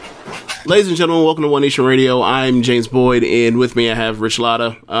Ladies and gentlemen, welcome to One Nation Radio. I'm James Boyd, and with me I have Rich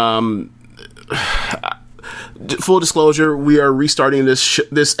Latta. Full disclosure, we are restarting this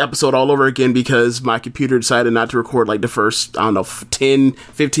episode all over again because my computer decided not to record like the first, 10,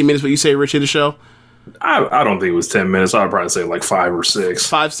 15 minutes. What you say, Rich, in the show? I don't think it was 10 minutes. I'd probably say like 5 or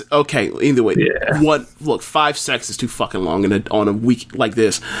 6. Okay, either way. Yeah. Look, 5 seconds is too fucking long on a week like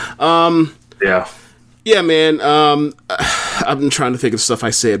this. Yeah. Yeah, man. I've been trying to think of stuff I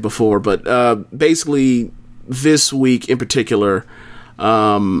said before, but basically this week in particular,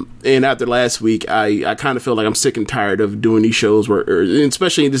 and after last week, I kind of feel like I'm sick and tired of doing these shows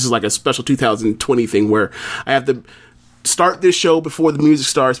especially this is like a special 2020 thing where I have to start this show before the music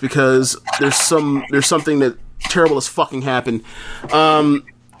starts because there's something that terrible has fucking happened.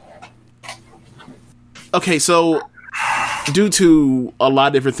 Okay, so due to a lot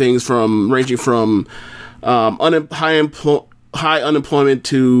of different things ranging from high unemployment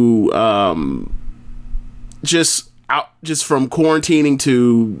to just from quarantining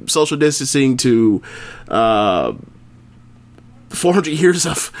to social distancing to 400 years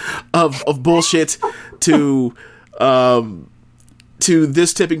of bullshit to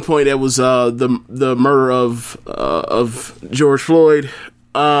this tipping point that was the murder of George Floyd.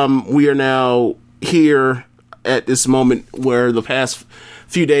 We are now here at this moment where the past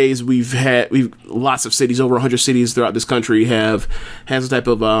few days we've lots of cities, over 100 cities throughout this country have some type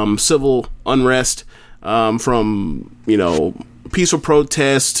of civil unrest, from peaceful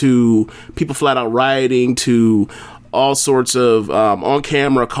protests to people flat out rioting to all sorts of on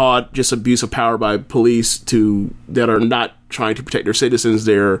camera caught just abuse of power by police that are not trying to protect their citizens.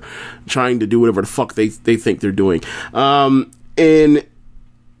 They're trying to do whatever the fuck they think they're doing. And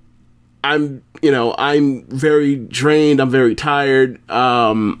I'm very drained. I'm very tired.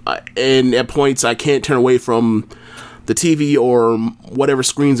 And at points I can't turn away from the TV or whatever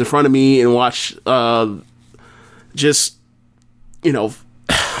screens in front of me and watch,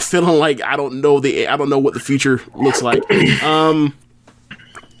 feeling like I don't know what the future looks like. I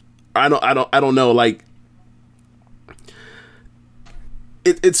don't know. Like,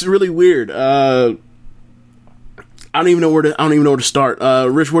 it's really weird. I don't even know where to start.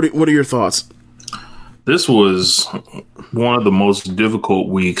 Rich, what are your thoughts? This was one of the most difficult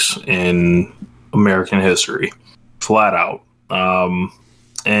weeks in American history, flat out.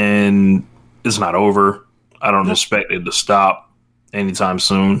 And it's not over. I don't expect it to stop anytime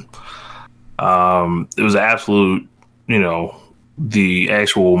soon. It was absolute, the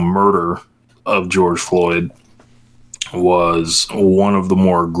actual murder of George Floyd was one of the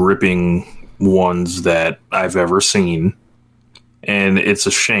more gripping ones that I've ever seen. And it's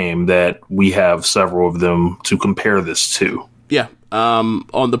a shame that we have several of them to compare this to. Yeah.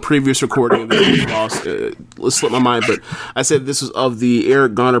 On the previous recording that we lost, it slipped my mind, but I said this is of the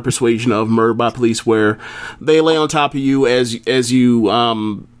Eric Garner persuasion of Murder by Police, where they lay on top of you as you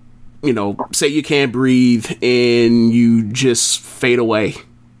say you can't breathe and you just fade away.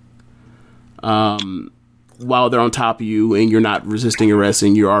 While they're on top of you and you're not resisting arrest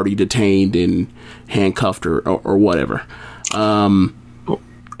and you're already detained and handcuffed or whatever. And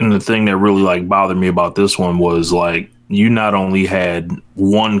the thing that really bothered me about this one was you not only had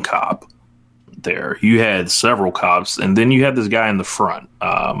one cop there, you had several cops, and then you had this guy in the front,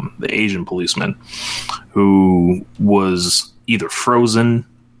 the Asian policeman, who was either frozen,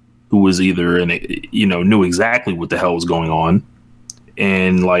 who was either knew exactly what the hell was going on,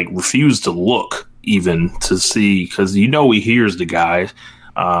 and refused to look even to see, because he hears the guy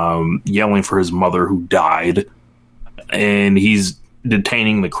yelling for his mother who died, and he's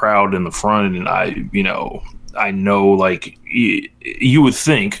detaining the crowd in the front, and I know, you would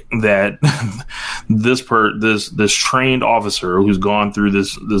think that this trained officer who's gone through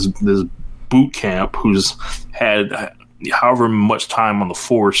this boot camp, who's had however much time on the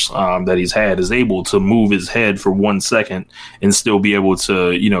force that he's had, is able to move his head for 1 second and still be able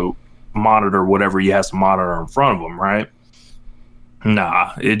to, monitor whatever he has to monitor in front of him, right?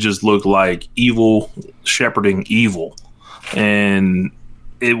 Nah, it just looked like evil shepherding evil. And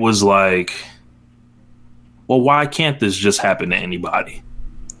it was like, well, why can't this just happen to anybody?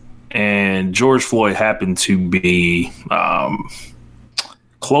 And George Floyd happened to be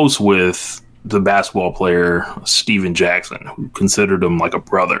close with the basketball player Steven Jackson, who considered him like a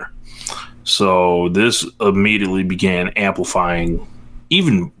brother. So this immediately began amplifying,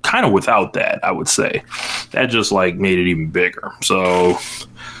 even kind of without that, I would say. That just made it even bigger. So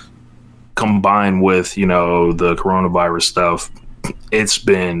combined with, the coronavirus stuff, it's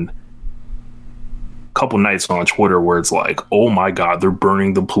been a couple nights on Twitter where it's like, oh my God, they're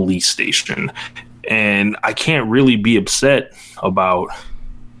burning the police station. And I can't really be upset about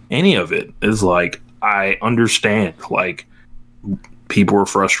any of it. It's like, I understand, like, people are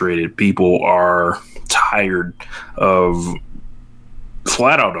frustrated. People are tired of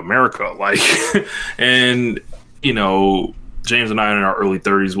flat out America. Like, and, you know, James and I in our early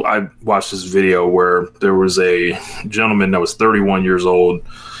 30s, I watched this video where there was a gentleman that was 31 years old,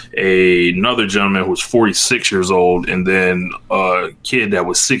 another gentleman who was 46 years old, and then a kid that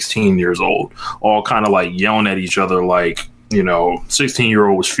was 16 years old, all kind of like yelling at each other. Like, you know,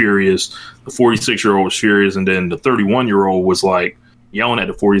 16-year-old was furious, the 46-year-old was furious, and then the 31-year-old was like yelling at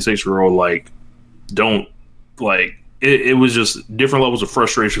the 46-year-old, like, don't, like, it was just different levels of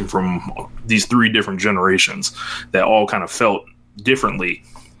frustration from these three different generations that all kind of felt differently.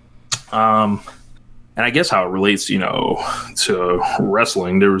 And I guess how it relates, you know, to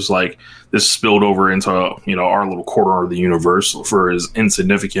wrestling, there was like this spilled over into, you know, our little corner of the universe, for as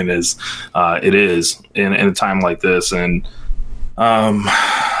insignificant as it is in a time like this. And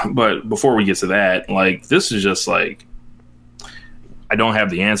but before we get to that, like, this is just like, I don't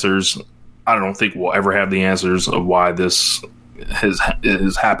have the answers. I don't think we'll ever have the answers of why this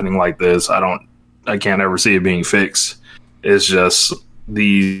is happening like this. I can't ever see it being fixed. It's just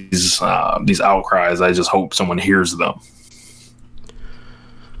these outcries. I just hope someone hears them.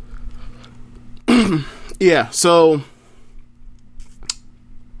 Yeah. So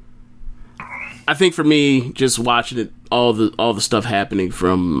I think for me, just watching it, all the stuff happening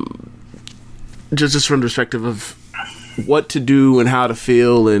from just from the perspective of what to do and how to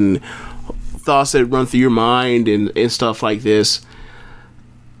feel and thoughts that run through your mind and stuff like this,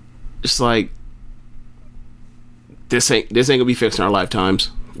 it's like, this ain't gonna be fixed in our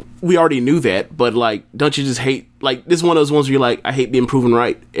lifetimes. We already knew that, but like, don't you just hate, like, this is one of those ones where you're like, I hate being proven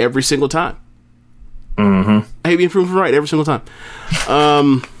right every single time. I hate being proven right every single time.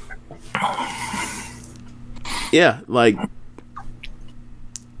 Yeah, like,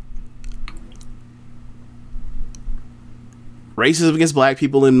 racism against black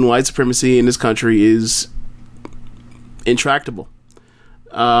people and white supremacy in this country is intractable.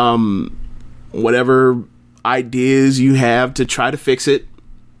 Whatever ideas you have to try to fix it,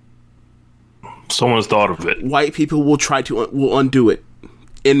 someone's thought of it. White people will try to will undo it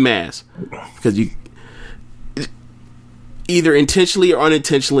en masse, because you either intentionally or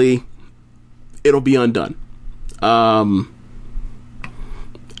unintentionally, it'll be undone. I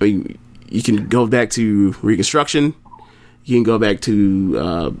mean, you can go back to Reconstruction. You can go back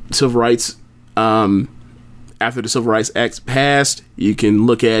to civil rights. After the Civil Rights Act passed, you can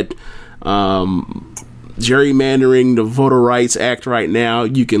look at gerrymandering, the Voter Rights Act right now.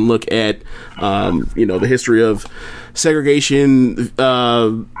 You can look at the history of segregation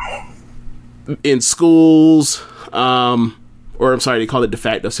in schools. Or I'm sorry, they call it de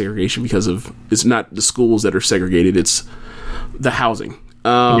facto segregation because it's not the schools that are segregated; it's the housing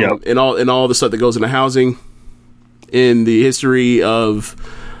and all the stuff that goes into housing. In the history of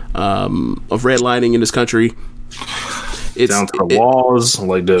redlining in this country, it's down to the laws,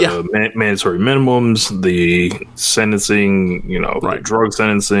 like the mandatory minimums, the sentencing, the drug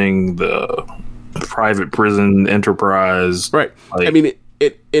sentencing, the private prison enterprise. Right. Like, I mean,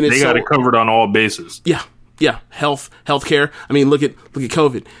 they got it covered on all bases. Yeah. Yeah. Healthcare. I mean, look at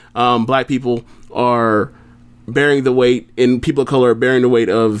COVID. Black people are bearing the weight, and people of color are bearing the weight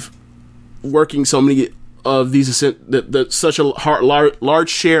of working so many of these, such a large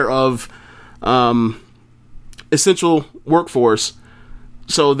share of essential workforce,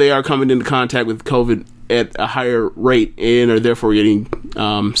 so they are coming into contact with COVID at a higher rate and are therefore getting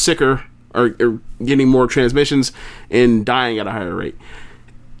sicker or getting more transmissions and dying at a higher rate.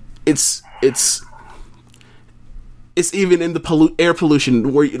 It's even in the air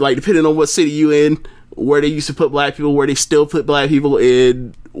pollution, where, like, depending on what city you in, where they used to put black people, where they still put black people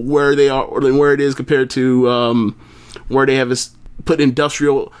in, where they are, or where it is compared to where they have put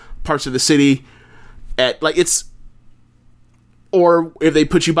industrial parts of the city at, like, it's, or if they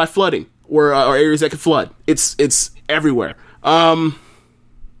put you by flooding or areas that can flood, it's everywhere. Flint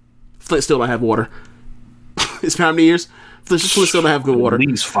still don't have water. It's been how many years? Flint still don't have good water. At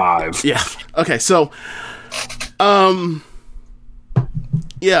least 5. Yeah. Okay. So,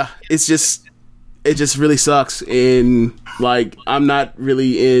 yeah, it just really sucks, and, like, I'm not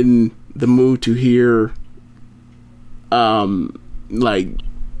really in the mood to hear, like,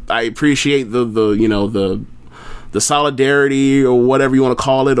 I appreciate the solidarity or whatever you want to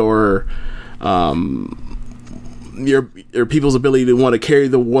call it, or your people's ability to want to carry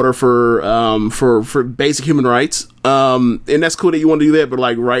the water for basic human rights, and that's cool that you want to do that, but,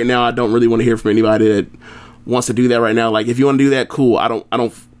 like, right now I don't really want to hear from anybody that wants to do that right now. Like, if you want to do that, cool. I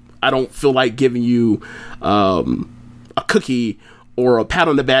don't feel like giving you a cookie or a pat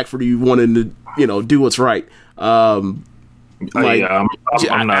on the back for you wanting to, you know, do what's right. I'm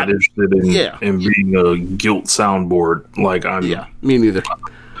not interested in being a guilt soundboard. Like me neither.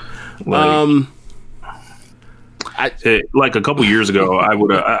 Like a couple years ago,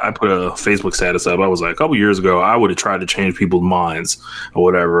 I put a Facebook status up. I was like, a couple years ago, I would have tried to change people's minds or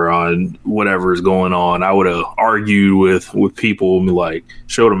whatever on whatever is going on. I would have argued with people and like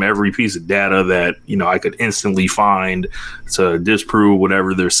showed them every piece of data that, you know, I could instantly find to disprove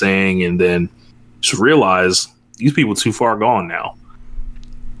whatever they're saying, and then just realize these people too far gone now.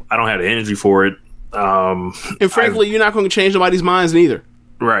 I don't have the energy for it. And frankly, you're not going to change nobody's minds neither.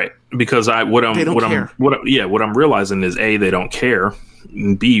 Right, because what I'm realizing is A, they don't care,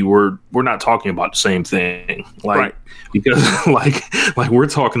 and B, we're not talking about the same thing. Like, right. Because like we're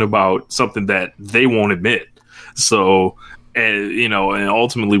talking about something that they won't admit. So, and you know, and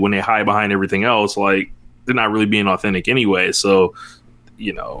ultimately when they hide behind everything else, like they're not really being authentic anyway. So,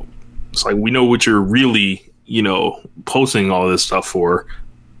 you know, it's like we know what you're really, you know, posting all this stuff for.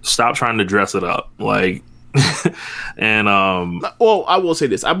 Stop trying to dress it up, like. And well, I will say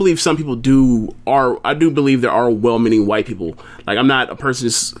this: I believe some people I do believe there are well-meaning white people. Like, I'm not a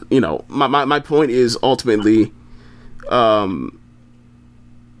person. You know, my point is ultimately, I've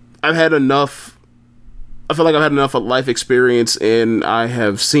had enough. I feel like I've had enough of life experience, and I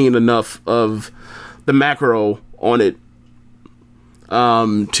have seen enough of the macro on it,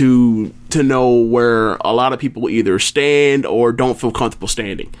 to know where a lot of people either stand or don't feel comfortable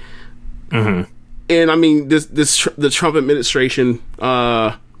standing. Mm-hmm. And I mean, the Trump administration,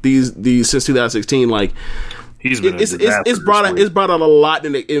 these since 2016, like it's brought out a lot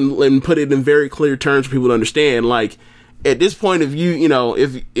and put it in very clear terms for people to understand. Like, at this point,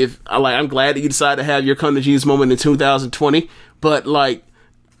 if I'm glad that you decided to have your come to Jesus moment in 2020, but like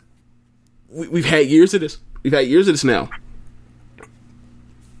we've had years of this. We've had years of this now.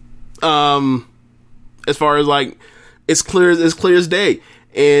 As far as like, it's clear as day.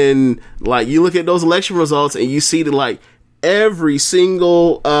 And like, you look at those election results and you see that like every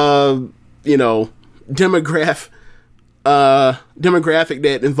single you know, demographic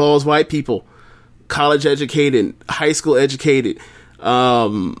that involves white people, college educated, high school educated,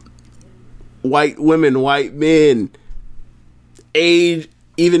 white women, white men, age,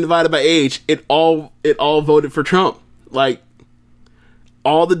 even divided by age, it all voted for Trump. Like,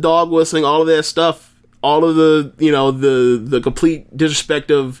 all the dog whistling, all of that stuff, all of the, you know, the complete disrespect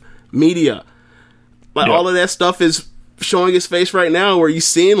of media, like, all of that stuff is showing its face right now, where you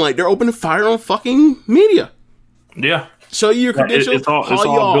seeing like they're opening fire on fucking media. Yeah, show you your credentials, it's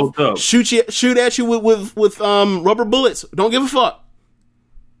all built up. Shoot at you with rubber bullets. Don't give a fuck.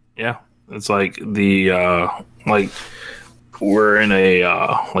 Yeah, it's like like we're in a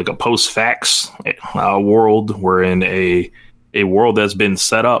like a post-fax world. We're in a world that's been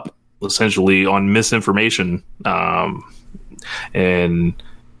set up essentially on misinformation, and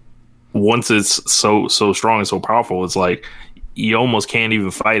once it's so strong and so powerful, it's like you almost can't even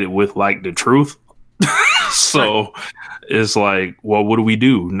fight it with like the truth. So it's like, well, what do we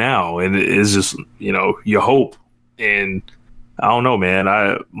do now? And it's just, you know, you hope, and I don't know, man.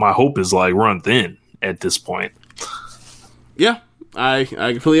 My hope is like run thin at this point. Yeah, I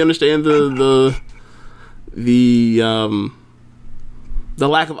completely understand the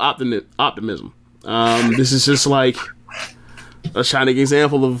lack of optimism. This is just like a shining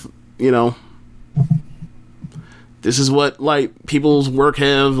example of, you know, this is what like people's work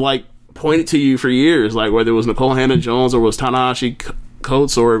have like pointed to you for years, like whether it was Nicole Hannah-Jones or it was Ta-Nehisi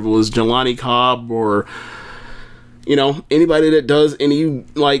Coates or if it was Jelani Cobb or, you know, anybody that does any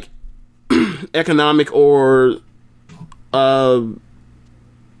like economic or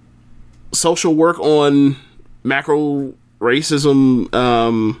social work on macro racism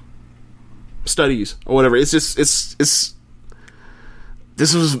studies or whatever. It's just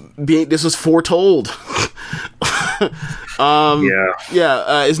this was foretold.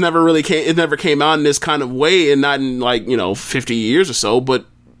 It never came out in this kind of way, and not in like, you know, 50 years or so, but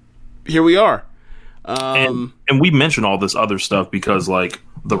here we are. And we mention all this other stuff because like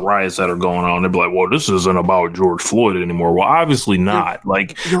the riots that are going on, they'd be like, well, this isn't about George Floyd anymore. Well, obviously not.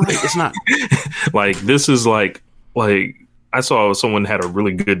 You're right, it's not. Like, this is like I saw someone had a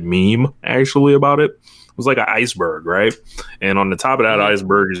really good meme actually about it. It was like an iceberg, right? And on the top of that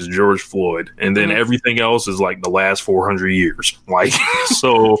iceberg is George Floyd, and then everything else is like the last 400 years. Like,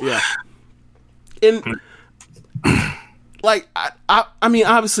 so, yeah. And like I mean,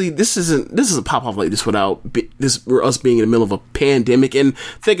 obviously this isn't pop off like this without us being in the middle of a pandemic. And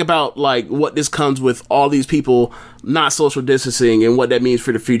think about like what this comes with, all these people not social distancing and what that means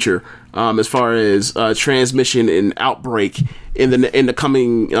for the future, as far as transmission and outbreak in the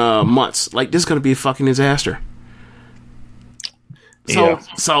coming months. Like, this is going to be a fucking disaster.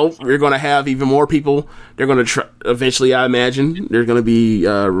 So we're going to have even more people. They're going to eventually, I imagine, there's going to be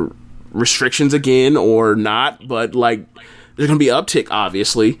restrictions again or not, but like there's going to be uptick,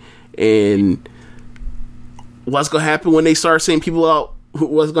 obviously. And what's going to happen when they start seeing people out?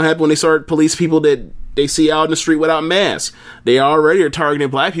 What's going to happen when they start police people that they see out in the street without masks? They already are targeting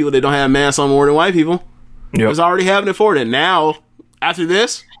black people that don't have masks on more than white people. Yep. It was already happening for them. Now, after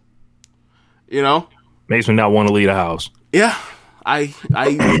this, makes me not want to leave the house. Yeah. I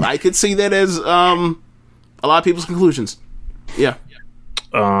could see that as a lot of people's conclusions. Yeah.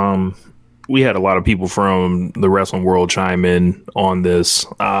 We had a lot of people from the wrestling world chime in on this.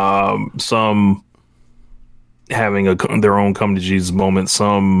 Some having their own come to Jesus moment.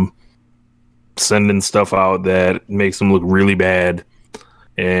 Some sending stuff out that makes them look really bad,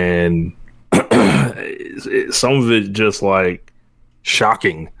 and some of it just like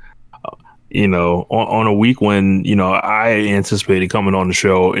shocking. On a week when, I anticipated coming on the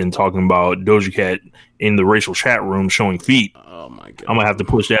show and talking about Doja Cat in the racial chat room showing feet. Oh my God. I'm going to have to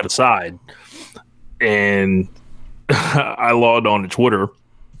push that aside. And I logged on to Twitter.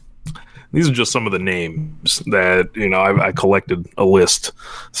 These are just some of the names that, I collected a list.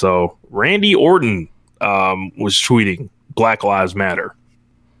 So Randy Orton was tweeting Black Lives Matter.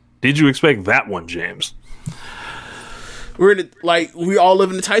 Did you expect that one, James? We all live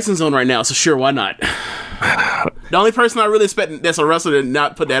in the Tyson zone right now, so sure, why not? The only person I really expect that's a wrestler to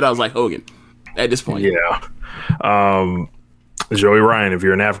not put that out is like Hogan at this point. Yeah. Joey Ryan, if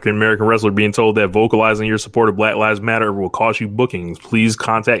you're an African American wrestler being told that vocalizing your support of Black Lives Matter will cost you bookings, please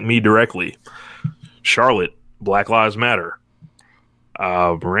contact me directly. Charlotte, Black Lives Matter.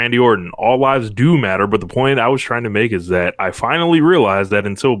 Randy Orton, all lives do matter, but the point I was trying to make is that I finally realized that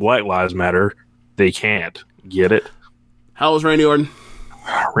until Black Lives Matter, they can't. Get it? How old is Randy Orton?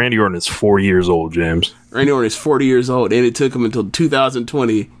 Randy Orton is 4 years old, James. Randy Orton is 40 years old, and it took him until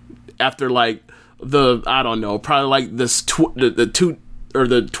 2020 after probably like this the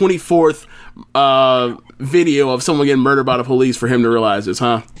 24th video of someone getting murdered by the police for him to realize this,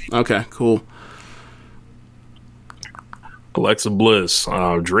 huh? Okay, cool. Alexa Bliss,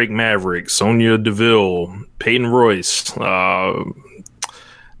 Drake Maverick, Sonya Deville, Peyton Royce,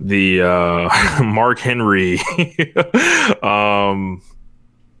 the Mark Henry,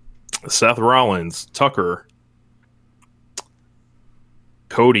 Seth Rollins, Tucker,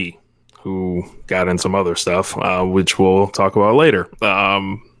 Cody, who got in some other stuff, which we'll talk about later.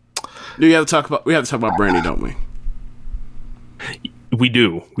 We have to talk about Brandy, don't we? We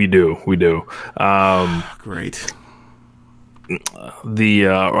do. Great. The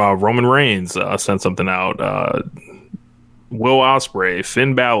Roman Reigns sent something out. Will Ospreay,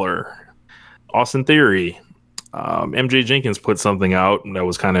 Finn Balor, Austin Theory, MJ Jenkins put something out that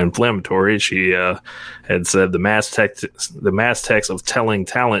was kind of inflammatory. She had said the mass text of telling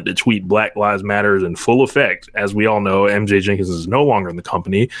talent to tweet Black Lives Matter is in full effect. As we all know, MJ Jenkins is no longer in the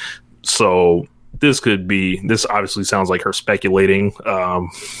company, so this obviously sounds like her speculating,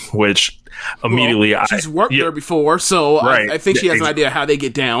 which immediately she's worked there before, so right. I think she has an idea how they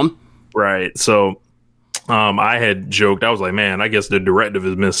get down. Right. So I had joked, I was like, man, I guess the directive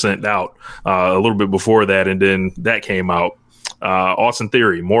has been sent out a little bit before that, and then that came out. Austin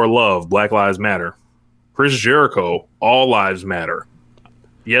Theory, more love, Black Lives Matter. Chris Jericho, all lives matter.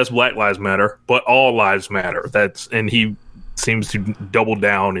 Yes, Black Lives Matter, but all lives matter. And he seems to double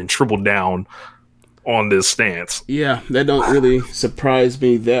down and triple down on this stance. Yeah, that don't really surprise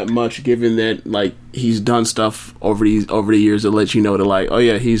me that much, given that like he's done stuff over the years that let you know that like, oh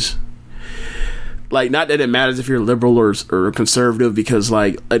yeah, he's like, not that it matters if you're liberal or conservative, because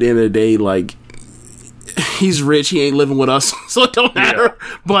like at the end of the day, like he's rich, he ain't living with us, so it don't matter.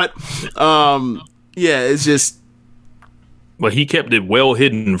 Yeah. But yeah, it's just. But he kept it well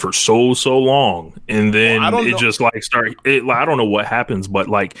hidden for so long, and then it just like started. I don't know what happens, but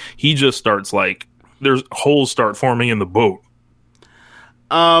like he just starts like there's holes start forming in the boat.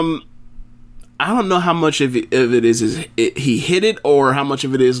 I don't know how much of it is he hid it, or how much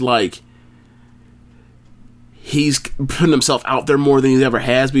of it is like he's putting himself out there more than he ever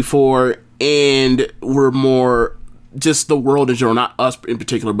has before, and we're more just the world in general, not us in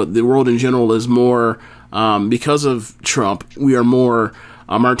particular, but the world in general is more. Because of Trump, we are more.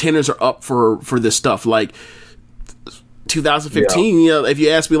 Our antennas are up for this stuff. Like 2015, you know, if you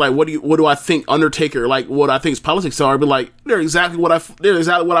ask me like what do I think Undertaker, like what I think his politics are, I'd be like they're exactly what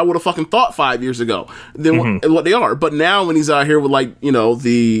I would have fucking thought 5 years ago. Then what they are. But now when he's out here with like, you know,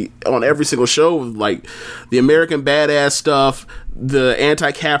 on every single show with like the American Badass stuff, the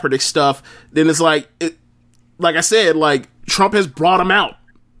anti-Kaepernick stuff, then it's like like I said, like Trump has brought him out.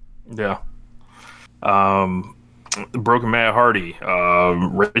 Yeah. Broken Matt Hardy.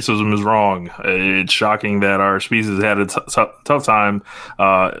 Racism is wrong. It's shocking that our species had a tough time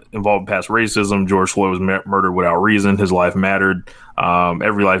involving past racism. George Floyd was murdered without reason. His life mattered.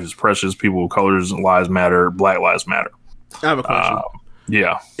 Every life is precious. People of color's lives matter. Black lives matter. I have a question.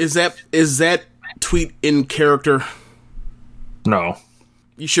 Yeah. Is that tweet in character? No.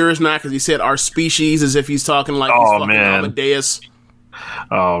 You sure it's not? Because he said our species as if he's talking like he's fucking Amadeus.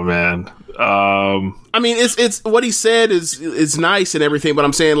 Oh man. I mean, it's what he said is nice and everything, but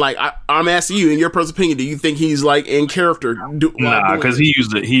I'm saying like I'm asking you, in your personal opinion, do you think he's like in character? Nah, because he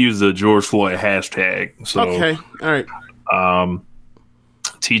used the George Floyd hashtag. So okay, all right.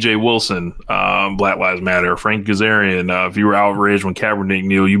 T.J. Wilson, Black Lives Matter. Frank Kazarian, if you were outraged when Kaepernick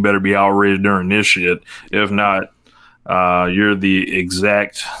kneeled, you better be outraged during this shit. If not, you're the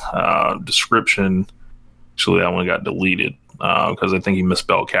exact description. Actually, that one got deleted. Because I think he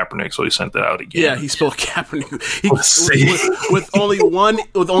misspelled Kaepernick, so he sent that out again. Yeah, he spelled Kaepernick with only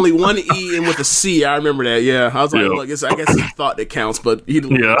one E and with a C. I remember that. Yeah, I was like, look, I guess he thought that counts, but he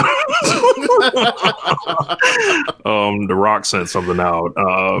didn't. Yeah. The Rock sent something out,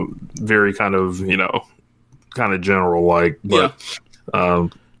 very kind of general like, but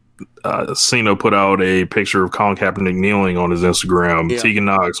Cena put out a picture of Colin Kaepernick kneeling on his Instagram. Yeah. Tegan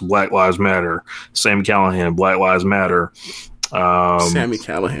Knox, Black Lives Matter. Sammy Callahan, Black Lives Matter. Sammy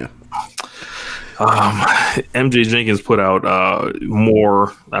Callahan. MJ Jenkins put out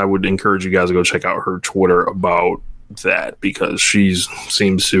more. I would encourage you guys to go check out her Twitter about that, because she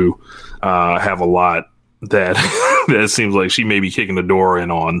seems to have a lot that that seems like she may be kicking the door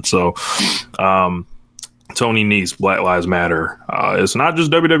in on. So Tony Nese, Black Lives Matter. It's not just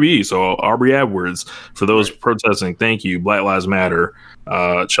WWE. So Aubrey Edwards, for those protesting, thank you. Black Lives Matter.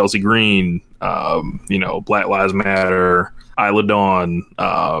 Chelsea Green, Black Lives Matter. Isla Dawn,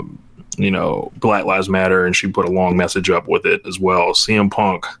 Black Lives Matter, and she put a long message up with it as well. CM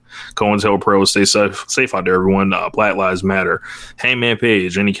Punk, COINTELPRO, stay safe out there, everyone. Black Lives Matter. Hangman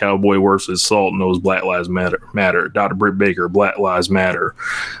Page, any cowboy worth his salt knows Black Lives Matter. Dr. Britt Baker, Black Lives Matter.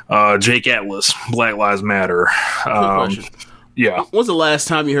 Jake Atlas, Black Lives Matter. Yeah. When's the last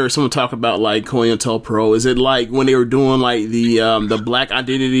time you heard someone talk about like COINTELPRO? Is it like when they were doing like the Black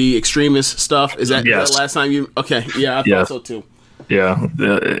Identity extremist stuff? Is that the last time you? Okay, yeah, I thought so too. Yeah,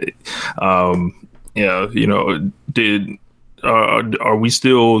 are we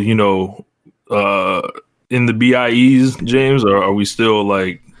still in the BIEs, James, or are we still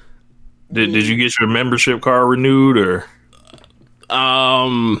like? Did you get your membership card renewed or?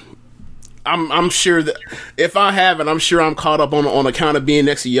 I'm sure that if I haven't, I'm sure I'm caught up on account of being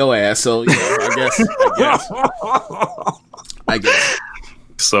next to your ass. So I guess.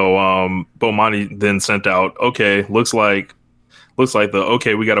 So Bomani then sent out, okay, looks like we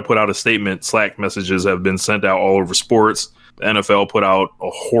got to put out a statement. Slack messages have been sent out all over sports. The NFL put out a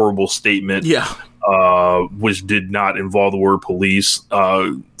horrible statement. Yeah. Which did not involve the word police.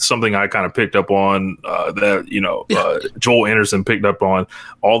 Something I kind of picked up on Joel Anderson picked up on.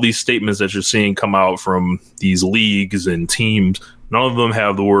 All these statements that you're seeing come out from these leagues and teams, none of them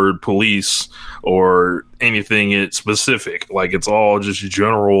have the word police or anything specific. Like, it's all just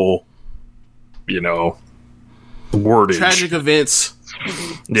general, wordage. Tragic events.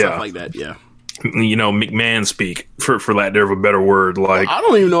 Stuff like that, yeah. McMahon speak, for lack of a better word. Like, I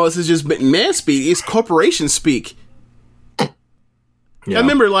don't even know if it's just McMahon speak. It's corporation speak. Yeah. I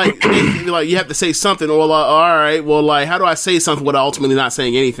remember, like you have to say something, or like, all right, well, like, how do I say something without ultimately not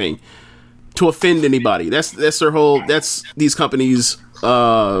saying anything to offend anybody? That's their whole. That's these companies.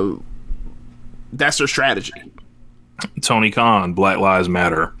 That's their strategy. Tony Khan, Black Lives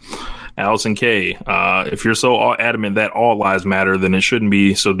Matter. Allison K, if you're so adamant that all lives matter, then it shouldn't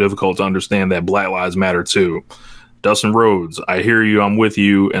be so difficult to understand that Black Lives Matter too. Dustin Rhodes, I hear you, I'm with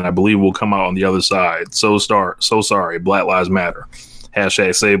you, and I believe we'll come out on the other side. So sorry, Black Lives Matter.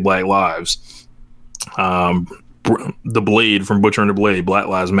 Hashtag save Black Lives. The Blade from Butcher and the Blade, Black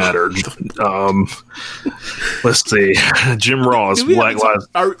Lives Matter. Let's see. Jim Ross, Black Lives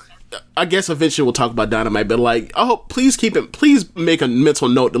Matter. I guess eventually we'll talk about Dynamite, but like, I hope please make a mental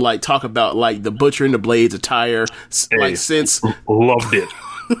note to like talk about like the Butcher and the Blade's attire. Like, since loved it.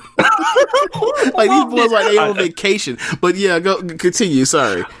 Like, these boys like they on vacation. But yeah, go continue.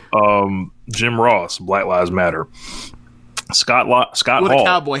 Sorry. Jim Ross, Black Lives Matter. Scott with Hall. a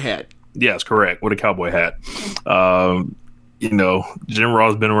cowboy hat. Yes, correct. With a cowboy hat. Jim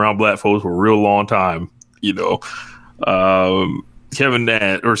Ross been around black folks for a real long time. Scott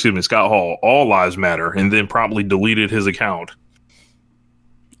Hall, all lives matter, and then promptly deleted his account.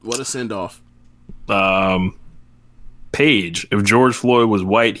 What a send off. Paige, if George Floyd was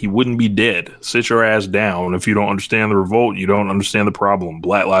white, he wouldn't be dead. Sit your ass down. If you don't understand the revolt, you don't understand the problem.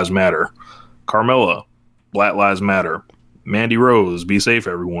 Black lives matter. Carmella, Black lives matter. Mandy Rose, be safe,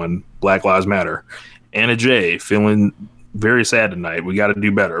 everyone. Black lives matter. Anna J, feeling very sad tonight. We got to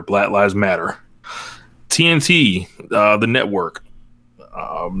do better. Black lives matter. TNT, the network.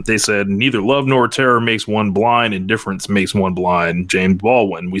 They said neither love nor terror makes one blind, indifference makes one blind. James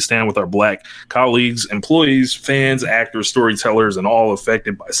Baldwin, we stand with our black colleagues, employees, fans, actors, storytellers, and all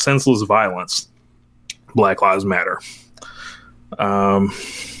affected by senseless violence. Black lives matter.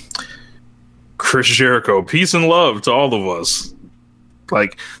 Chris Jericho, peace and love to all of us.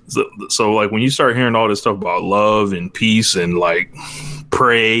 So when you start hearing all this stuff about love and peace and like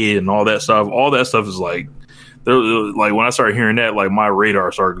pray and all that stuff is like when I started hearing that, like my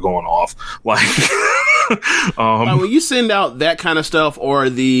radar started going off. Like, when you send out that kind of stuff, or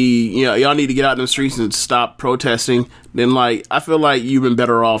y'all need to get out in the streets and stop protesting, then like I feel like you've been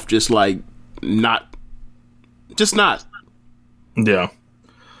better off just not. Yeah.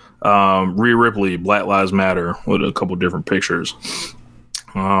 Rhea Ripley, Black Lives Matter, with a couple different pictures.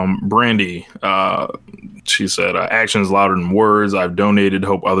 Brandy, she said, actions louder than words. I've donated,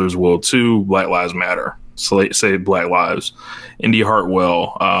 hope others will too. Black Lives Matter. Say Black Lives. Indy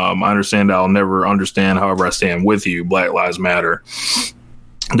Hartwell, I understand I'll never understand, however I stand with you. Black Lives Matter.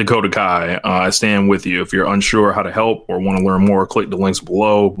 Dakota Kai, I stand with you. If you're unsure how to help or want to learn more, click the links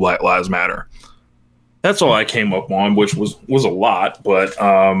below. Black Lives Matter. That's all I came up on, which was a lot, but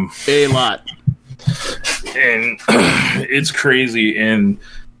a lot. And it's crazy. And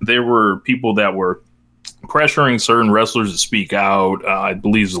there were people that were pressuring certain wrestlers to speak out. I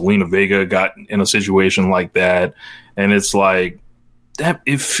believe Zelina Vega got in a situation like that, and it's like that.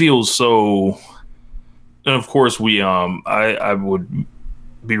 It feels so. And of course, I would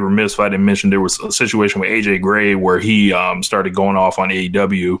be remiss if I didn't mention there was a situation with AJ Gray where he started going off on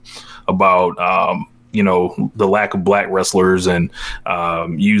AEW about the lack of black wrestlers and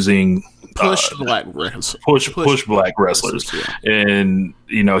using push black wrestlers, push black wrestlers, yeah. And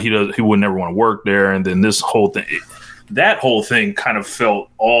he would never want to work there. And then this whole thing kind of felt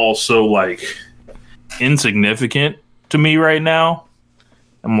all so like insignificant to me right now.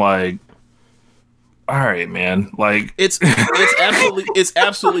 I'm like, all right, man. Like it's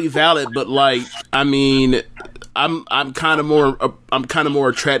absolutely valid, but like I mean, I'm kind of more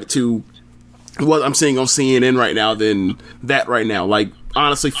attracted to what I'm seeing on CNN right now than that right now. Like,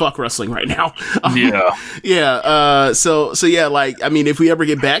 honestly, fuck wrestling right now. Yeah. Yeah. So yeah, like, I mean, if we ever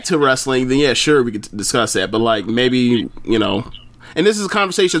get back to wrestling, then yeah, sure, we could discuss that. But like, maybe, and this is a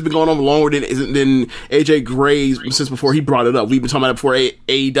conversation that's been going on longer than AJ Gray since before he brought it up. We've been talking about it before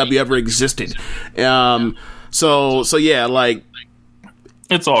AEW ever existed. So yeah, like,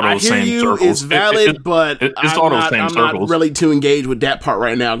 it's all those same circles. It's valid, but I'm not really too engaged with that part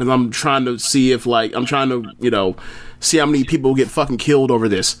right now because I'm trying to see if, like, see how many people get fucking killed over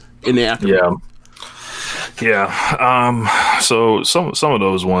this in the aftermath. Yeah. So some of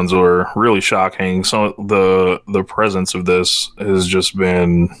those ones are really shocking. So the presence of this has just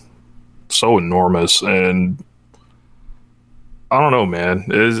been so enormous, and I don't know, man.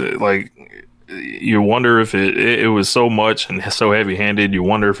 Is like, you wonder if it was so much and so heavy-handed. You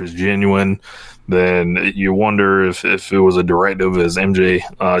wonder if it's genuine. Then you wonder if it was a directive, as MJ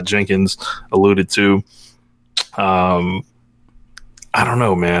Jenkins alluded to. I don't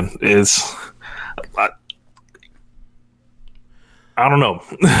know, man. I don't know.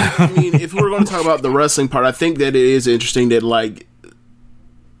 I mean, if we're going to talk about the wrestling part, I think that it is interesting that, like,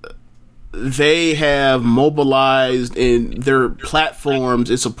 they have mobilized in their platforms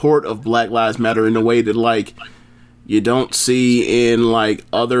in support of Black Lives Matter in a way that, like, you don't see in, like,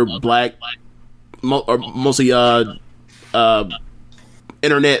 other black, or mostly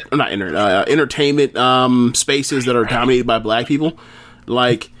entertainment spaces that are dominated by black people.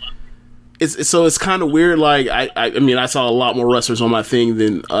 Like, it's kind of weird. Like, I mean, I saw a lot more wrestlers on my thing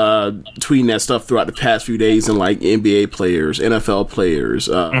than tweeting that stuff throughout the past few days, and like NBA players, NFL players,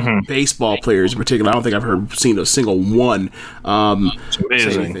 baseball players in particular. I don't think I've seen a single one. It's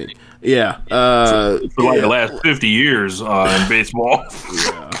amazing. Yeah, for like the last 50 years in baseball.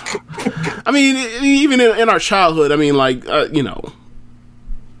 Yeah. I mean, even in our childhood, I mean, like,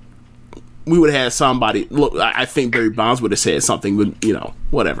 we would have had somebody. Look, I think Barry Bonds would have said something, but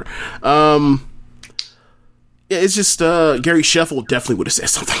whatever. Yeah, it's just Gary Sheffield definitely would have said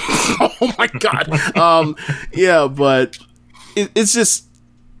something. Oh my god. Yeah, but it's just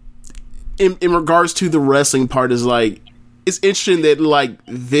in regards to the wrestling part is like it's interesting that like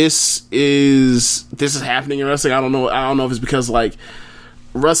this is happening in wrestling. I don't know if it's because like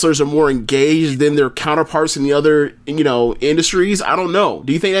wrestlers are more engaged than their counterparts in the other industries. I don't know.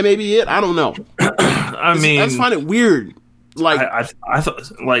 Do you think that may be it? I don't know. I just find it weird. Like I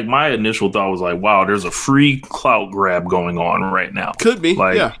thought, like my initial thought was like, wow, there's a free clout grab going on right now. Could be,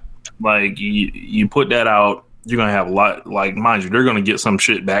 like, yeah. Like you put that out, you're gonna have a lot. Like, mind you, they're gonna get some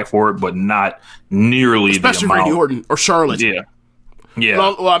shit back for it, but not nearly especially the amount. Randy Orton or Charlotte. Yeah, yeah.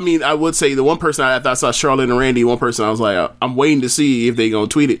 Well, I mean, I would say the one person I thought saw Charlotte and Randy. One person I was like, I'm waiting to see if they gonna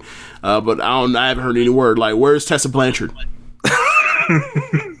tweet it, but I haven't heard any word. Like, where's Tessa Blanchard?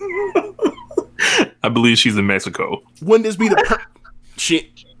 I believe she's in Mexico. Wouldn't this be the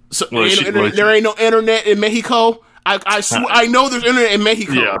shit? So there ain't no internet in Mexico. I know there's internet in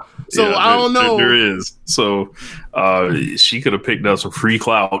Mexico. Yeah. So yeah, I don't know. There is. So she could have picked up some free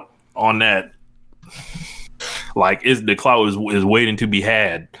clout on that. Like the clout is waiting to be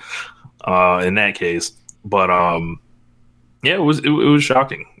had in that case. But yeah, it was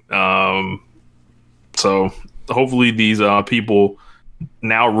shocking. So hopefully these people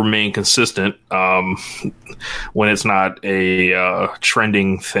now remain consistent when it's not a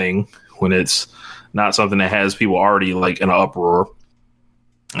trending thing, when it's not something that has people already like in an uproar.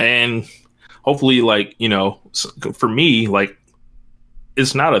 And hopefully, like, for me, like,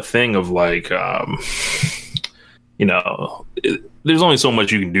 it's not a thing of like, there's only so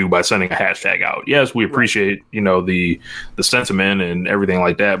much you can do by sending a hashtag out. Yes, we appreciate, the sentiment and everything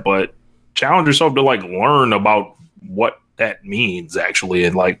like that, but challenge yourself to like learn about what that means actually,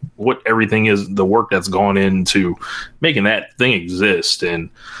 and like what everything is, the work that's gone into making that thing exist.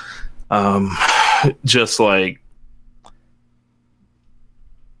 And just like,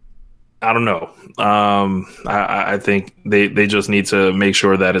 I don't know. I think they just need to make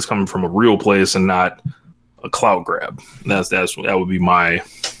sure that it's coming from a real place and not a clout grab. That would be my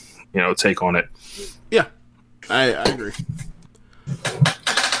take on it. Yeah, I agree.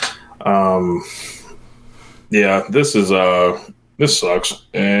 Yeah, this sucks.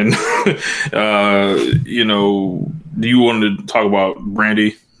 And do you want to talk about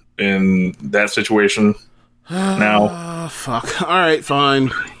Brandy in that situation now? Fuck. All right,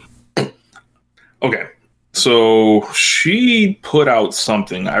 fine. Okay. So she put out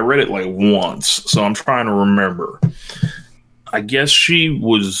something. I read it like once, so I'm trying to remember. I guess she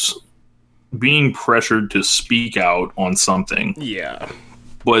was being pressured to speak out on something. Yeah.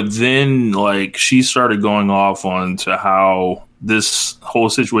 But then, like, she started going off on to how this whole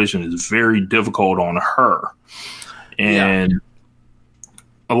situation is very difficult on her. And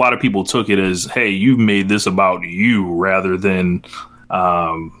a lot of people took it as, hey, you've made this about you rather than,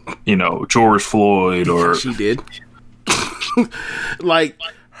 George Floyd or... She did. Like,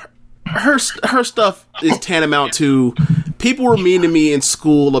 her stuff is tantamount to... People were mean to me in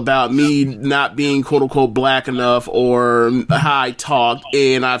school about me not being quote unquote black enough or how I talked,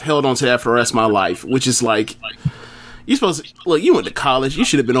 and I've held on to that for the rest of my life, which is like, you're supposed to, look, you went to college, you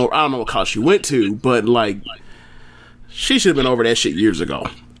should have been over, I don't know what college you went to, but like, she should have been over that shit years ago.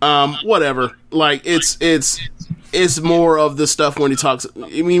 Whatever. Like, it's more of the stuff when he talks,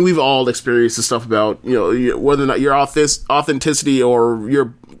 I mean, we've all experienced the stuff about, whether or not your authenticity or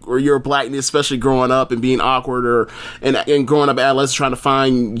your blackness, especially growing up and being awkward and growing up adolescent, trying to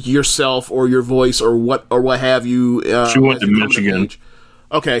find yourself or your voice or what have you. She went to Michigan.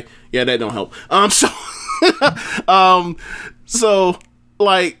 Okay. Yeah, that don't help. So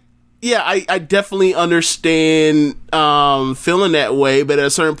like, yeah, I definitely understand, feeling that way, but at a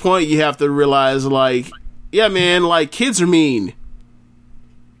certain point you have to realize like, yeah, man, like kids are mean.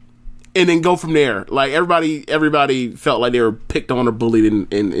 And then go from there. Like everybody felt like they were picked on or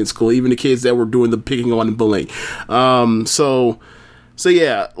bullied in school, even the kids that were doing the picking on and bullying. So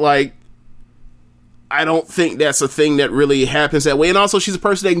yeah, like I don't think that's a thing that really happens that way. And also, she's a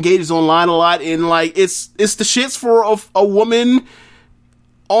person that engages online a lot, and like it's the shits for a woman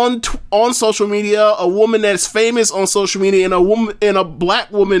on social media, a woman that's famous on social media, and a black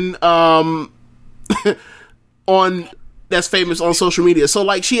woman on. That's famous on social media. So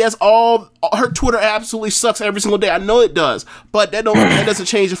like she has her Twitter absolutely sucks every single day. I know it does, but that doesn't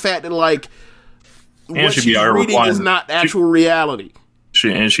change the fact that like what she's reading is not actual reality.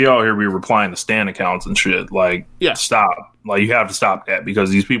 She out here be replying to Stan accounts and shit. Like, yeah, stop. Like, you have to stop that because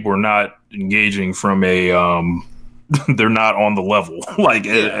these people are not engaging from a they're not on the level. Like,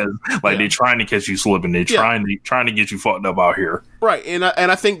 they're trying to catch you slipping. They're trying to get you fucked up out here. Right, and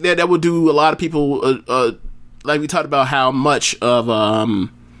I think that would do a lot of people we talked about how much of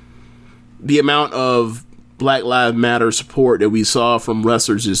the amount of Black Lives Matter support that we saw from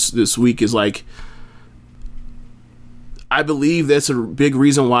wrestlers this week is like, I believe that's a big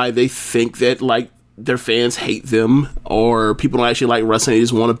reason why they think that like their fans hate them, or people don't actually like wrestling, they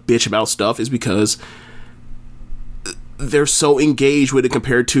just want to bitch about stuff, is because they're so engaged with it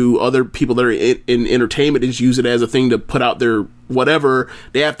compared to other people that are in entertainment. They just use it as a thing to put out their whatever.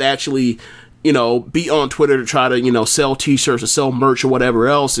 They have to actually, you know, be on Twitter to try to, you know, sell t-shirts or sell merch or whatever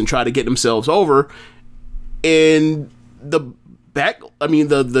else and try to get themselves over. And the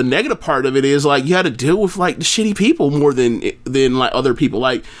negative part of it is like you had to deal with like the shitty people more than like other people.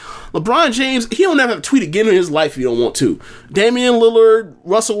 Like LeBron James, he don't ever have to tweet again in his life if you don't want to. Damian Lillard,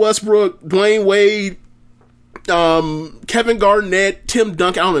 Russell Westbrook, Dwayne Wade, Kevin Garnett, Tim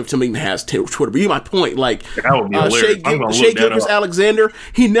Duncan. I don't know if Tim even has Twitter, but you my point. Like Shea Gilgeous-Alexander,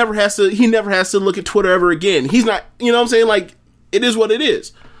 he never has to look at Twitter ever again. He's not, you know what I'm saying? Like, it is what it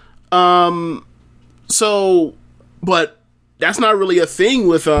is. So, but that's not really a thing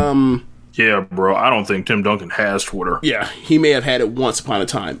with yeah, bro. I don't think Tim Duncan has Twitter. Yeah, he may have had it once upon a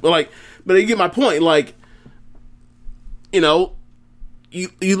time, but you get my point. Like, you know,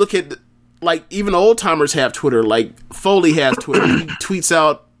 you look at, like, even old timers have Twitter. Like, Foley has Twitter. He tweets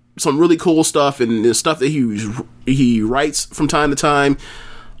out some really cool stuff and the stuff that he writes from time to time.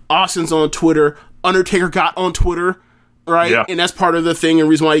 Austin's on Twitter. Undertaker got on Twitter, right? Yeah. And that's part of the thing and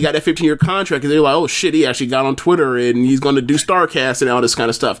reason why he got that 15-year contract. Because they're like, oh shit, he actually got on Twitter and he's going to do StarCast and all this kind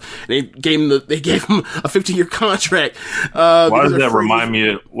of stuff. And they gave him a 15-year contract. Why does that remind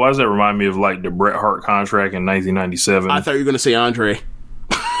me of like the Bret Hart contract in 1997? I thought you were going to say Andre.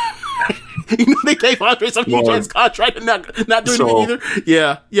 You know, they gave Andre some huge ass contract and not doing it either.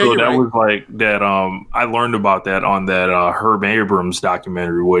 Yeah, so that was like that. I learned about that on that Herb Abrams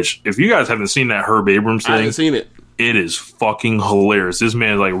documentary. Which, if you guys haven't seen that Herb Abrams thing, I haven't seen it. It is fucking hilarious. This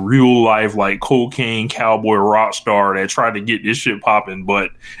man is like real life, like cocaine cowboy rock star that tried to get this shit popping, but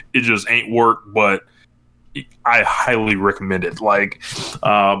it just ain't work. But I highly recommend it. Like,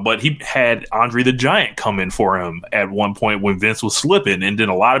 but he had Andre the Giant come in for him at one point when Vince was slipping, and then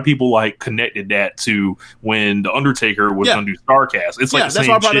a lot of people like connected that to when the Undertaker was going to do StarCast. It's like the that's same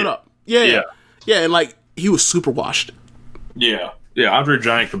why I brought shit. It up. Yeah, and like he was super washed. Yeah. Andre the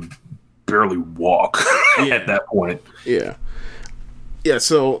Giant could barely walk at that point. Yeah.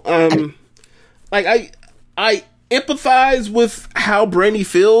 So, like I empathize with how Brandy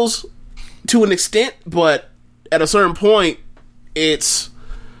feels to an extent, but at a certain point, it's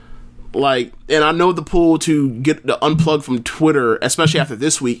like, and I know the pull to get the unplug from Twitter, especially after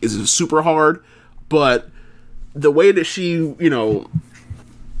this week, is super hard. But the way that she, you know,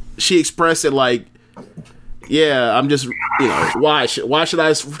 she expressed it, like, yeah, I'm just, you know, why should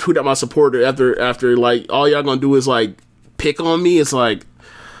I tweet out my supporter after like all y'all gonna do is like pick on me? It's like,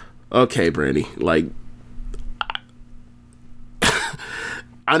 okay, Brandy, like,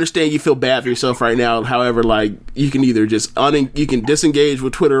 I understand you feel bad for yourself right now. However, like, you can either just you can disengage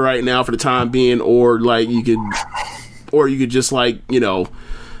with Twitter right now for the time being, or like you could just, like, you know,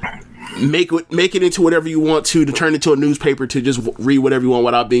 make it into whatever you want to turn it into a newspaper to just read whatever you want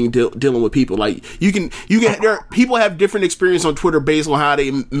without being dealing with people. Like, people have different experience on Twitter based on how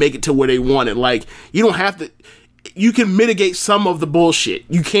they make it to where they want it. Like, you don't have to. You can mitigate some of the bullshit.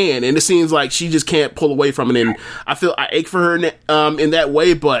 You can, and it seems like she just can't pull away from it. And I ache for her in that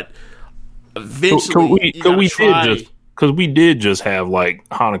way, but eventually, we did just have like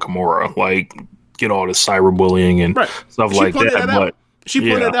Hana Kimura, like, get all this cyberbullying and stuff like that. But she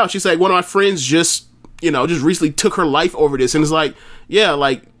pointed it out. She's like, one of my friends just recently took her life over this, and it's like, yeah,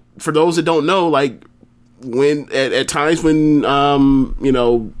 like, for those that don't know, like, when at times when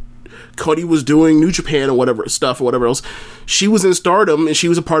Cody was doing New Japan or whatever else, she was in Stardom and she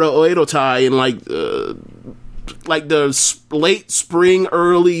was a part of Oedo Tai in like the late spring,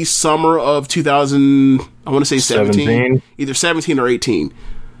 early summer of 2000. I want to say 17, either 17 or 18.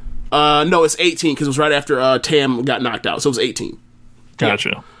 No, it's 18 because it was right after Tam got knocked out, so it was 18. Gotcha.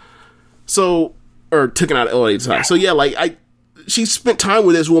 Yeah. So, or taken out of Oedo Tai. So yeah, like she spent time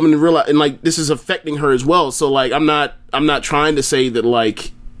with this woman and realized, and like this is affecting her as well. So like I'm not trying to say that,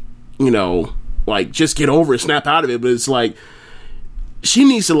 like, you know, like, just get over it, snap out of it, but it's like she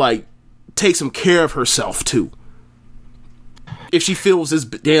needs to, like, take some care of herself too. If she feels this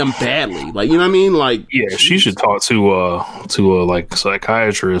damn badly, like, you know what I mean? Like, yeah, she should talk to a like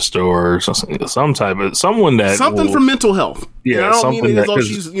psychiatrist or some type of someone that for mental health. Yeah, I don't something mean that,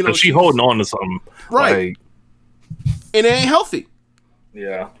 she's she's holding on to something, right? Like, and it ain't healthy.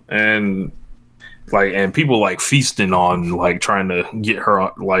 Yeah, and Like, and people like feasting on like trying to get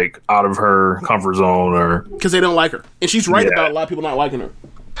her like out of her comfort zone, or because they don't like her, and she's right about a lot of people not liking her.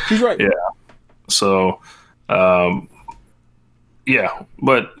 She's right. Yeah. So, yeah,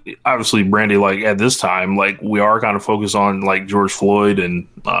 but obviously, Brandy, like at this time, like we are kind of focused on like George Floyd and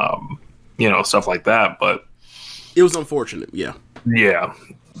stuff like that. But it was unfortunate. Yeah. Yeah.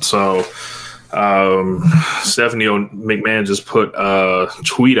 So. Stephanie McMahon just put a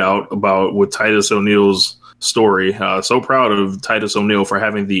tweet out about with Titus O'Neil's story. So proud of Titus O'Neil for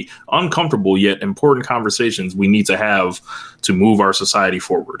having the uncomfortable yet important conversations we need to have to move our society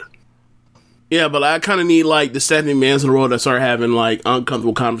forward. Yeah, but I kind of need like the Stephanie McMahons in the world to start having like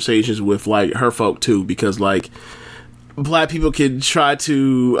uncomfortable conversations with like her folk too, because like Black people can try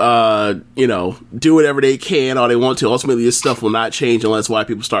to, do whatever they can or they want to. Ultimately, this stuff will not change unless white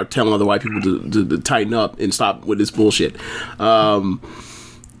people start telling other white people to tighten up and stop with this bullshit. So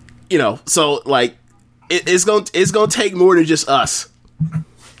like it's gonna take more than just us.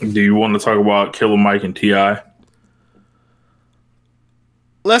 Do you want to talk about Killer Mike and T.I.?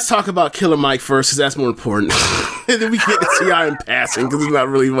 Let's talk about Killer Mike first, because that's more important. And then we get to T.I. in passing, because there's not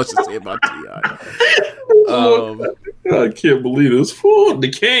really much to say about T.I. I can't believe this fool, the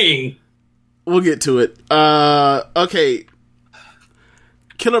king. We'll get to it. Okay.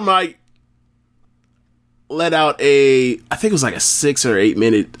 Killer Mike let out I think it was like a 6 or 8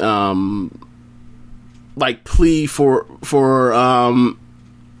 minute, plea for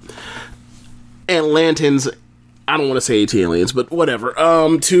Atlantans. I don't want to say AT-aliens, but whatever.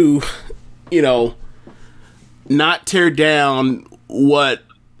 To, not tear down what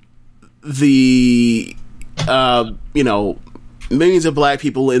the, millions of Black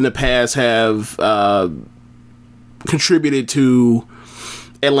people in the past have contributed to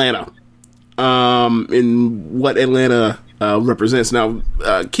Atlanta, and what Atlanta represents. Now,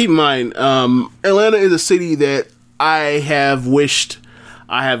 keep in mind, Atlanta is a city that I have wished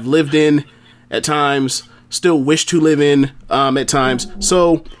I have lived in at times, still wish to live in at times.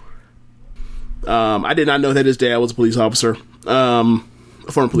 So, I did not know that his dad was a police officer, a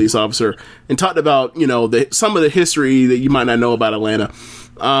former police officer, and talked about, some of the history that you might not know about Atlanta.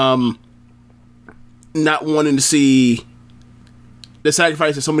 Not wanting to see the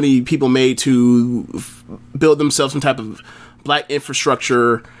sacrifice that so many people made to build themselves some type of Black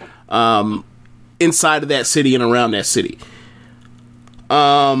infrastructure inside of that city and around that city.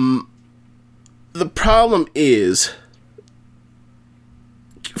 The problem is,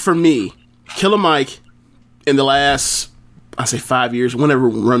 for me, Killer Mike, in the last, I say 5 years, whenever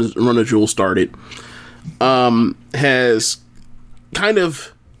Run the Jewels started, has kind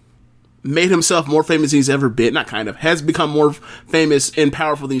of made himself more famous than he's ever been. Not kind of, has become more famous and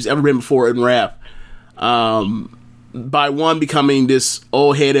powerful than he's ever been before in rap. By one, becoming this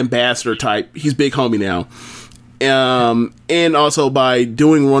old head ambassador type. He's big homie now. And also by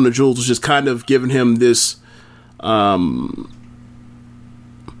doing Run the Jewels, was just kind of giving him this,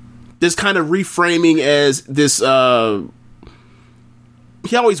 this kind of reframing as this,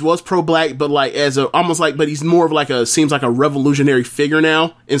 he always was pro-Black, but like as a, almost like, but he's more of like seems like a revolutionary figure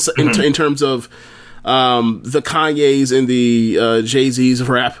now in terms of, the Kanyes and the, Jay-Z's of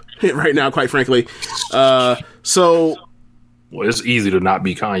rap right now, quite frankly. Well, it's easy to not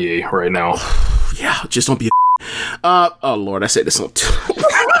be Kanye right now. Yeah, just don't be oh Lord, I said this on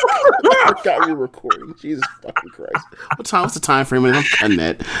I forgot we were recording. Jesus fucking Christ. What's the time frame? I'm cutting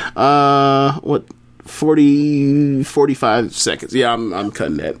that. 45 seconds. Yeah, I'm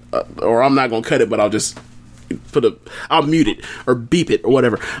cutting that. Or I'm not gonna cut it, but I'll just I'll mute it or beep it or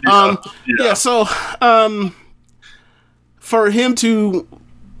whatever. Yeah, so for him to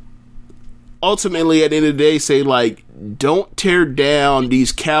ultimately at the end of the day say, like, don't tear down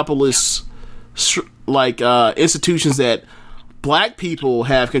these capitalist institutions that Black people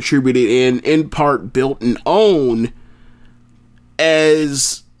have contributed in part built and own,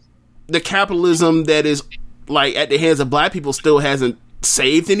 as the capitalism that is like at the hands of Black people still hasn't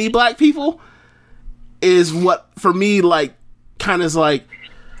saved any Black people, is what for me like kind of is like,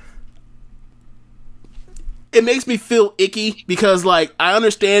 it makes me feel icky, because like I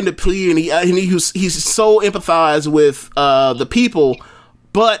understand the plea and he's so empathized with the people.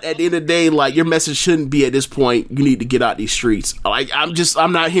 But at the end of the day, like, your message shouldn't be at this point, you need to get out these streets. Like, I'm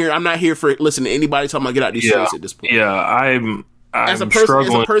not here for listening to anybody talking about get out these streets at this point. Yeah, I'm as a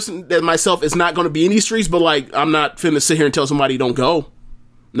person that myself is not going to be in these streets, but like, I'm not finna sit here and tell somebody don't go.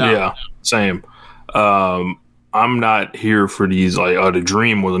 No. Yeah, same. I'm not here for these, like, The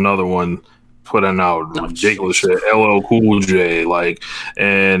Dream was another one putting out ridiculous shit. LL Cool J, like,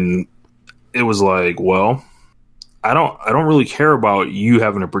 and it was like, well, I don't really care about you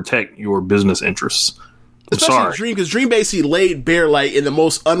having to protect your business interests. Especially Dream, because Dream basically laid bare, like, in the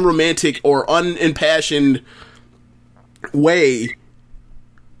most unromantic or unimpassioned way,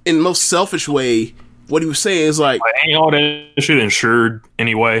 in the most selfish way, what he was saying is like, ain't all that shit insured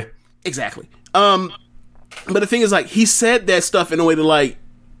anyway? Exactly. But the thing is, like, he said that stuff in a way to, like,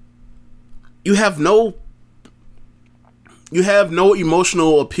 you have no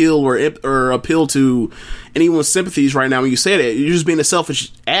emotional appeal or appeal to anyone's sympathies right now when you say that. You're just being a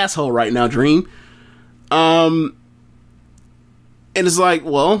selfish asshole right now, Dream. And it's like,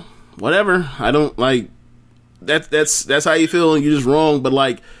 well, whatever. I don't like that's how you feel and you're just wrong. But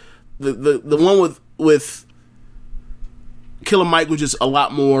like the one with Killer Mike was just a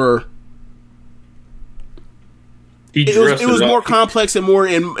lot more. It was more complex and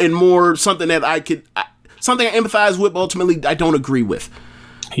more something that something I empathize with, but ultimately I don't agree with.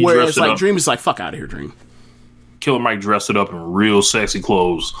 Whereas like Dream is like, fuck out of here, Dream. Killer Mike dressed it up in real sexy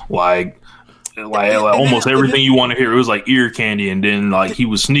clothes, like almost everything you want to hear. It was like ear candy, and then like he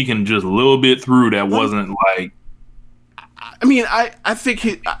was sneaking just a little bit through that wasn't like. I mean, I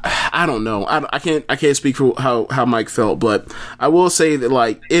think I don't know. I can't speak for how Mike felt, but I will say that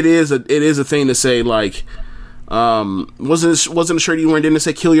like it is a thing to say like, wasn't a shirt he wearing, didn't it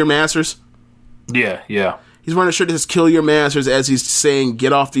say "Kill Your Masters"? Yeah. He's wearing a shirt that says "Kill Your Masters" as he's saying,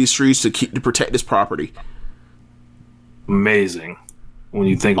 "Get off these streets to protect this property." Amazing when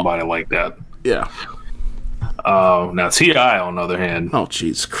you think about it like that. Yeah. Now T.I. on the other hand. Oh,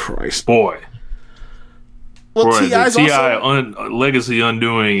 Jesus Christ, boy. Well, T.I.'s also legacy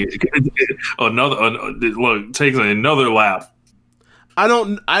undoing takes another lap.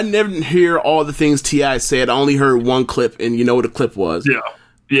 I never hear all the things T.I. said. I only heard one clip, and you know what the clip was. Yeah.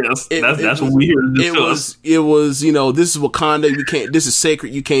 Yes, that's what we hear. It was, this is Wakanda. This is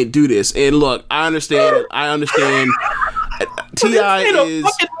sacred. You can't do this. And look, I understand. T.I. is a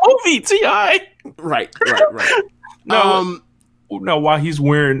fucking movie. T.I. Right. Now, while he's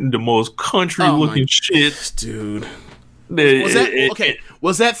wearing the most country-looking shit, dude.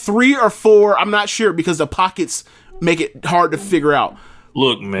 Was that 3 or 4? I'm not sure because the pockets make it hard to figure out.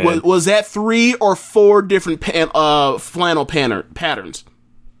 Look, man, was that 3 or 4 different flannel patterns?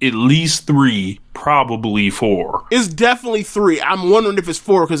 At least 3, probably 4. It's definitely 3. I'm wondering if it's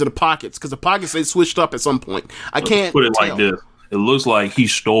 4 because of the pockets. Because the pockets they switched up at some point. I can't put it tell. like this. It looks like he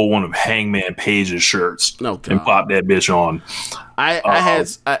stole one of Hangman Page's shirts and popped that bitch on. I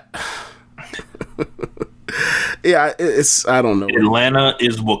don't know. Atlanta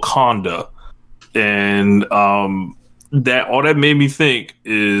is Wakanda, and that all that made me think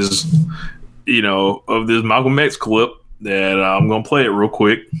is, of this Malcolm X clip that I'm gonna play it real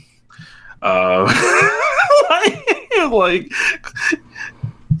quick. Lena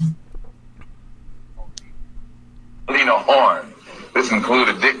Horne. This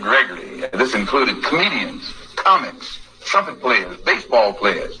included Dick Gregory. This included comedians, comics, trumpet players, baseball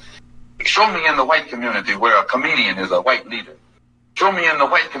players. Show me in the white community where a comedian is a white leader. Show me in the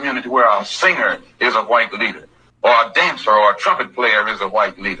white community where a singer is a white leader, or a dancer or a trumpet player is a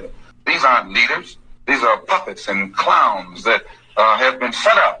white leader. These aren't leaders. These are puppets and clowns that have been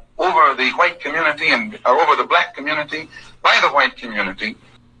set up over the white community and over the black community by the white community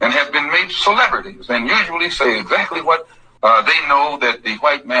and have been made celebrities and usually say exactly what they know that the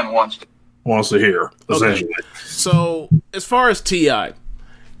white man wants to hear, essentially. Okay. So, as far as T.I.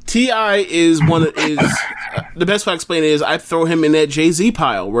 is the best way I explain it is I throw him in that Jay-Z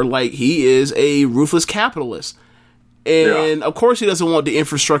pile where like he is a ruthless capitalist. And of course he doesn't want the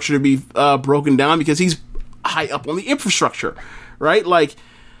infrastructure to be broken down because he's high up on the infrastructure, right? Like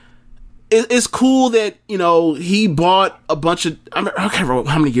it's cool that, he bought a bunch of, I can't remember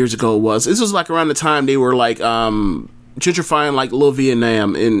how many years ago it was. This was like around the time they were like gentrifying like Little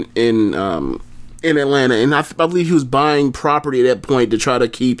Vietnam in Atlanta, and I believe he was buying property at that point to try to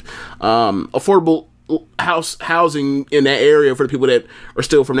keep affordable housing in that area for the people that are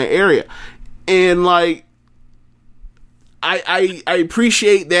still from that area. And like I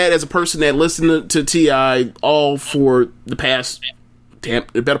appreciate that as a person that listened to T.I. all for the past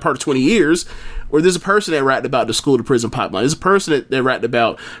the better part of 20 years, where there's a person that rapped about the school to prison pipeline. There's a person that rapped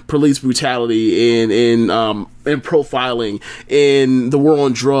about police brutality and profiling and the war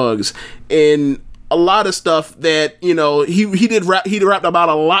on drugs and a lot of stuff that, he rapped about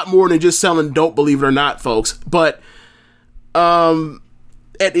a lot more than just selling dope, believe it or not, folks. But at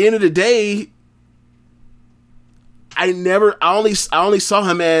the end of the day, I only saw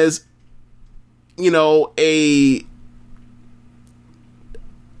him as,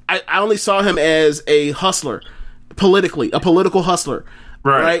 I only saw him as a hustler, politically, a political hustler,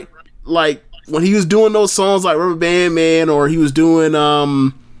 right? Like when he was doing those songs like Rubber Band Man, or he was doing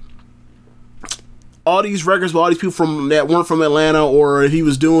all these records with all these people from that weren't from Atlanta, or he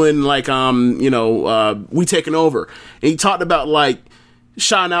was doing like We Taking Over, and he talked about like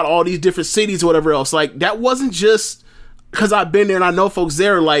shouting out all these different cities or whatever else. Like, that wasn't just because I've been there and I know folks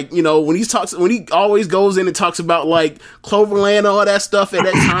there. Like, you know, when he always goes in and talks about like Cloverland and all that stuff at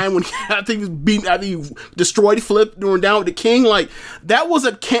that time when he destroyed Flip during Down with the King. Like, that was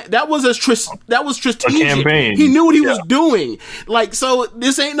strategic. Campaign. He knew what he was doing. Like, so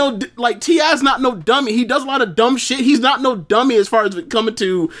this ain't no, like, T.I.'s not no dummy. He does a lot of dumb shit. He's not no dummy as far as coming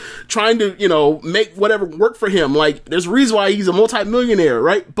to trying to, you know, make whatever work for him. Like, there's a reason why he's a multi-millionaire,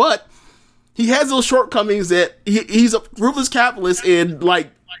 right? But he has those shortcomings that he's a ruthless capitalist, and like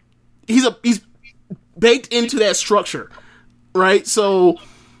he's baked into that structure, right? So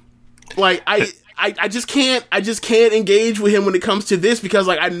like I just can't engage with him when it comes to this, because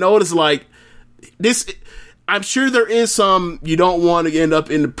like I notice like this. I'm sure there is some you don't want to end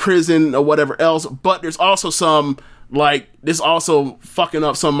up in the prison or whatever else, but there's also some like this also fucking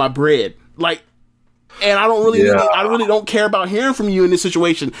up some of my bread, like. And I don't really, I really don't care about hearing from you in this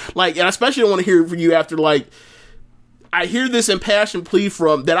situation. Like, and I especially don't want to hear from you after, like, I hear this impassioned plea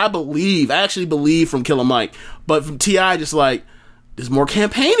that I actually believe from Killer Mike. But from T.I., just like, there's more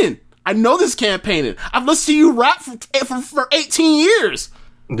campaigning. I know this campaigning. I've listened to you rap for 18 years.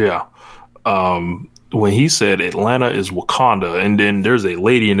 Yeah. When he said Atlanta is Wakanda, and then there's a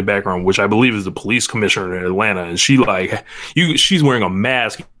lady in the background, which I believe is the police commissioner in Atlanta, and she's wearing a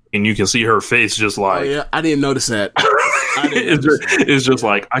mask. And you can see her face just like... Oh, yeah. I didn't notice that. It's just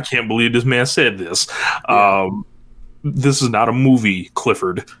like, I can't believe this man said this. Yeah. This is not a movie,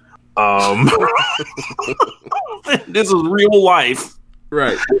 Clifford. This is real life.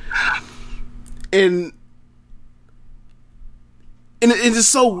 Right. And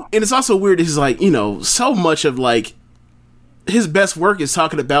it's also weird. It's like, you know, so much of like his best work is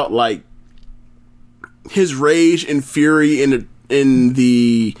talking about like his rage and fury in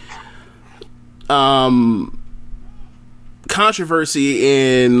the controversy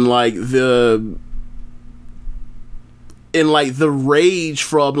and like the rage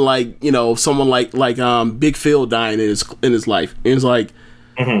from like, you know, someone like Big Phil dying in his life. And it's like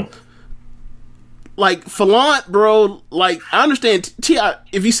like Falant, bro, like I understand T.I.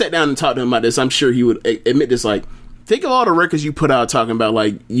 if you sat down and talked to him about this, I'm sure he would admit this. Like, think of all the records you put out talking about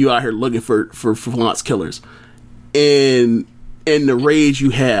like you out here looking for Falant's killers and the rage you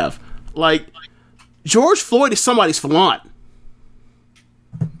have. Like, George Floyd is somebody's Falant.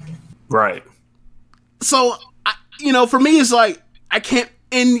 Right. So, you know, for me, it's like, I can't,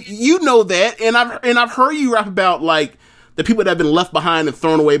 and you know that, and I've heard you rap about, like, the people that have been left behind and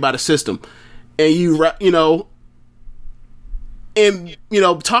thrown away by the system. And you rap, you know, and, you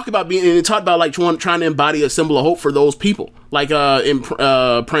know, talk about like, trying to embody a symbol of hope for those people. Like, in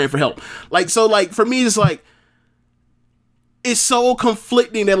praying for help. Like, so, like, for me, it's like, it's so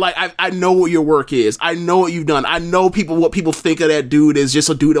conflicting that like I know what your work is. I know what you've done. I know what people think of that dude is just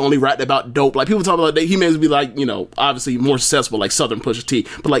a dude that only rapped about dope. Like, people talk about that he may be like, you know, obviously more successful like Southern Pusha T.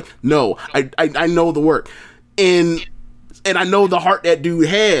 But like, no, I know the work. And I know the heart that dude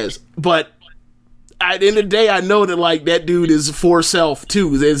has. But at the end of the day, I know that like that dude is for self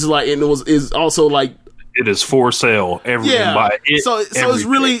too. It's like, and is also like, it is for sale. Everything. Yeah. So it's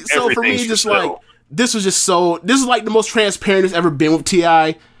really, so for me, just like, this is like the most transparent it's ever been with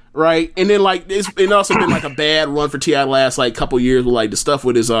T.I., right? And then like it also been like a bad run for T.I. last like couple years with like the stuff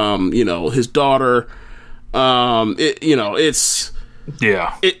with his you know, his daughter. It's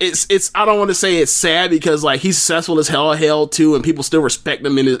I don't want to say it's sad because like he's successful as hell too, and people still respect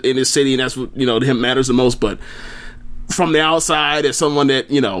him in his city, and that's what, you know, to him matters the most. But from the outside, as someone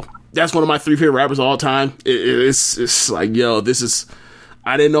that, you know, that's one of my 3 favorite rappers of all time, it's like, yo, this is,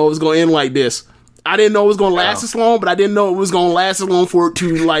 I didn't know it was going to end like this. I didn't know it was going to last this long, but I didn't know it was going to last as long for it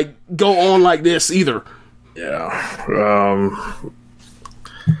to like go on like this either. Yeah.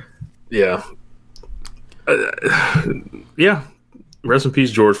 Yeah. Rest in peace,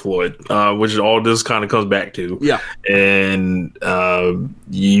 George Floyd, which is all this kind of comes back to. Yeah. And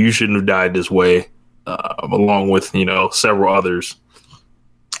you shouldn't have died this way, along with, you know, several others.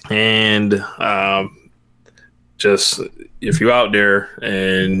 And just, if you're out there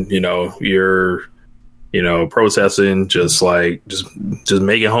and, you know, you're, you know, protesting, just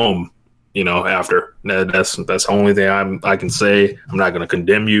make it home, you know, after. That's the only thing I can say. I'm not going to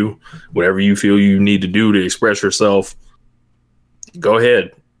condemn you. Whatever you feel you need to do to express yourself, go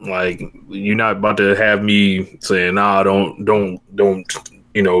ahead. Like, you're not about to have me saying, nah, don't,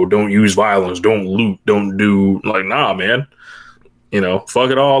 you know, don't use violence, don't loot, don't do, like, nah, man, you know,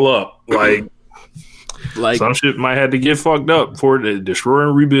 fuck it all up. Like, Like, some shit might have to get fucked up for it to destroy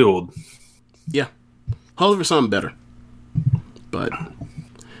and rebuild. Yeah. Hopefully for something better. But,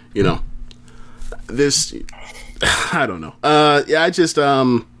 you know, this, I don't know. Yeah, I just,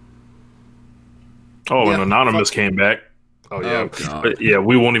 and Anonymous came back. Oh, yeah. But, yeah,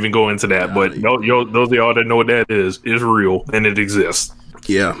 we won't even go into that. But those of y'all that know what that is real, and it exists.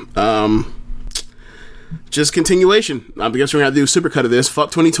 Yeah. Just continuation. I guess we're going to have to do a supercut of this.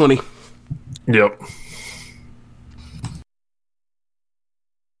 Fuck 2020. Yep.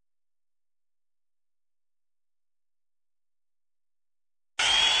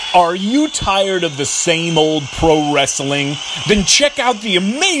 Are you tired of the same old pro wrestling? Then check out the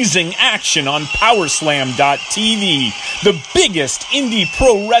amazing action on Powerslam.tv, the biggest indie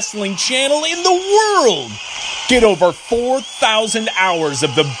pro wrestling channel in the world. Get over 4,000 hours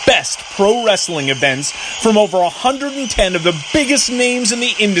of the best pro wrestling events from over 110 of the biggest names in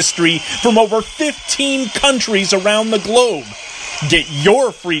the industry from over 15 countries around the globe. Get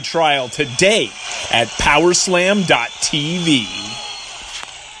your free trial today at Powerslam.tv.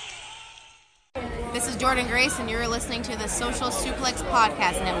 This is Jordan Grace, and you're listening to the Social Suplex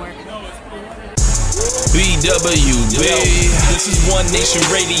Podcast Network. BWB, this is One Nation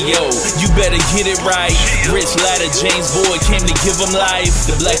Radio. You better get it right. Rich Latta, James Boyd came to give them life.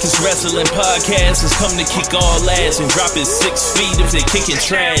 The Blackest Wrestling Podcast has come to kick all ass and drop it 6 feet if they kicking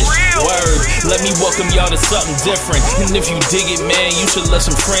trash. Word, let me welcome y'all to something different. And if you dig it, man, you should let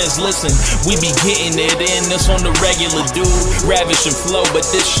some friends listen. We be getting it in, this on the regular, dude. Ravish and flow, but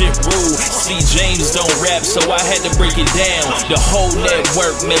this shit rude. See, James don't rap, so I had to break it down. The whole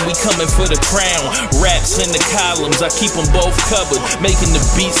network, man, we coming for the crown. Raps in the columns, I keep them both covered. Making the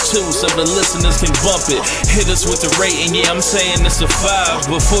beats too, so the listeners can bump it. Hit us with the rating, yeah, I'm saying it's a 5.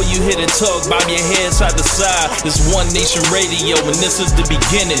 Before you hit it, talk, bob your head side to side. It's One Nation Radio, and this is the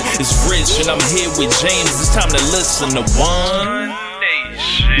beginning. It's Rich, and I'm here with James. It's time to listen to One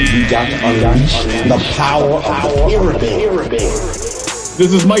Nation. You got to unleash the power of the pyramid.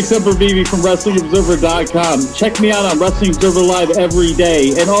 This is Mike Sempervive from WrestlingObserver.com. Check me out on Wrestling Observer Live every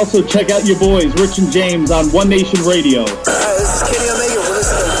day. And also check out your boys, Rich and James, on One Nation Radio. This is Kenny Omega. We're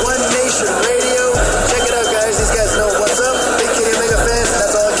listening to One Nation Radio. Check it out, guys. These guys know what's up. Big Kenny Omega fans, and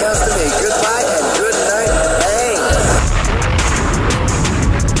that's all that counts to me. Goodbye and good night.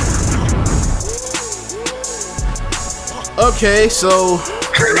 Bang. Okay, so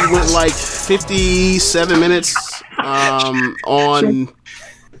we went like 57 minutes on,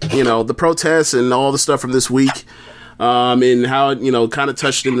 you know, the protests and all the stuff from this week, and how it, you know, kind of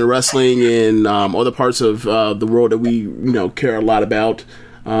touched into wrestling and other parts of the world that we, you know, care a lot about.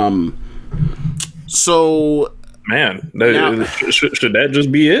 So, man, should that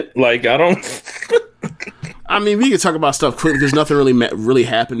just be it? Like, I don't. I mean, we can talk about stuff quickly because nothing really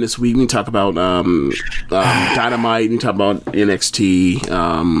happened this week. We can talk about Dynamite. We can talk about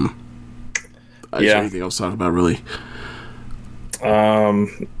NXT. Yeah. Anything else to talk about, really?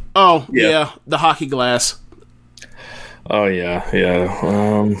 Yeah, the hockey glass. Oh yeah.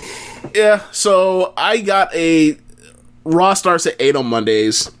 Yeah. So I got a Raw starts at 8 on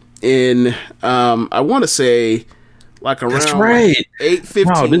Mondays, and I want to say like around 8:15.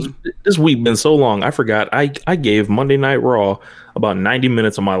 Wow, this week been so long. I forgot. I gave Monday Night Raw about 90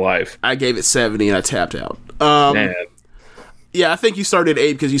 minutes of my life. I gave it 70 and I tapped out. Man. Yeah, I think you started at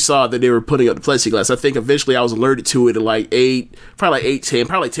 8 because you saw that they were putting up the plexiglass. I think eventually I was alerted to it at like 8, probably like 8:10,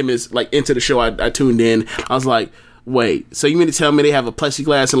 probably like 10 minutes like into the show. I tuned in. I was like, wait, so you mean to tell me they have a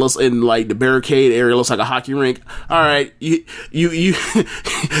plexiglass in like the barricade area looks like a hockey rink? All right, you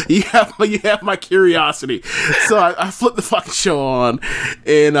have my curiosity. So I flipped the fucking show on,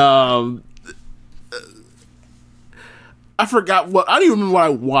 and I forgot I don't even remember what I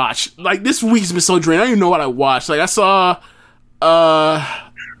watched. Like, this week's been so draining. I don't even know what I watched. Like, I saw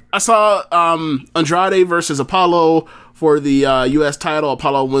Andrade versus Apollo for the U.S. title.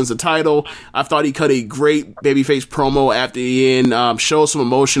 Apollo wins the title. I thought he cut a great babyface promo after the end. Showed some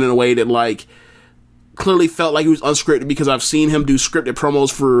emotion in a way that, like, clearly felt like he was unscripted, because I've seen him do scripted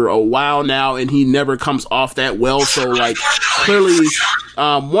promos for a while now, and he never comes off that well. So, like, clearly,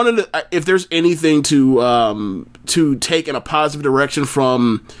 if there's anything to take in a positive direction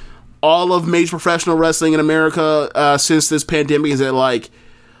from all of major professional wrestling in America since this pandemic, is that, like,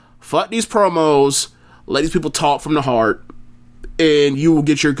 fuck these promos, let these people talk from the heart, and you will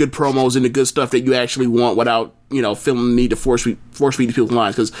get your good promos and the good stuff that you actually want without, you know, feeling the need to force feed people's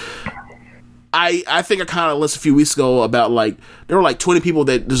lines. Because I think I kind of listed a few weeks ago about, like, there were like 20 people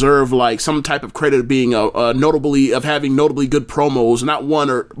that deserve like some type of credit of being having notably good promos, not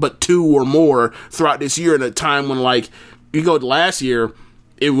one but two or more throughout this year, in a time when, like, you go to last year,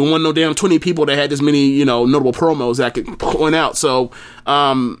 it wasn't no damn 20 people that had this many, notable promos that I could point out. So,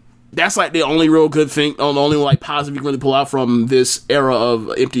 that's like the only real good thing, the only like positive you can really pull out from this era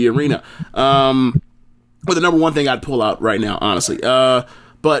of Empty Arena. But the number one thing I'd pull out right now, honestly.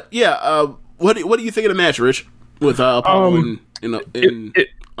 But yeah, what do you think of the match, Rich? With Apollo and Andrade?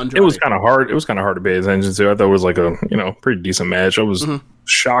 It was kind of hard. It was kind of hard to pay attention to. I thought it was like a pretty decent match. I was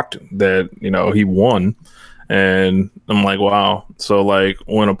shocked that he won, and I'm like, wow. So like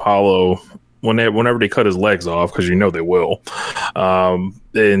when Apollo, whenever they cut his legs off, because they will,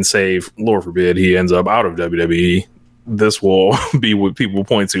 and say, Lord forbid, he ends up out of WWE. This will be what people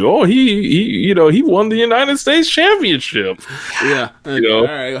point to. Oh, he won the United States Championship. Yeah. All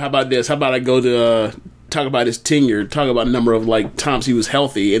right. How about this? How about I go to talk about his tenure, talk about the number of like times he was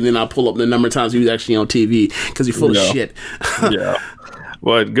healthy, and then I'll pull up the number of times he was actually on TV because he's full of shit. Yeah.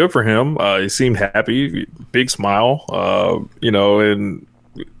 But good for him. He seemed happy, big smile. And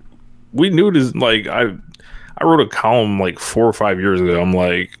we knew this. Like I wrote a column like 4 or 5 years ago. I'm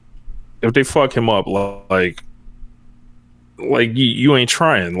like, if they fuck him up, like you ain't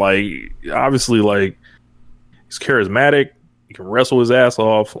trying. Like obviously, like he's charismatic. He can wrestle his ass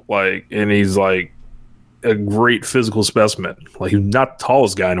off. Like, and he's like a great physical specimen. Like he's not the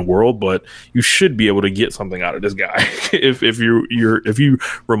tallest guy in the world, but you should be able to get something out of this guy if you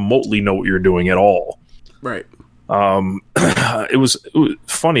remotely know what you're doing at all. Right. It was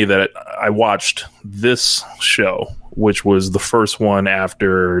funny that I watched this show, which was the first one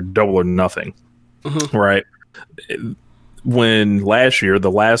after Double or Nothing. Right. When last year, the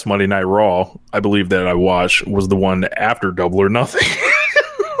last Monday Night Raw, I believe that I watched was the one after Double or Nothing.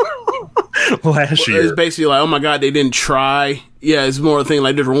 Last year, it's basically like, oh my god, they didn't try. Yeah, it's more a thing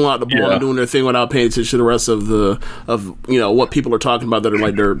like they're rolling out the ball and doing their thing without paying attention to the rest of what people are talking about that are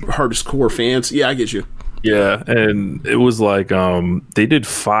like their hardcore fans. Yeah, I get you. Yeah, and it was like they did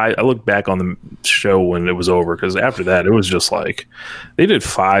 5. I looked back on the show when it was over because after that it was just like they did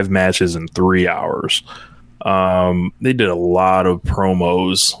 5 matches in 3 hours. They did a lot of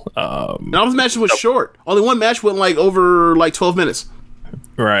promos. All those matches was short. Only one match went like over like 12 minutes.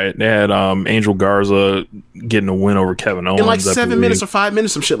 Right. They had Angel Garza getting a win over Kevin Owens in like 7 minutes or 5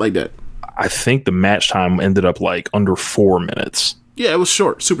 minutes, some shit like that. I think the match time ended up like under 4 minutes. Yeah, it was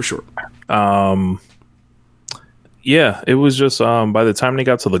short, super short. Yeah, it was just by the time they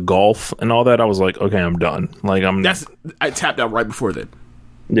got to the golf and all that, I was like, okay, I'm done. Like I tapped out right before that.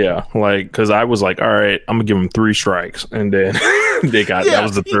 Yeah, like because I was like, all right, I'm gonna give them 3 strikes, and then that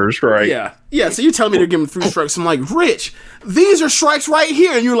was the 3rd strike. Yeah. So you're telling me they're giving 3 strikes? I'm like, Rich, these are strikes right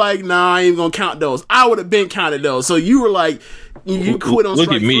here, and you're like, nah, I ain't gonna count those. I would have been counted those. So you were like, you quit on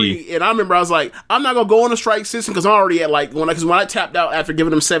strike 3, and I remember I was like, I'm not gonna go on a strike system because I'm already at like when I tapped out after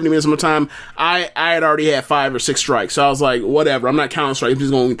giving them 70 minutes of my time, I had already had 5 or 6 strikes. So I was like, whatever, I'm not counting strikes. I'm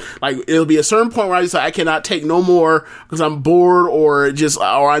just going like it'll be a certain point where I just like I cannot take no more because I'm bored or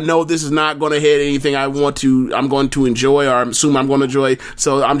I know this is not going to hit anything I'm going to enjoy or I assume I'm going to enjoy.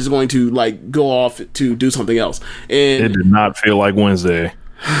 So I'm just going to like go off to do something else. And it did not feel like Wednesday.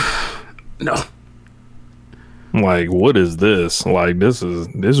 No. Like, what is this? Like, this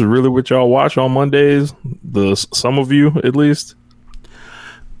is really what y'all watch on Mondays? Some of you, at least.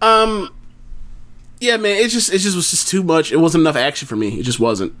 Yeah, man. It just was just too much. It wasn't enough action for me. It just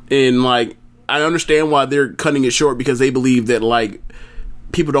wasn't. And like, I understand why they're cutting it short because they believe that like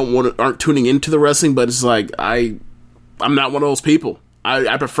people aren't tuning into the wrestling. But it's like I'm not one of those people.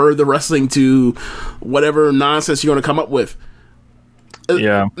 I prefer the wrestling to whatever nonsense you're going to come up with.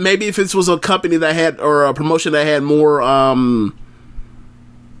 Yeah, maybe if this was a company that had or a promotion that had more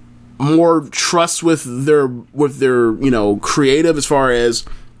trust with their creative as far as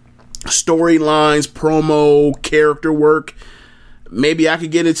storylines, promo, character work, maybe I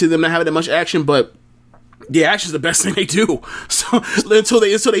could get into them not having that much action. But the action's the best thing they do. So until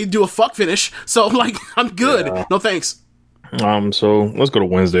they do a fuck finish, so like I'm good. Yeah. No thanks. So let's go to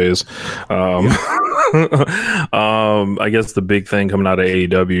Wednesdays. I guess the big thing coming out of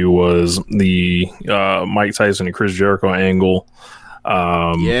AEW was the Mike Tyson and Chris Jericho angle.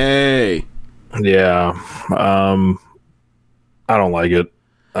 Yay. Yeah. I don't like it.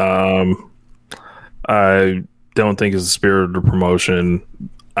 I don't think it's the spirit of the promotion.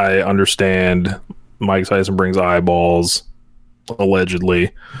 I understand Mike Tyson brings eyeballs,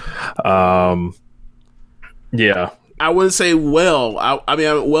 allegedly. Yeah. I wouldn't say well.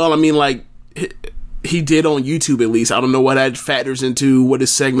 I mean, like he did on YouTube at least. I don't know what that factors into what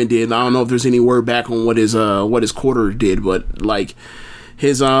his segment did. I don't know if there's any word back on what his quarter did, but like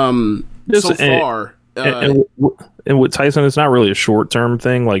his so far. And with Tyson, it's not really a short term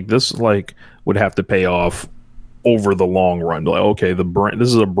thing. Like this, like would have to pay off over the long run. Like, okay, this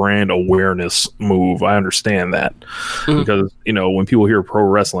is a brand awareness move. I understand that because when people hear pro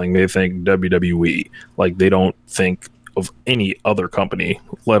wrestling, they think WWE. Like, they don't think of any other company,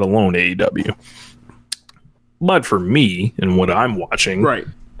 let alone AEW. But for me and what I'm watching, right,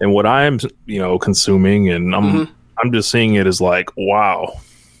 and what I'm consuming, and I'm just seeing it as like, wow,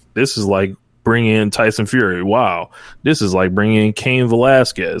 this is like bringing in Tyson Fury. Wow, this is like bringing in Cain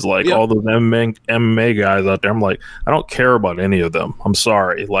Velasquez. Like all those MMA guys out there. I'm like, I don't care about any of them. I'm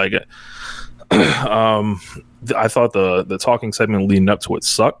sorry. Like, I thought the talking segment leading up to it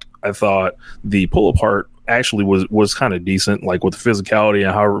sucked. I thought the pull apart actually was kind of decent, like with the physicality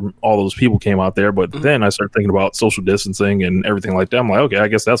and how all those people came out there. But then I started thinking about social distancing and everything like that. I'm like, okay, I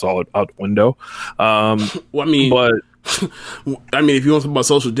guess that's all out the window. I mean, if you want to talk about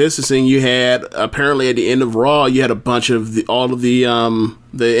social distancing, you had apparently at the end of Raw, you had a bunch of the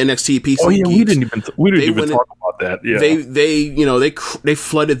NXT PC. Oh yeah, we didn't even talk about that. Yeah, they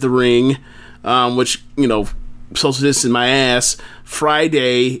flooded the ring, which social distance my ass.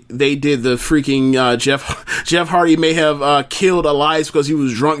 Friday they did the freaking Jeff Hardy may have killed Elias because he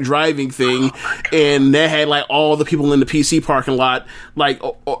was drunk driving thing, and that had like all the people in the PC parking lot, like.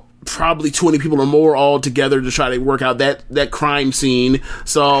 Probably 20 people or more all together to try to work out that crime scene.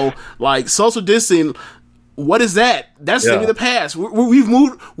 So, like, social distancing, what is that? That's the thing of the past. We've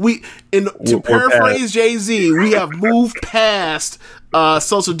moved. To paraphrase Jay-Z, we have moved past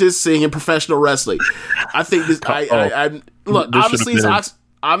social distancing in professional wrestling. I think this. Look, obviously it's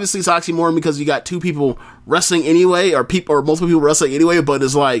oxymoron because you got two people wrestling anyway, or multiple people wrestling anyway. But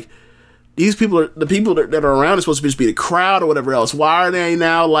it's like. These people the people that are around are supposed to just be the crowd or whatever else. Why are they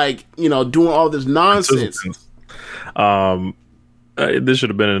now doing all this nonsense? This should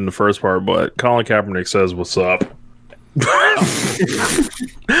have been in the first part, but Colin Kaepernick says, "What's up?"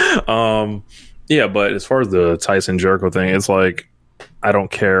 Yeah, but as far as the Tyson Jericho thing, it's like I don't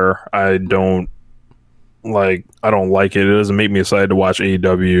care. I don't like it. It doesn't make me excited to watch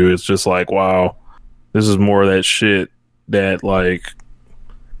AEW. It's just like, wow, this is more of that shit that like.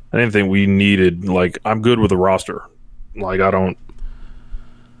 I didn't think we needed, like, I'm good with the roster. Like, I don't.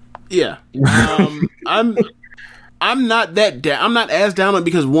 Yeah. I'm not that down. I'm not as down on it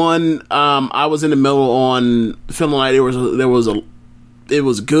because one, I was in the middle on feeling like it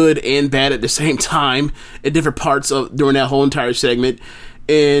was good and bad at the same time at different parts of during that whole entire segment.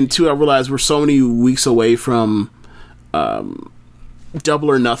 And two, I realized we're so many weeks away from Double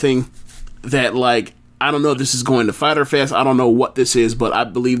or Nothing that, like, I don't know if this is going to Fyter Fest. I don't know what this is, but I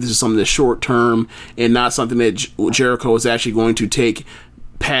believe this is something that's short term and not something that Jericho is actually going to take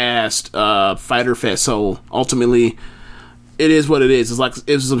past Fyter Fest. So ultimately, it is what it is.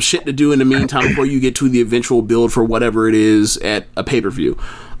 It's some shit to do in the meantime before you get to the eventual build for whatever it is at a pay per view.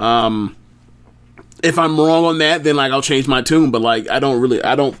 If I'm wrong on that, then like I'll change my tune. But like I don't.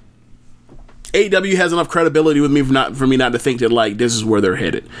 AEW has enough credibility with me for me not to think that like this is where they're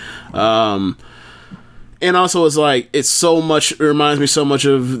headed. And also, it's like it reminds me so much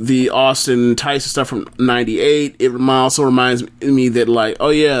of the Austin Tyson stuff from '98. It also reminds me that, like, oh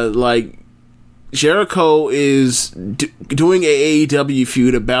yeah, like Jericho is doing a AEW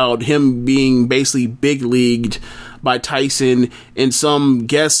feud about him being basically big leagued by Tyson in some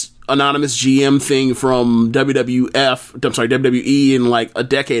guest anonymous GM thing from WWE in like a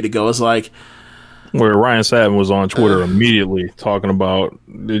decade ago. It's like. Where Ryan Satin was on Twitter immediately talking about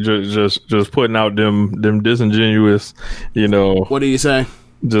just putting out them disingenuous, What do you say?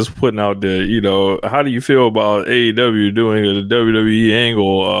 Just putting out how do you feel about AEW doing a WWE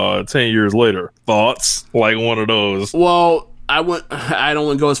angle 10 years later? Thoughts? Like one of those. Well, I don't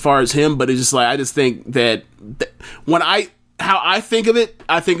want to go as far as him, but it's just like I just think that how I think of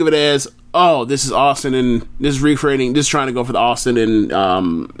it as, oh, this is Austin and this is recreating, this is trying to go for the Austin and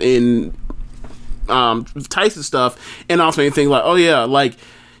in Tyson stuff, and also anything like, oh yeah, like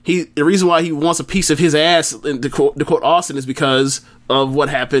the reason why he wants a piece of his ass, to quote Austin, is because of what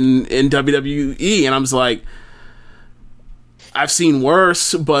happened in WWE, and I'm just like, I've seen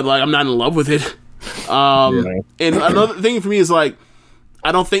worse, but like I'm not in love with it. And another thing for me is like,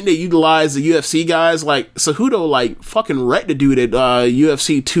 I don't think they utilize the UFC guys. Like Cejudo, like fucking wrecked the dude at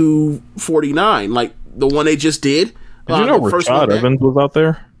UFC 249, like the one they just did. Did you know Rashad Evans was out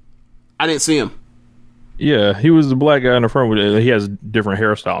there? I didn't see him. Yeah, he was the black guy in the front. He has a different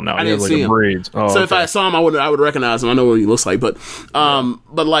hairstyle now. I didn't see him. Braids. Oh, so if I saw him, I would recognize him. I know what he looks like. But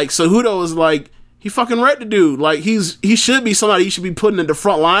like Cejudo is like, he fucking wrecked the dude. Like he should be somebody he should be putting in the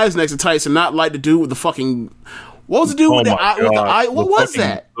front lines next to Tyson, not like the dude with the fucking. What was the dude with the eye? What was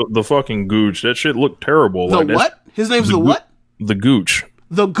that? The fucking gooch. That shit looked terrible. The what? His name's the what? The gooch.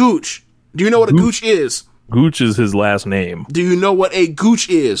 The gooch. Do you know what a gooch is? Gooch is his last name. Do you know what a gooch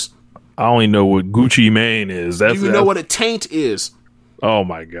is? I only know what Gucci Mane is. Do you know what a taint is? Oh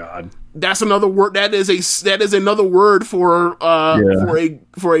my God. That's another word. That is another word for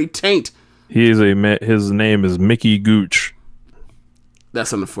a taint. His name is Mickey Gooch.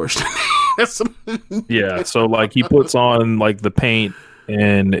 That's unfortunate. Yeah, so like he puts on like the paint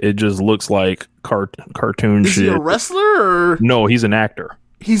and it just looks like cartoon shit. Is he a wrestler or? No, he's an actor.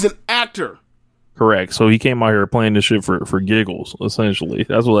 He's an actor. Correct. So he came out here playing this shit for giggles, essentially.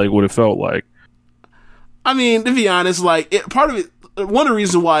 That's what it felt like. I mean, to be honest, like part of it, one of the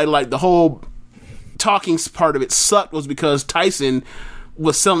reasons why like the whole talking part of it sucked was because Tyson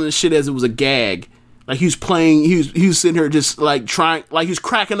was selling the shit as it was a gag. Like he was playing, he was sitting here just like trying, like he was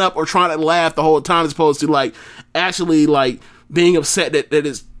cracking up or trying to laugh the whole time, as opposed to like actually like being upset that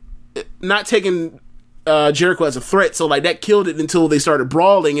is not taking Jericho as a threat. So like that killed it until they started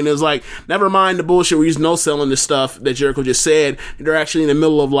brawling, and it was like, never mind the bullshit where he's no selling this stuff that Jericho just said. They're actually in the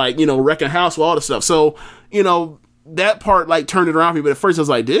middle of like, wrecking house with all the stuff. So that part like turned it around for me. But at first I was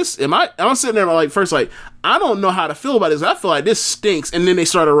like, I'm sitting there like first like I don't know how to feel about this. I feel like this stinks. And then they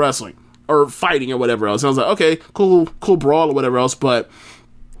started wrestling or fighting or whatever else. And I was like, okay, cool brawl or whatever else. But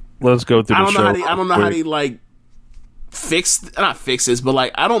let's go through. I don't know how they like not fix this, but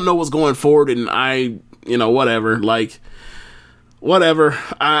like I don't know what's going forward. And whatever. Like whatever.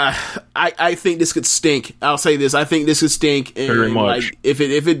 I think this could stink. I'll say this. I think this could stink. And very much. Like, if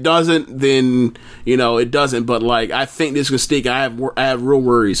it doesn't, then it doesn't. But like I think this could stink. I have real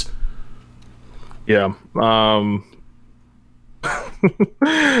worries. Yeah.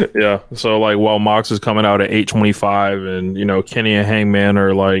 Yeah. So like while Mox is coming out at 8:25, and Kenny and Hangman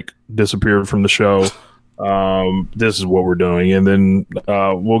are like disappeared from the show. This is what we're doing, and then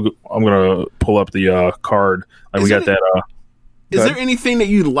I'm gonna pull up the card. Like Is there anything that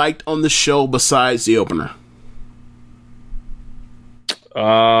you liked on the show besides the opener?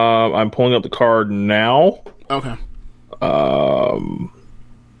 I'm pulling up the card now. Okay.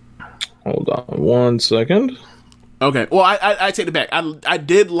 Hold on 1 second. Okay. Well, I take it back. I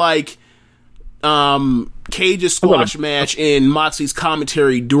did like Cage's squash match and Moxie's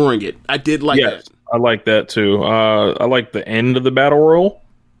commentary during it. I did like that. I like that too. I like the end of the battle royal.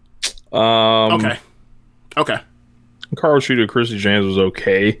 Okay. Carl Shooter, Chrissy James was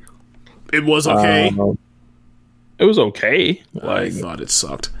okay. It was okay. It was okay. I thought it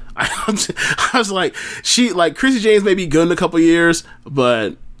sucked. I was like, Chrissy James may be good in a couple years,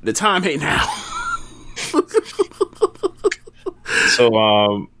 but the time ain't now. So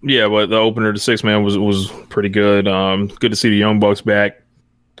but the opener to 6-man was pretty good. Good to see the Young Bucks back.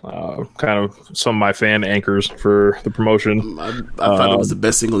 Kind of some of my fan anchors for the promotion. I thought it was the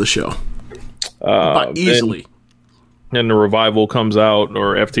best thing on the show. Easily. And the Revival comes out,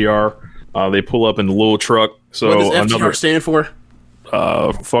 or FTR. They pull up in the little truck. So what does FTR stand for?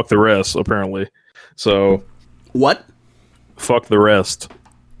 Fuck the rest, apparently. So what? Fuck the rest.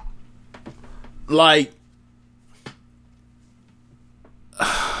 Like,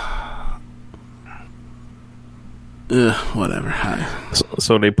 whatever.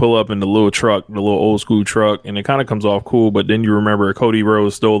 So they pull up in the little truck, the little old school truck, and it kind of comes off cool. But then you remember Cody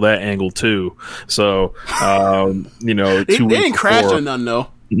Rhodes stole that angle too. So they didn't crash or nothing though.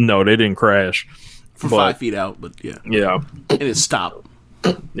 No, they didn't crash. 5 feet out, but yeah, and it stopped.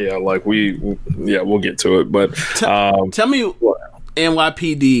 Yeah, like we'll get to it. But tell me,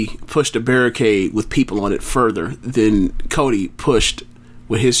 NYPD pushed a barricade with people on it further than Cody pushed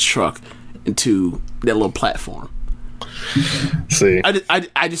with his truck into that little platform. See,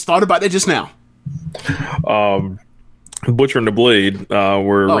 I just thought about that just now. Butcher and the Blade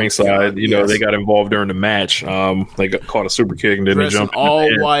were ringside. They got involved during the match. They caught a super kick and then they jumped all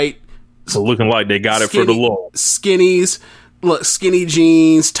white. So looking like they got it for the low. Skinnies, look, skinny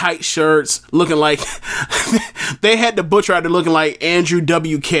jeans, tight shirts, looking like they had the Butcher out there looking like Andrew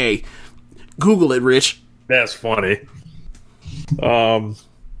WK. Google it, Rich. That's funny. But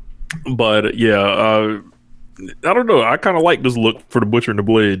yeah, I don't know. I kind of like this look for the Butcher and the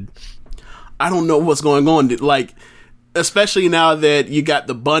Blade. I don't know what's going on. Like, especially now that you got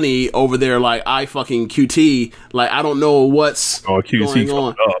the bunny over there, like I fucking QT. Like, I don't know what's going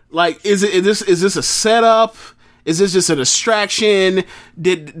on. Like, is this a setup? Is this just a distraction?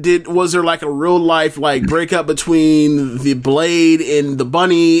 Was there like a real life like breakup between the Blade and the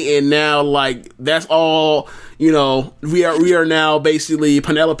bunny, and now like that's all? We are now basically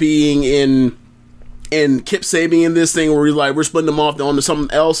Penelope and Kip Sabian in this thing where we're splitting them off onto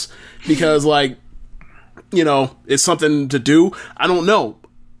something else because it's something to do. I don't know.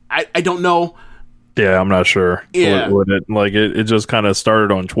 I don't know. Yeah, I'm not sure. Yeah. It just kind of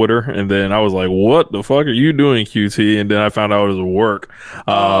started on Twitter, and then I was like, "What the fuck are you doing, QT?" And then I found out it was work.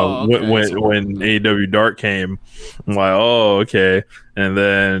 When AEW Dark came, I'm like, "Oh, okay." And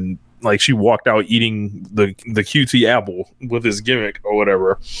then like she walked out eating the QT apple with his gimmick or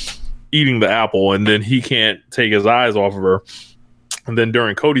whatever, eating the apple, and then he can't take his eyes off of her. And then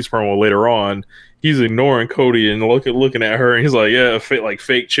during Cody's promo later on, he's ignoring Cody and looking at her, and he's like, "Yeah,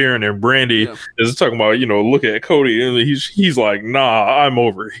 fake cheering." And Brandy is talking about, look at Cody, and he's like, "Nah, I'm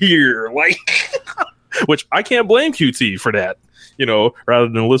over here." Like, which I can't blame QT for that. Rather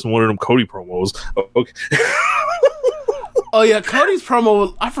than listen to one of them Cody promos. Okay. Oh yeah, Cody's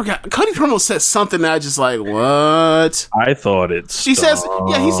promo. I forgot. Cody's promo said something that I just like, what? I thought it. He says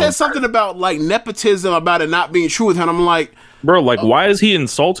something about like nepotism, about it not being true with him. I'm like, bro, like, why is he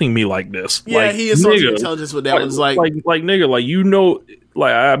insulting me like this? Yeah, like, he insulted intelligence with that. It was like nigga,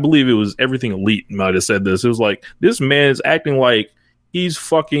 like I believe it was Everything Elite might have said this. It was like, this man's acting like he's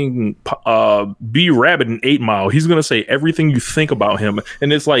fucking B Rabbit in 8 Mile. He's gonna say everything you think about him,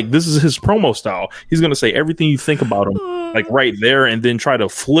 and it's like, this is his promo style. He's gonna say everything you think about him, like right there, and then try to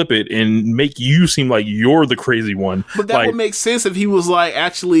flip it and make you seem like you're the crazy one. But that would make sense if he was like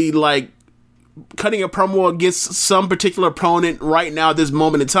actually like cutting a promo against some particular opponent right now at this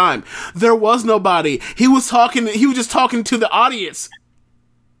moment in time. There was nobody. He was just talking to the audience.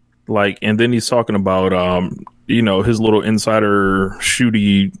 Like, and then he's talking about his little insider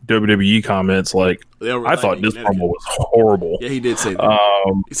shooty WWE comments. Like, I thought this promo was horrible. Yeah, he did say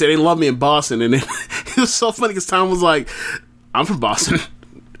that. He said they love me in Boston, and then it was so funny because Tom was like, "I'm from Boston,"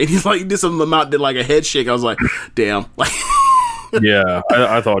 and he's like, did something out, did like a head shake. I was like, "Damn!" Like, yeah,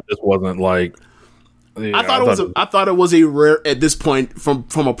 I thought this wasn't like. Yeah, I thought it was a rare at this point from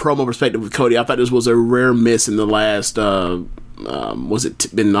a promo perspective with Cody. I thought this was a rare miss in the last. Was it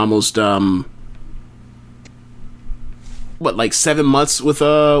been almost like 7 months with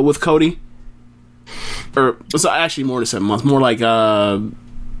Cody? Or it was actually more than 7 months, more like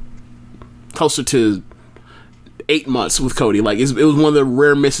closer to 8 months with Cody. Like, it was one of the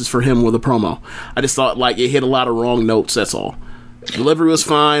rare misses for him with a promo. I just thought like it hit a lot of wrong notes. That's all. Delivery was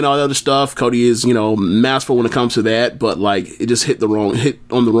fine, all the other stuff. Cody is, masterful when it comes to that, but like it just hit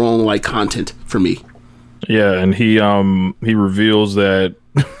on the wrong like content for me. Yeah, and he reveals that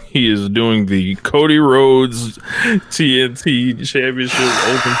he is doing the Cody Rhodes TNT Championship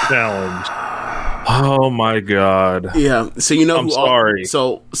Open Challenge. Oh my god. Yeah. So I'm sorry.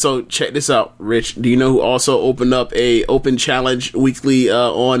 So check this out, Rich. Do you know who also opened up a Open Challenge weekly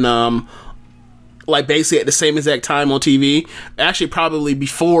on like basically at the same exact time on TV? Actually, probably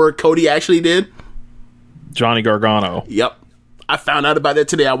before Cody actually did. Johnny Gargano. Yep. I found out about that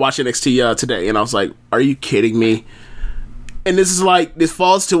today. I watched NXT today, and I was like, "Are you kidding me?" And this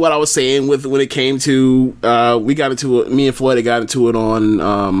falls to what I was saying when it came to we got into it. Me and Floyd got into it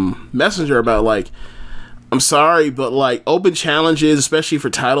on Messenger about like, I'm sorry, but like open challenges, especially for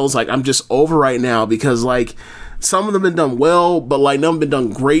titles, like I'm just over right now because like some of them been done well, but like none have been done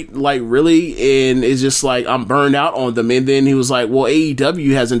great, like really, and it's just like I'm burned out on them. And then he was like, "Well,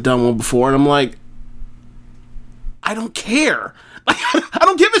 AEW hasn't done one before," and I'm like, I don't care. Like, I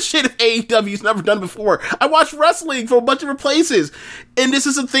don't give a shit if AEW's never done before. I watch wrestling from a bunch of different places, and this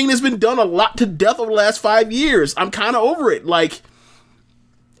is a thing that's been done a lot to death over the last 5 years. I'm kind of over it. Like,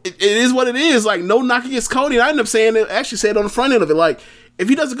 it is what it is. Like, no knock against Cody. And I ended up saying it, actually said on the front end of it. Like, if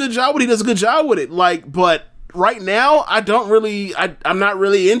he does a good job with it, he does a good job with it. Like, but right now, I'm not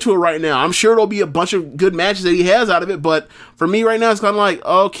really into it right now. I'm sure there'll be a bunch of good matches that he has out of it, but for me right now, it's kind of like,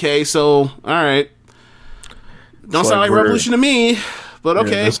 okay, so, all right. Don't sound like Revolution to me, but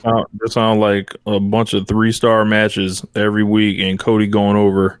okay. Yeah, this sound like a bunch of 3-star matches every week, and Cody going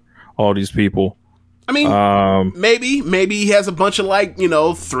over all these people. I mean, maybe he has a bunch of 3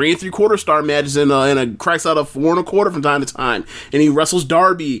 3/4 star matches and a cracks out a 4 1/4 from time to time, and he wrestles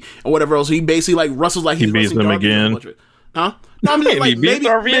Darby or whatever else. He basically wrestles like he beats him again. Huh? No, I'm just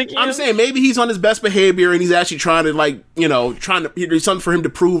I'm saying maybe he's on his best behavior and he's actually trying to there's something for him to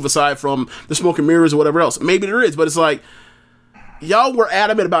prove aside from the smoke and mirrors or whatever else. Maybe there is, but it's like y'all were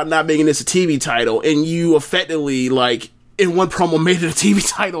adamant about not making this a TV title, and you effectively in one promo made it a TV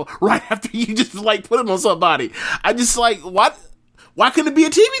title right after you just put it on somebody. I just what? Why couldn't it be a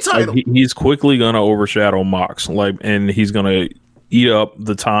TV title? He's quickly gonna overshadow Mox, and he's gonna eat up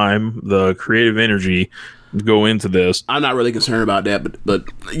the time, the creative energy. Go into this. I'm not really concerned about that, but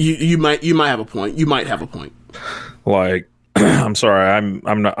you might have a point. You might have a point. I'm sorry,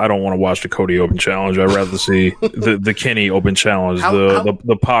 I'm not. I don't want to watch the Cody Open Challenge. I'd rather see the Kenny Open Challenge,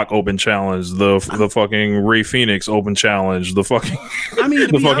 the Pac Open Challenge, the fucking Ray Phoenix Open Challenge, the fucking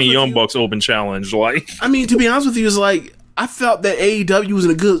the fucking Young Bucks Open Challenge. Like, I mean, to be honest with you, is like I felt that AEW was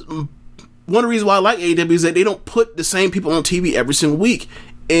in a good. One of the reasons why I like AEW is that they don't put the same people on TV every single week,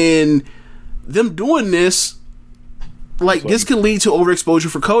 and them doing this, like this can lead to overexposure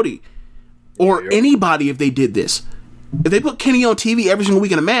for Cody or anybody if they did this. If they put Kenny on TV every single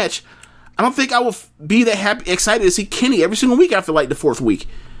week in a match, I don't think I will be that excited to see Kenny every single week after like the fourth week.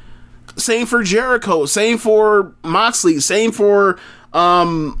 Same for Jericho, same for Moxley, same for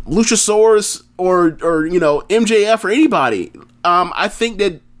Luchasaurus or MJF or anybody.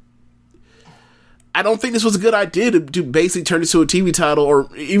 I don't think this was a good idea to basically turn this to a TV title,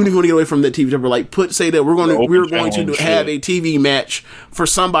 or even if you want to get away from that TV title, like say that we're going to have a TV match for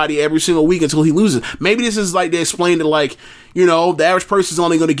somebody every single week until he loses. Maybe this is like they explained it like, the average person is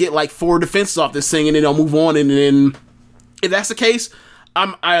only going to get like 4 defenses off this thing and then they'll move on. And then if that's the case,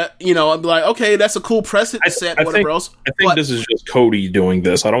 I'm like, okay, that's a cool precedent set. I think this is just Cody doing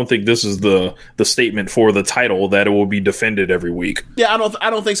this. I don't think this is the statement for the title that it will be defended every week. Yeah, I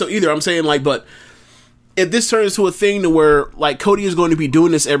don't think so either. I'm saying like, but if this turns to a thing to where like Cody is going to be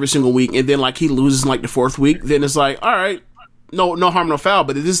doing this every single week and then like he loses in like the fourth week, then it's like, all right, no harm, no foul.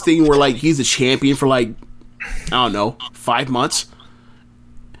 But if this thing where like he's a champion for like, I don't know, 5 months,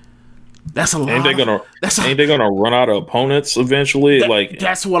 that's a lot. Ain't they gonna run out of opponents eventually?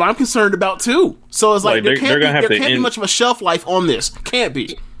 That's what I'm concerned about too. So it's like there can't be much of a shelf life on this. Can't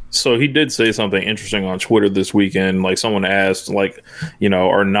be. So he did say something interesting on Twitter this weekend. Like someone asked, like,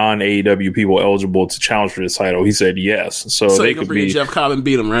 are non-AEW people eligible to challenge for this title? He said yes. So they could bring Jeff Cobb and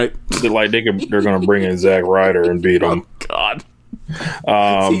beat him, right? Like they're going to bring in Zack Ryder and beat him. Oh God,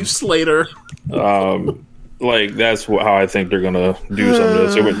 Steve Slater. Like that's how I think they're going to do some of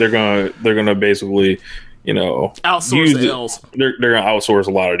this. So they're going to basically, outsource the L's. They're going to outsource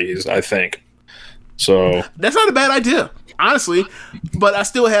a lot of these, I think. So that's not a bad idea. Honestly, but I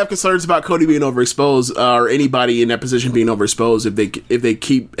still have concerns about Cody being overexposed, or anybody in that position being overexposed if they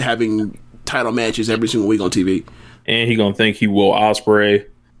keep having title matches every single week on TV. And he gonna think he Will Ospreay,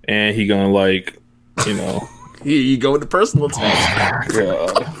 and he gonna you go into personal attacks.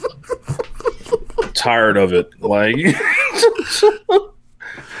 God. Tired of it, like.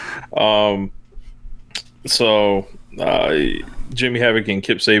 Jimmy Havoc and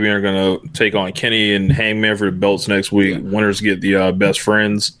Kip Sabian are going to take on Kenny and Hangman for the belts next week. Yeah. Winners get the best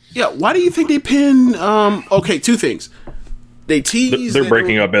friends. Yeah, why do you think they pinned... okay, 2 things. They teased... They're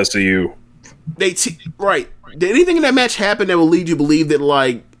breaking up SCU. Right. Did anything in that match happen that will lead you to believe that,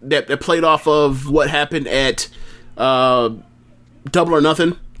 like, that played off of what happened at Double or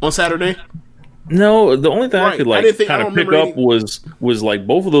Nothing on Saturday? No, the only thing I could kind of pick up was like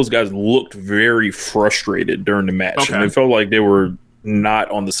both of those guys looked very frustrated during the match, and it felt like they were not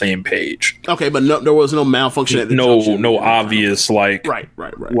on the same page. Okay, but there was no malfunction at the junction. No obvious like right.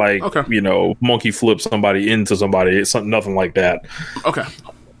 Like monkey flip somebody into somebody. It's nothing like that. Okay.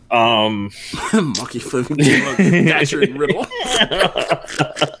 Monkey flipping Thatcher and Riddle.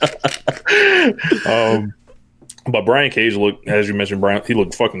 But Brian Cage looked, as you mentioned, he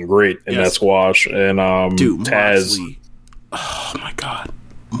looked fucking great in that squash. And dude, Taz, Moxley. Oh my God,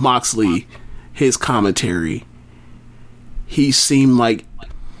 Moxley, his commentary. He seemed like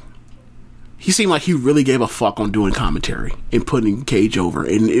he really gave a fuck on doing commentary and putting Cage over,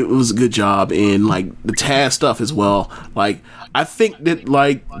 and it was a good job. And like the Taz stuff as well. Like I think that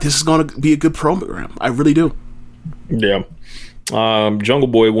like this is going to be a good program. I really do. Yeah. Jungle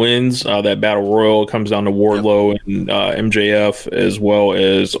Boy wins that battle royal. Comes down to Wardlow and MJF, as well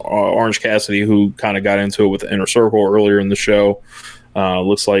as Orange Cassidy, who kind of got into it with the Inner Circle earlier in the show.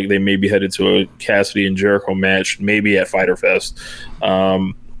 Looks like they may be headed to a Cassidy and Jericho match, maybe at Fyter Fest,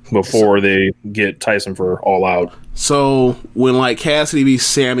 before they get Tyson for All Out. So when like Cassidy beats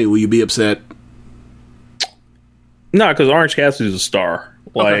Sammy, will you be upset? No, because Orange Cassidy is a star,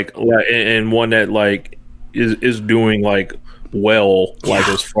 and one that like is doing like well, like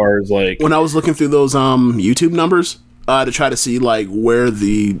as far as like when I was looking through those YouTube numbers to try to see like where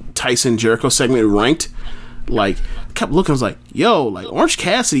the Tyson Jericho segment ranked, like I kept looking, I was like, yo, like Orange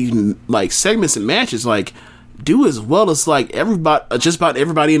Cassidy like segments and matches like do as well as like everybody, just about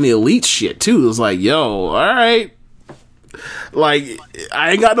everybody in the Elite shit too. It was like, yo, all right. Like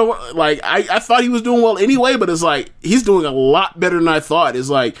I ain't got no like I thought he was doing well anyway, but it's like he's doing a lot better than I thought. It's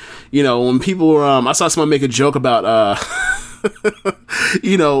like, when people were I saw someone make a joke about how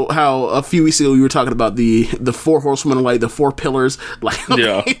a few weeks ago we were talking about the 4 horsemen, like the 4 pillars, like,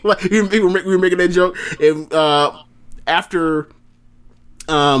 yeah, like we were making that joke, and after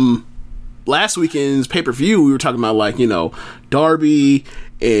last weekend's pay-per-view, we were talking about, like, you know, Darby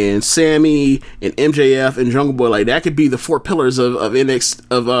and Sammy and MJF and Jungle Boy. Like, that could be the 4 pillars of not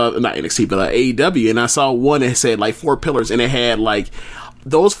NXT, but AEW. And I saw one that said, like, 4 pillars, and it had, like,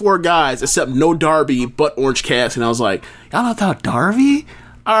 those 4 guys, except no Darby, but Orange Cassidy. And I was like, y'all not thought Darby?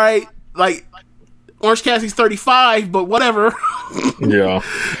 All right, like, Orange Cassidy's 35, but whatever. Yeah.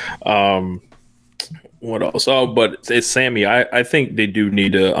 What else? Oh, but it's Sammy. I think they do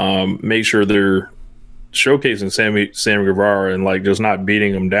need to make sure they're showcasing Sammy Guevara and, like, just not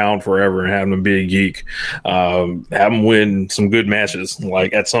beating him down forever and having him be a geek. Have him win some good matches,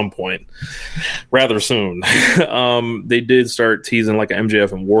 like, at some point, rather soon. They did start teasing, like, an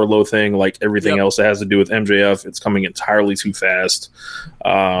MJF and Wardlow thing, like everything else that has to do with MJF. It's coming entirely too fast.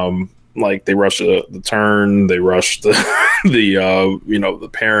 Like, they rushed the turn, they rushed the the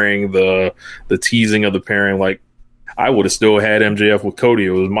pairing, the teasing of the pairing. Like, I would have still had MJF with Cody. It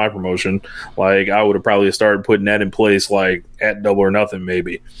was my promotion. Like, I would have probably started putting that in place, like, at Double or Nothing,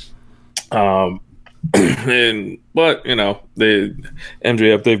 maybe. But you know,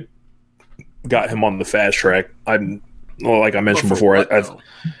 MJF, they've got him on the fast track. Like I mentioned before,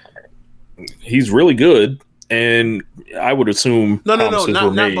 he's really good. And I would assume not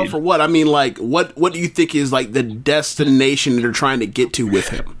but for what? I mean, like, what do you think is, like, the destination that they're trying to get to with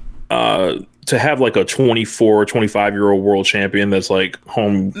him? To have, like, a 24, 25-year-old world champion that's, like,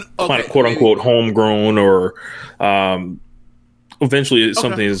 quote unquote homegrown, or eventually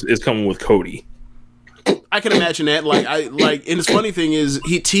something is coming with Cody. I can imagine that. And the funny thing is,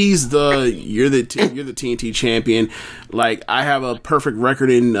 he teased you're the TNT champion. Like, I have a perfect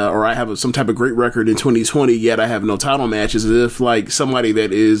record or I have some type of great record in 2020, yet I have no title matches. As if, like, somebody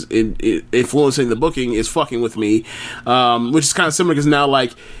that is influencing the booking is fucking with me, which is kind of similar because now,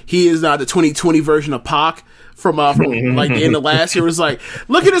 like, he is now the 2020 version of Pac. From like the end of last year, was like,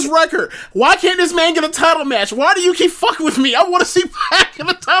 look at his record. Why can't this man get a title match? Why do you keep fucking with me? I want to see Pac in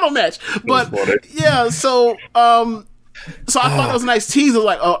a title match. But yeah, so I thought that was a nice teaser.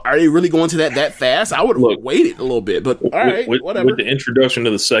 Like, oh, are you really going to that fast? I would have waited a little bit, but all right, whatever. With the introduction to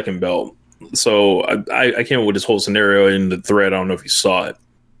the second belt, so I came up with this whole scenario in the thread. I don't know if you saw it,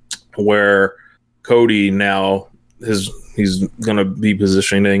 where Cody now he's going to be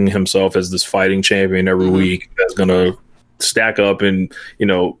positioning himself as this fighting champion every week that's going to stack up, and, you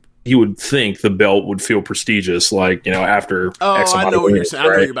know, he would think the belt would feel prestigious, like, you know, after X amount of wins, I know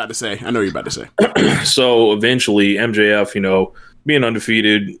what you're about to say. So eventually MJF, you know, being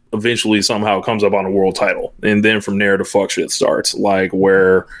undefeated, eventually somehow comes up on a world title, and then from there the fuck shit starts, like,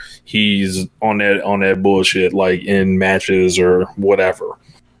 where he's on that bullshit, like, in matches or whatever.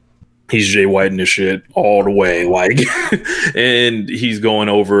 He's Jay White in this shit all the way, like, and he's going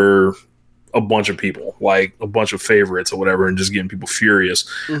over a bunch of people, like a bunch of favorites or whatever, and just getting people furious.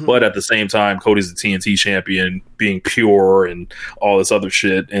 But at the same time, Cody's the TNT champion, being pure and all this other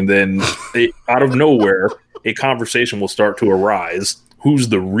shit. And then out of nowhere, a conversation will start to arise. Who's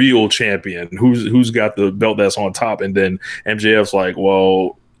the real champion? Who's got the belt that's on top? And then MJF's like,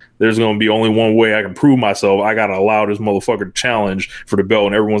 well, there's going to be only one way I can prove myself. I got to allow this motherfucker to challenge for the belt,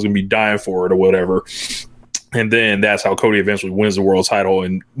 and everyone's going to be dying for it or whatever. And then that's how Cody eventually wins the world title,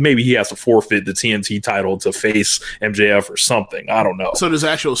 and maybe he has to forfeit the TNT title to face MJF or something. I don't know. So there's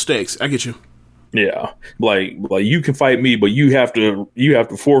actual stakes. I get you. Yeah, like you can fight me, but you have to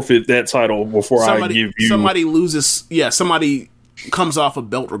forfeit that title before I give you. Somebody loses. Yeah, somebody comes off a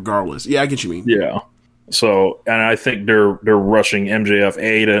belt regardless. Yeah, I get you mean. Yeah. So, and I think they're rushing MJF,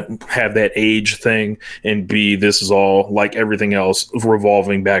 A, to have that age thing, and B, this is all, like everything else,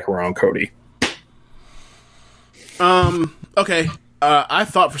 revolving back around Cody. Okay. I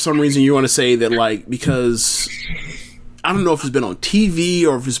thought for some reason you want to say that, like, because I don't know if it's been on TV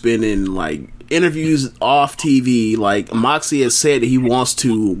or if it's been in, like, interviews off TV, like, Moxley has said that he wants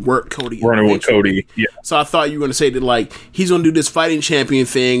to work Cody. Running with Cody, yeah. So I thought you were going to say that, like, he's going to do this fighting champion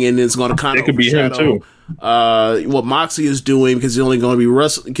thing, and it's going to kind of could be him too. What Moxley is doing, because he's only going to be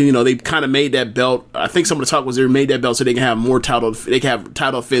wrestling. You know, they kind of made that belt. I think some of the talk was they made that belt so they can have more title. They can have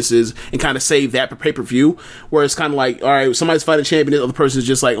title offenses and kind of save that for pay per view. Where it's kind of like, all right, somebody's fighting champion, the other person's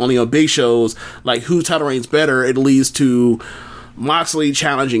just like only on big shows. Like, whose title reign's better? It leads to Moxley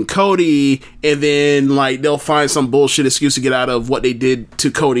challenging Cody, and then, like, they'll find some bullshit excuse to get out of what they did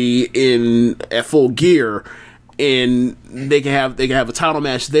to Cody at Full Gear, and they can have a title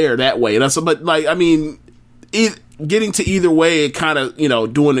match there that way. But, like, I mean, getting to either way, kind of, you know,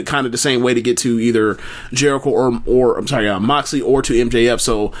 doing it kind of the same way to get to either Jericho or Moxley or to MJF.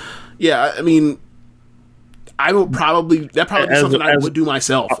 So yeah, I mean, I would probably be something I would do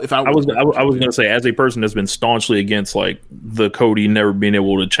myself if I was going to say, as a person that's been staunchly against like the Cody never being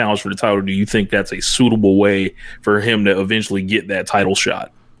able to challenge for the title, do you think that's a suitable way for him to eventually get that title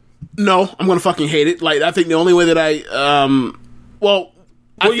shot? No, I'm going to fucking hate it. Like, I think the only way that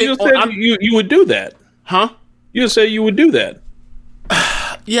you just said you would do that, huh? You just said you would do that.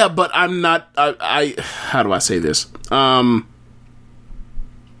 Yeah, but I'm not. I how do I say this?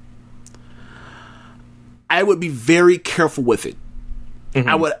 I would be very careful with it. Mm-hmm.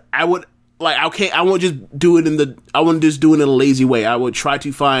 I would like, okay, I won't just do it I wouldn't just do it in a lazy way. I would try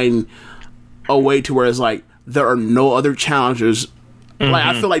to find a way to where it's like, there are no other challengers. Mm-hmm. Like,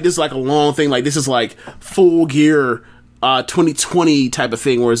 I feel like this is like a long thing. Like, this is like Full Gear 2020 type of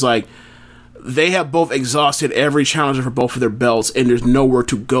thing where it's like, they have both exhausted every challenger for both of their belts, and there's nowhere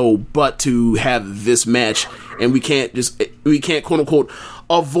to go but to have this match, and we can't quote unquote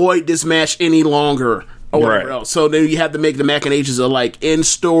avoid this match any longer or whatever else. So then you have to make the machinations of like in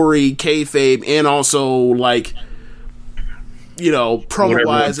story, kayfabe, and also like, you know, promo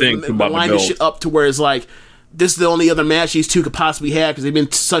wise, and line this shit up to where it's like, this is the only other match these two could possibly have because they've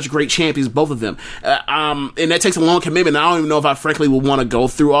been such great champions, both of them. And that takes a long commitment. I don't even know if I frankly would want to go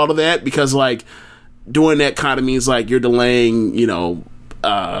through all of that because, like, doing that kind of means, like, you're delaying, you know,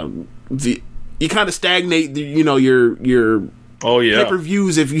 you kind of stagnate, you know, your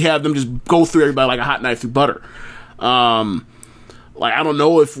pay-per-views if you have them just go through everybody like a hot knife through butter. Like, I don't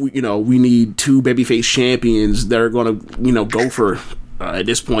know if we need two babyface champions that are going to, you know, go for, at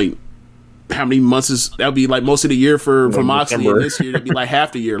this point, how many months that would be like most of the year for Moxley, and this year that'd be like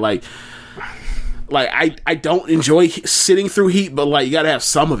half the year. Like I don't enjoy sitting through heat, but like you got to have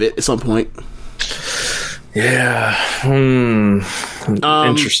some of it at some point. Yeah,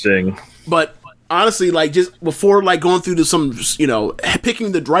 interesting. But honestly, like just before like going through some, you know,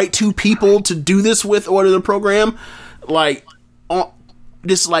 picking the right two people to do this with or the program, like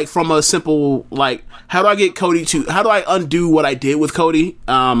just like from a simple like, how do I undo what I did with Cody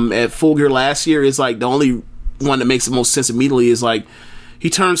at Full Gear last year is like the only one that makes the most sense immediately is like he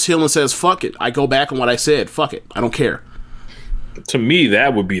turns heel and says, fuck it. I go back on what I said. Fuck it. I don't care. To me,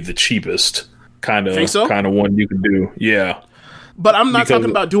 that would be the cheapest kind of one you could do. Yeah. But I'm not talking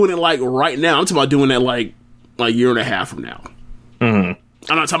about doing it like right now. I'm talking about doing it like a year and a half from now. Mm-hmm.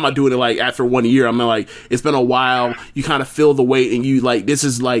 I'm not talking about doing it like after 1 year. I'm like, it's been a while. You kind of feel the weight, and you like this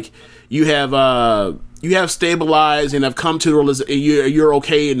is like you have stabilized and have come to the realization you're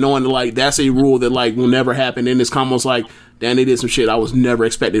okay and knowing that like that's a rule that like will never happen. And it's almost like, damn, they did some shit I was never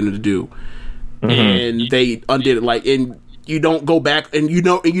expecting them to do, and they undid it. Like, and you don't go back, and you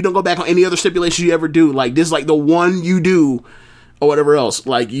don't go back on any other stipulations you ever do. Like this, is like the one you do or whatever else.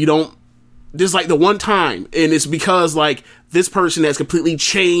 Like you don't. This is like the one time, and it's because like this person has completely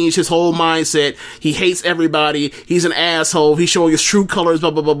changed his whole mindset. He hates everybody. He's an asshole. He's showing his true colors.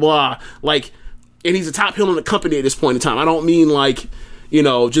 Blah blah blah blah. Like, and he's a top heel in the company at this point in time. I don't mean like, you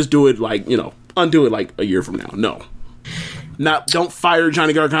know, just do it like, you know, undo it like a year from now. No, don't fire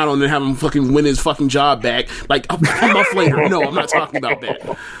Johnny Gargano and then have him fucking win his fucking job back like a month later. No, I'm not talking about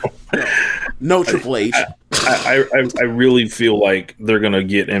that. No Triple H. I really feel like they're gonna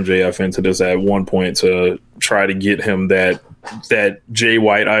get MJF into this at one point to try to get him that Jay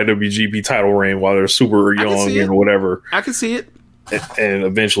White IWGP title reign while they're super young and whatever. I can see it. And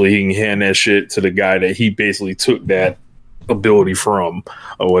eventually he can hand that shit to the guy that he basically took that ability from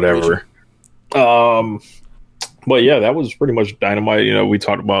or whatever. But yeah, that was pretty much Dynamite. You know, we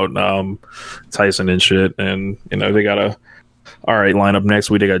talked about Tyson and shit, and you know they got a all right lineup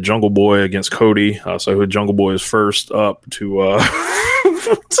next week. They got Jungle Boy against Cody. So Jungle Boy is first up to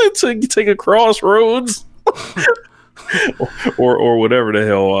to take a crossroads. or whatever the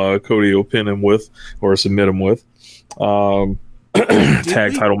hell Cody will pin him with or submit him with.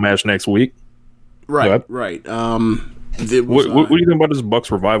 Tag title match next week. Right. What do you think about this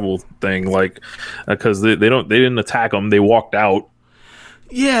Bucks Revival thing? Like, because they didn't attack them, they walked out.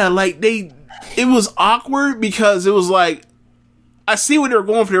 Yeah, like it was awkward because it was like, I see what they were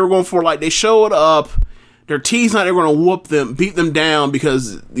going for. They were going for like they showed up, they're teasing like they're going to beat them down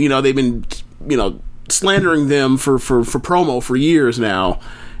because you know they've been slandering them for promo for years now,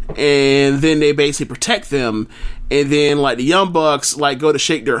 and then they basically protect them. And then, like, the Young Bucks, like, go to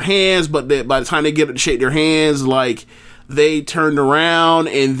shake their hands, but by the time they get to shake their hands, like, they turned around,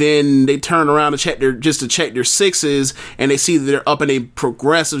 and then they turn around to check their sixes, and they see that they're up and they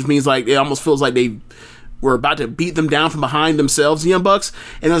progress, which means, like, it almost feels like they were about to beat them down from behind themselves, the Young Bucks.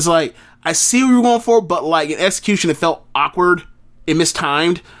 And it's like, I see what you're going for, but, like, in execution, it felt awkward. It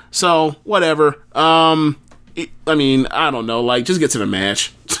mistimed. So, whatever. I mean, I don't know. Like, just get to the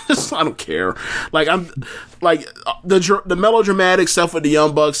match. I don't care. Like I'm like the melodramatic stuff with the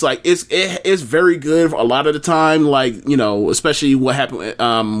Young Bucks. Like it's very good a lot of the time. Like, you know, especially what happened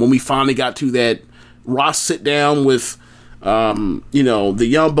when we finally got to that Ross sit down with you know, the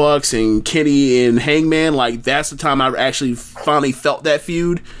Young Bucks and Kenny and Hangman. Like that's the time I actually finally felt that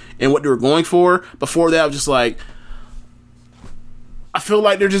feud and what they were going for. Before that, I was just like, I feel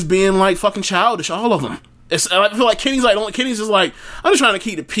like they're just being like fucking childish, all of them. I feel like Kenny's just like, I'm just trying to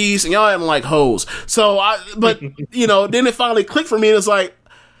keep the peace, and y'all acting like hoes. So but you know, then it finally clicked for me, and it's like,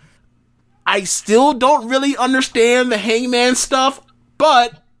 I still don't really understand the Hangman stuff,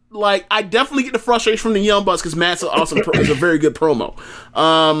 but like, I definitely get the frustration from the Young Bucks because Matt's is a very good promo.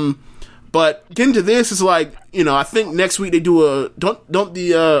 But getting to this is like, you know, I think next week they do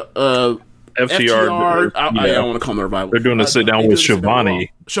FTR. I don't want to call them a revival. They're doing a sit down with Shivani.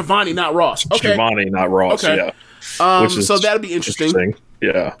 Shivani, not Ross. Okay. Shivani, not Ross. Okay. Yeah. So that'll be interesting.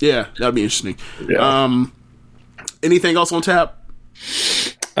 Yeah. Yeah, that'll be interesting. Yeah. Anything else on tap?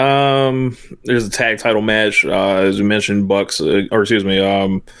 There's a tag title match. As we mentioned, Havoc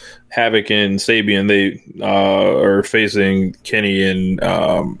and Sabian. They are facing Kenny and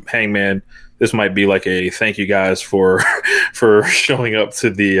Hangman. This might be like a thank you guys for showing up to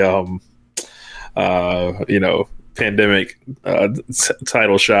the you know, pandemic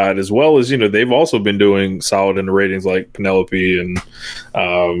title shot, as well as, you know, they've also been doing solid in the ratings, like Penelope and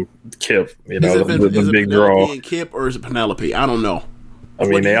Kip. You know, the big draw. And Kip, or is it Penelope? I don't know. I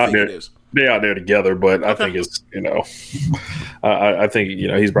mean, they out there together, but I think it's, you know, I think, you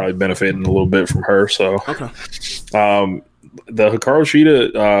know, he's probably benefiting a little bit from her. So, the Hikaru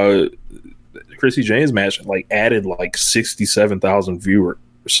Shida, Chrissy James match like added like 67,000 viewers.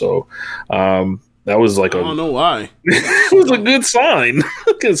 So, that was like I don't know why. It was a good sign. So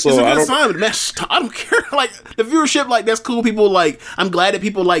it's a good sign, but man, I don't care. Like the viewership, like that's cool. People like, I'm glad that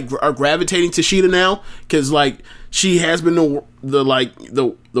people like are gravitating to Shida now, because like she has been the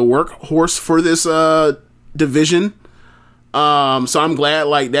workhorse for this division. So I'm glad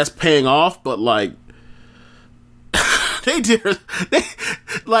like that's paying off. But like they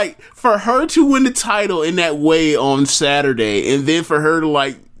like for her to win the title in that way on Saturday, and then for her to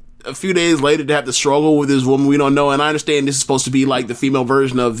like a few days later to have to struggle with this woman we don't know. And I understand this is supposed to be like the female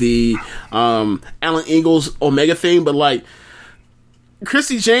version of the Alan Eagles Omega thing, but like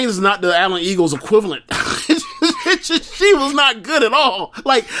Chrissy James is not the Alan Eagles equivalent. She was not good at all.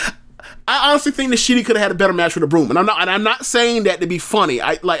 Like I honestly think that Shida could have had a better match with a broom, and I'm not saying that to be funny.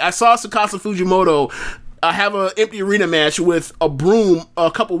 I saw Sakasa Fujimoto have an empty arena match with a broom a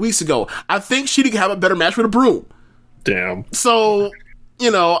couple weeks ago. I think Shida could have a better match with a broom. Damn. So, you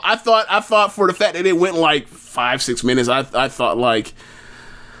know, I thought for the fact that it went like 5-6 minutes, I thought like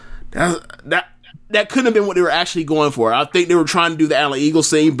that couldn't have been what they were actually going for. I think they were trying to do the Alan Eagles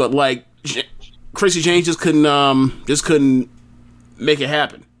thing, but like Chrissy James just couldn't make it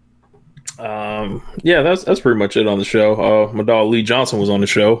happen. Yeah, that's pretty much it on the show. My dog Lee Johnson was on the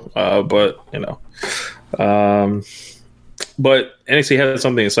show, but you know, but NXT had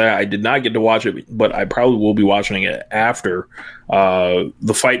something to say. I did not get to watch it, but I probably will be watching it after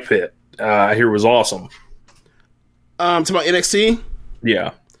the Fight Pit. I hear it was awesome. Talking about NXT?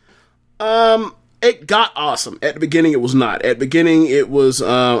 Yeah. It got awesome. At the beginning, it was not. At the beginning, it was. We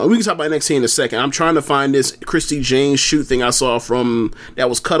can talk about NXT in a second. I'm trying to find this Christy James shoot thing I saw that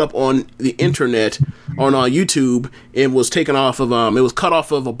was cut up on the internet on YouTube and was taken off of. It was cut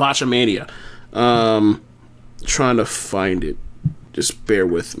off of a Botchamania. Trying to find it. Just bear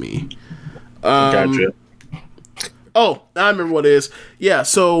with me. Gotcha. Oh, I remember what it is. Yeah,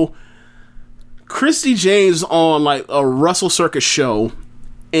 so Christy James on like a Wrestle Circus show.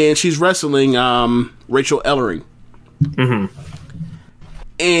 And she's wrestling Rachel Ellering. Mm-hmm.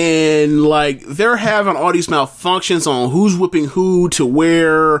 And, like, they're having all these malfunctions on who's whipping who to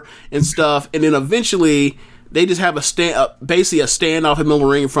where and stuff. And then eventually, they just have basically a standoff in the middle of the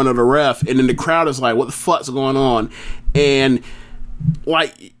ring in front of the ref. And then the crowd is like, what the fuck's going on? And,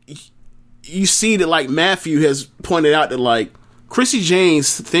 like, you see that, like, Matthew has pointed out that, like, Chrissy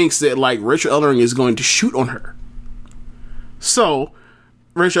James thinks that, like, Rachel Ellering is going to shoot on her. So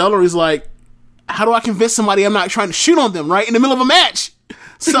Rachel Ellering is like, how do I convince somebody I'm not trying to shoot on them right in the middle of a match?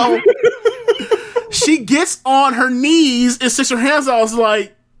 So she gets on her knees and sticks her hands out. I was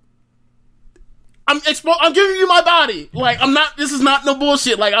like, I'm giving you my body. Like, this is not no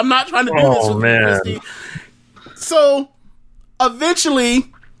bullshit. Like, I'm not trying to do this with you, Christy. So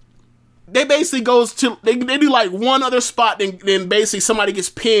eventually they basically they do like one other spot, then basically somebody gets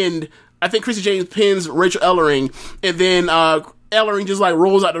pinned. I think Chrissy James pins Rachel Ellering, and then Ellering just like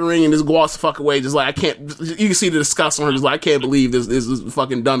rolls out the ring and just walks the fuck away. Just like, I can't. You can see the disgust on her. Just like, I can't believe this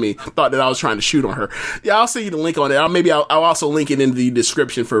fucking dummy thought that I was trying to shoot on her. Yeah, I'll send you the link on it. Maybe I'll also link it in the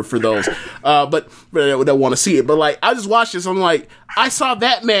description for those. But they want to see it. But like, I just watched this. I'm like, I saw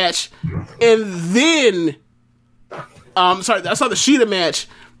that match, and then, I saw the Shida match,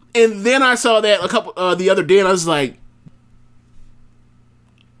 and then I saw that a couple the other day, and I was like,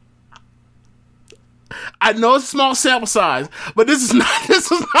 I know it's a small sample size, but this is not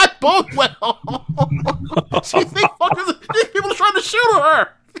bode well. She think people are trying to shoot her.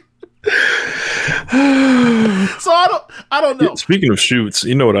 So I don't know. Speaking of shoots,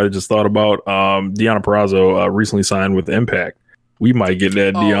 you know what I just thought about? Deonna Purrazzo recently signed with Impact. We might get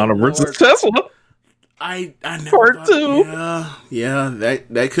that Deonna versus Tesla. I never Part thought, 2. Yeah,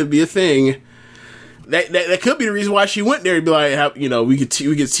 that could be a thing. That could be the reason why she went there. To be like, we could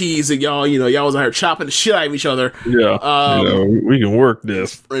tease that y'all was out here chopping the shit out of each other. Yeah, we can work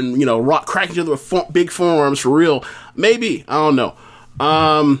this and cracking each other with big forearms for real. Maybe, I don't know.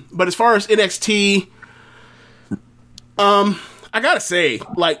 But as far as NXT, I gotta say,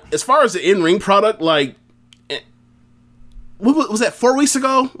 like, as far as the in-ring product, like, what was that 4 weeks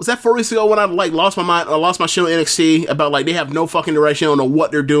ago? Was that 4 weeks ago when I like lost my mind? I lost my shit on NXT about like they have no fucking direction. I don't know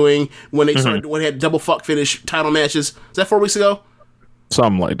what they're doing when they when they had double fuck finish title matches. Is that 4 weeks ago?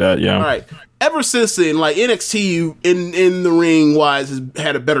 Something like that, yeah. All right. Ever since then, like NXT in the ring wise has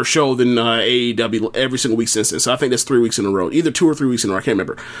had a better show than AEW every single week since then. So I think that's 3 weeks in a row, either 2 or 3 weeks in a row. I can't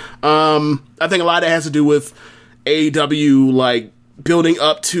remember. I think a lot of that has to do with AEW like building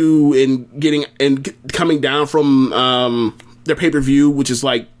up to and getting and coming down from their pay-per-view, which is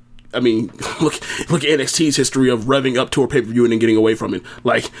like, I mean, look at NXT's history of revving up to a pay-per-view and then getting away from it.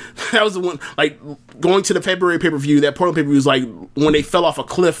 Like, that was the one, like, going to the February pay-per-view, that Portland pay-per-view was like when they fell off a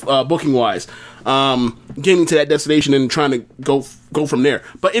cliff, booking-wise. Getting to that destination and trying to go from there.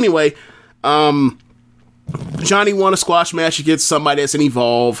 But anyway, Johnny won a squash match against somebody that's in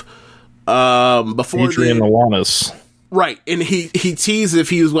Evolve. Before Adrian Alanis. Right, and he teased if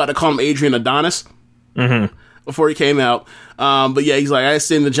he was about to call him Adrian Adonis. Mm-hmm. Before he came out. But yeah, he's like, I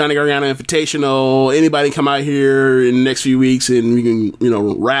send the Johnny Gargano Invitational. Anybody come out here in the next few weeks and we can,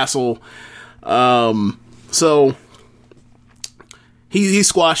 wrestle. So he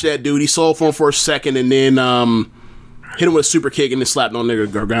squashed that dude. He sold for him for a second and then hit him with a super kick and then slapped on there.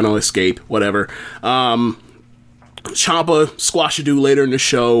 Gargano escape, whatever. Ciampa squashed a dude later in the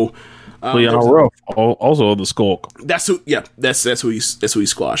show. Leon Ruff, also the Skulk. That's who he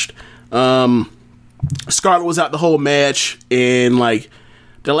squashed. Scarlett was out the whole match, and like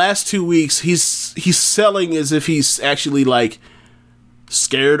the last 2 weeks, he's selling as if he's actually like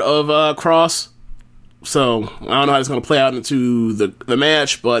scared of Cross. So I don't know how it's going to play out into the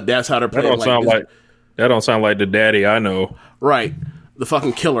match, but that's how they're playing. That don't sound like the daddy I know. Right, the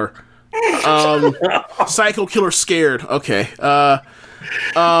fucking killer, Psycho Killer scared. Okay,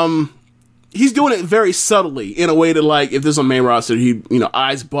 he's doing it very subtly in a way that, like, if there's a main roster, he,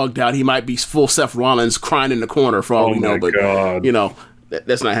 eyes bugged out, he might be full Seth Rollins crying in the corner for all we know, but, God.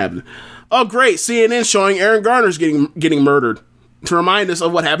 That's not happening. Oh, great. CNN showing Aaron Garner's getting murdered to remind us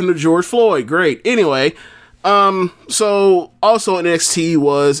of what happened to George Floyd. Great. Anyway, so also in NXT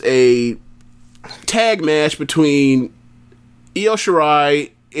was a tag match between Io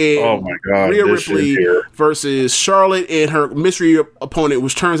Shirai and Rhea Ripley versus Charlotte and her mystery opponent,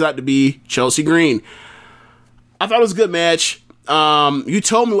 which turns out to be Chelsea Green. I thought it was a good match. You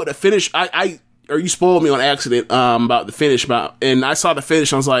told me what the finish, or you spoiled me on accident about the finish, and I saw the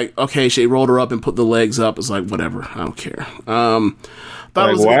finish. I was like, okay, she rolled her up and put the legs up. It's like, whatever, I don't care. Thought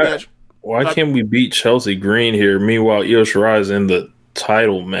it was a good match. Why can't we beat Chelsea Green here? Meanwhile, Io Shirai is in the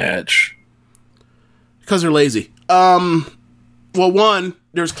title match. Because they're lazy. Well, one,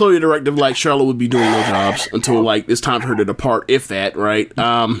 there's clearly a directive like Charlotte would be doing no jobs until like it's time for her to depart, if that, right?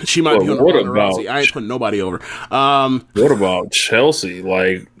 She might be on Ronda Rousey. I ain't putting nobody over. What about Chelsea?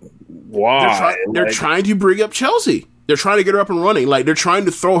 Like, why? They're trying to bring up Chelsea. They're trying to get her up and running. Like, they're trying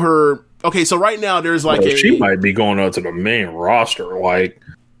to throw her. Okay, so right now there's like she might be going up to the main roster. Like,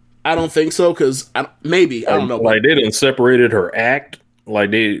 I don't think so, because maybe I don't know. Like, they didn't separated her act.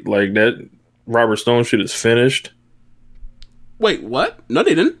 Like that. Robert Stone shit is finished. Wait, what? No,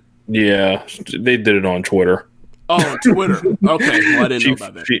 they didn't. Yeah, they did it on Twitter. Oh, on Twitter. Okay, well, I didn't know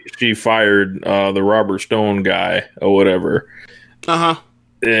about that. She fired the Robert Stone guy or whatever. Uh-huh.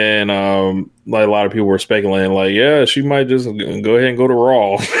 And like a lot of people were speculating, like, yeah, she might just go ahead and go to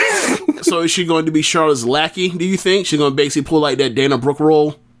Raw. So is she going to be Charlotte's lackey, do you think? She's going to basically pull like that Dana Brooke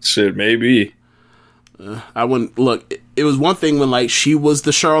role? Shit, maybe. I wouldn't look. It was one thing when like she was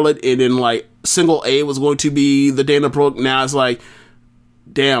the Charlotte, and then like single A was going to be the Dana Brooke. Now it's like,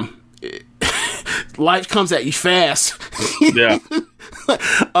 damn, life comes at you fast. Yeah.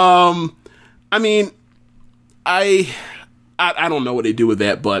 I mean, I don't know what they do with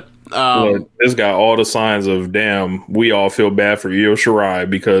that, but it's got all the signs of, damn, we all feel bad for Io Shirai,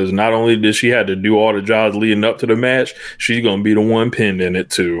 because not only did she have to do all the jobs leading up to the match, she's gonna be the one pinned in it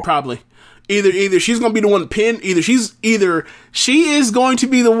too. Probably. Either she's gonna be the one pinned, either she is going to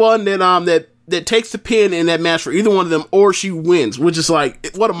be the one that takes the pin in that match for either one of them, or she wins, which is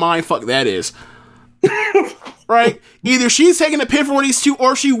like, what a mind fuck that is. Right? Either she's taking the pin for one of these two,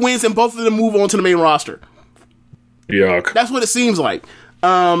 or she wins and both of them move on to the main roster. Yuck. That's what it seems like.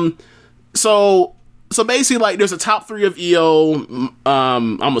 So basically, like, there's a top three of Io.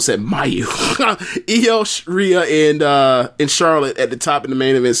 I almost said Mayu. Io, Rhea, and Charlotte at the top in the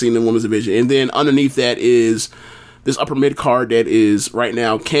main event scene in the women's division, and then underneath that is this upper mid card that is right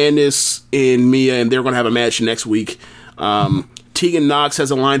now Candice and Mia, and they're going to have a match next week. Tegan Nox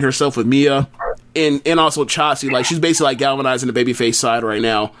has aligned herself with Mia, and also Chastity. Like, she's basically like galvanizing the babyface side right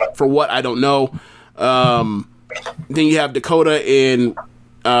now. For what, I don't know. Then you have Dakota and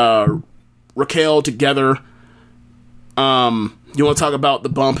Raquel together. You want to talk about the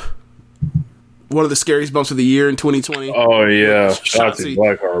bump? One of the scariest bumps of the year in 2020. Oh yeah, Shotzi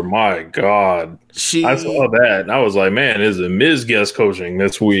Blackheart. My God, I saw that and I was like, man, is it Miz guest coaching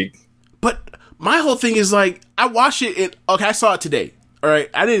this week? But my whole thing is, like, I watched it and I saw it today. All right,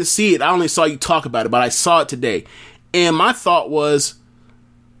 I didn't see it. I only saw you talk about it, but I saw it today, and my thought was,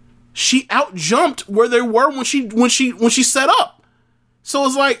 she out jumped where they were when she set up. So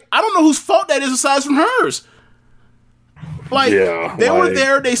it's like, I don't know whose fault that is aside from hers. Like, they were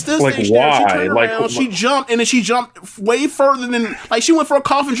there, they still stayed there. She turned around, she jumped, and then she jumped way further than, like, she went for a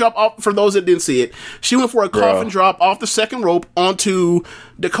coffin drop off. For those that didn't see it, she went for a coffin drop off the second rope onto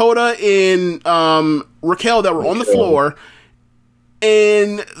Dakota and Raquel that were on the floor.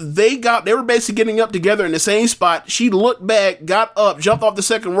 And they were basically getting up together in the same spot. She looked back, got up, jumped off the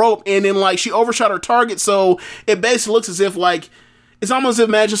second rope, and then, like, she overshot her target. So it basically looks as if, like, it's almost as if,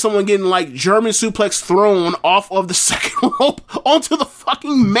 imagine someone getting, like, German suplex thrown off of the second rope onto the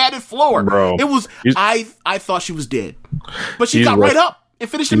fucking matted floor. Bro, it was, I thought she was dead, but she got right up and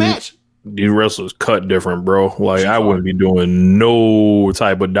finished the match. These wrestlers cut different, bro. Like, I wouldn't be doing no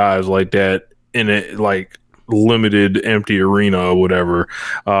type of dives like that in it, like, limited empty arena or whatever.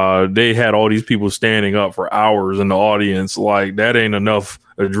 They had all these people standing up for hours in the audience. Like, that ain't enough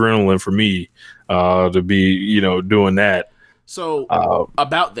adrenaline for me to be, doing that. So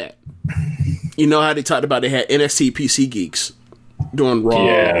about that, you know how they talked about they had NXT PC geeks doing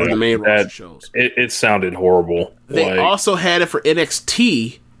Raw or the main roster shows. It sounded horrible. They also had it for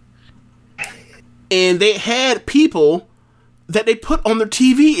NXT, and they had people that they put on their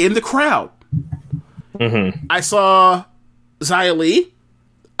TV in the crowd. Mm-hmm. I saw Xia Li.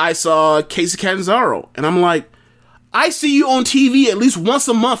 I saw Casey Catanzaro. And I'm like, I see you on TV at least once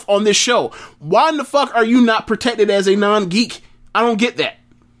a month on this show. Why in the fuck are you not protected as a non-geek? I don't get that.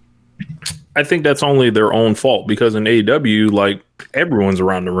 I think that's only their own fault, because in AEW, like, everyone's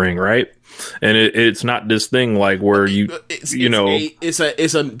around the ring, right? And it's not this thing like where it's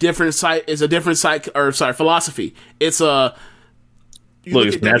a different site. It's a different philosophy. It's a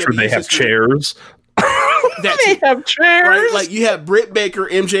it's natural. They have chairs. They have chairs, right? Like, you have Britt Baker,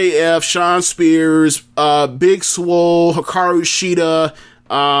 MJF, Shawn Spears, Big Swole, Hikaru Shida,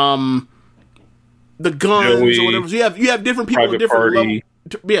 the Guns, Joey, or whatever. So you have different people with different levels.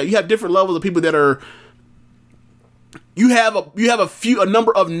 Yeah, you have different levels of people that are. You have a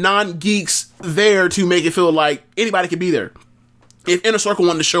number of non-geeks there to make it feel like anybody could be there. If Inner Circle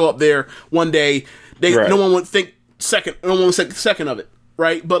wanted to show up there one day, no one would think second. No one would think second of it,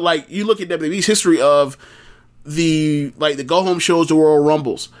 right? But, like, you look at WWE's history of the go home shows, the Royal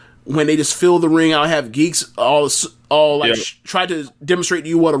Rumbles, when they just fill the ring out, have geeks all try to demonstrate to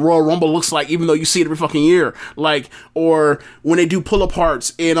you what a Royal Rumble looks like, even though you see it every fucking year. Like, or when they do pull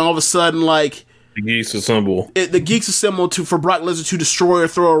aparts, and all of a sudden, like, the geeks assemble. The geeks assemble for Brock Lesnar to destroy or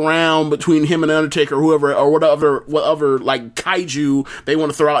throw around between him and Undertaker, or whoever, or whatever like kaiju they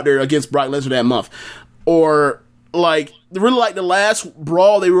want to throw out there against Brock Lesnar that month, or like really like the last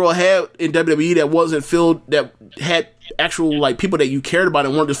brawl they really had in WWE that wasn't filled, that had actual like people that you cared about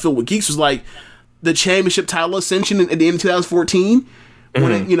and weren't just filled with geeks, was like the championship title ascension at the end of 2014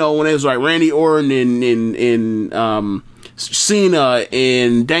 when it was like Randy Orton and Cena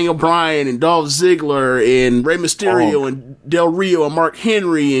and Daniel Bryan and Dolph Ziggler and Rey Mysterio and Del Rio and Mark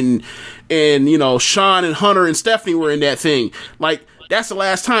Henry and Shawn and Hunter and Stephanie were in that thing. Like, that's the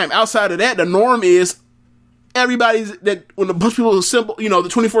last time. Outside of that, the norm is everybody's that when a bunch of people assemble, the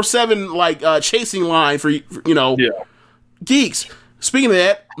 24/7 like chasing line for geeks. Speaking of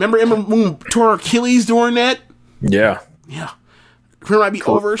that, remember Ember Moon tore her Achilles during that? Yeah. Career might be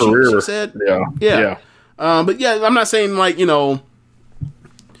over. She said, yeah. But yeah, I'm not saying like I'm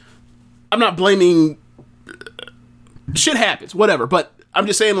not blaming. Shit happens, whatever. But I'm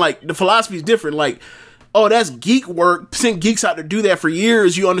just saying like the philosophy is different. Like, oh, that's geek work. Sent geeks out to do that for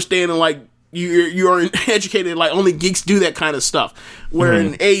years. You understand and like. You're educated like only geeks do that kind of stuff. Where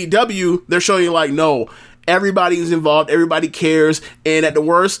in AEW they're showing you like no, everybody's involved, everybody cares, and at the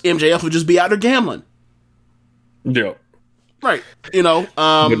worst, MJF would just be out there gambling. Yeah, right.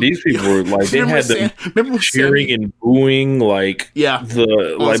 But these people were like they had them cheering and booing, like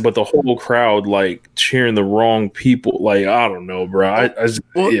but the whole crowd like cheering the wrong people. Like I don't know, bro.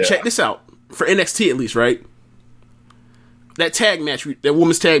 Check this out for NXT at least, right? That tag match, that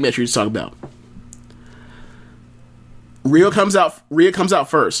women's tag match we just talked about. Rhea comes out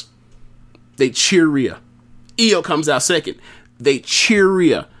first. They cheer Rhea. Io comes out second. They cheer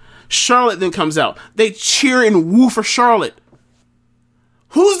Rhea. Charlotte then comes out. They cheer and woo for Charlotte.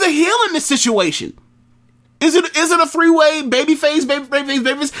 Who's the heel in this situation? Is it a three-way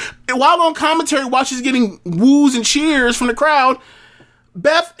babyface? While on commentary, while she's getting woos and cheers from the crowd,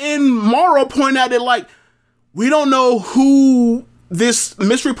 Beth and Mauro point out that like, we don't know who this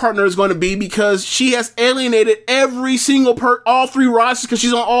mystery partner is going to be because she has alienated every single all three rosters because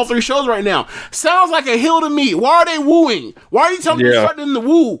she's on all three shows right now. Sounds like a hill to me. Why are they wooing? Why are you telling me to start in the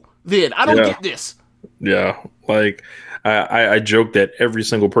woo then? I don't get this. Yeah. Like, I joke that every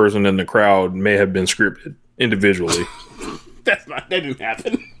single person in the crowd may have been scripted individually. That didn't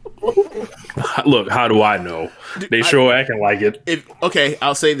happen. Look, how do I know? They sure acting like it. Okay,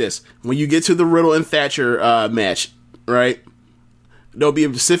 I'll say this. When you get to the Riddle and Thatcher match, right? There'll be a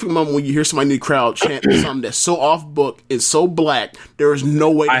specific moment when you hear somebody in the crowd chant something that's so off book and so black, there is no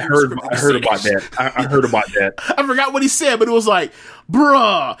way. I heard about that. I heard about that. I forgot what he said, but it was like,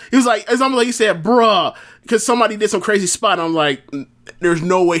 bruh. It was like, it's almost like he said, bruh, because somebody did some crazy spot. And I'm like, there's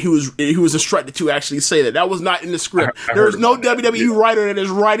no way he was instructed to actually say that. That was not in the script. There's no WWE writer that is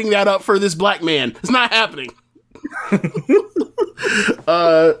writing that up for this black man. It's not happening.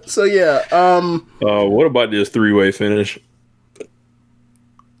 So yeah. What about this three-way finish?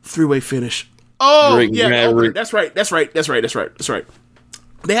 Three-way finish. Oh, Drake yeah. Maverick. That's right. They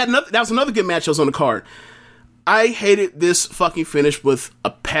had that was another good match that was on the card. I hated this fucking finish with a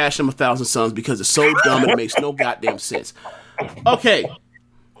passion of 1,000 suns because it's so dumb it makes no goddamn sense. Okay.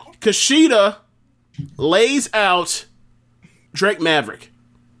 Kushida lays out Drake Maverick.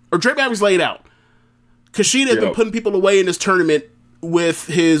 Or Drake Maverick's laid out. Kushida has been putting people away in this tournament with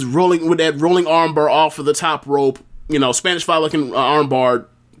that rolling armbar off of the top rope, Spanish fly looking armbar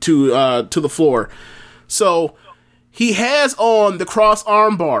to the floor. So he has on the cross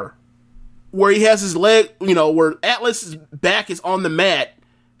armbar where he has his leg, where Atlas's back is on the mat,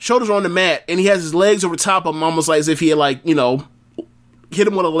 shoulders are on the mat, and he has his legs over top of him almost like as if he had hit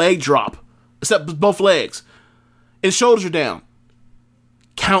him with a leg drop, except both legs. And shoulders are down.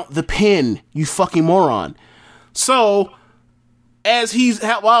 Count the pin, you fucking moron. So,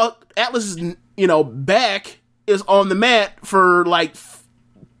 while Atlas's, back is on the mat for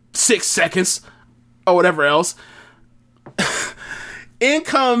 6 seconds or whatever else, in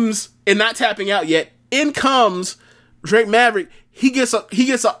comes, and not tapping out yet, in comes Drake Maverick. He gets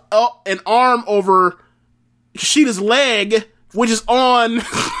an arm over Kushida's leg, which is on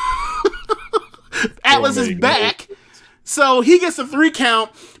Atlas's back. So he gets a 3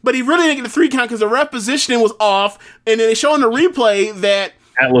 count, but he really didn't get the 3 count because the ref positioning was off. And then they show in the replay that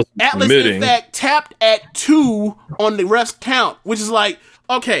Atlas in fact tapped at 2 on the ref's count, which is like,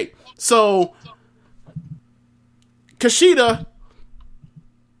 okay, so Kushida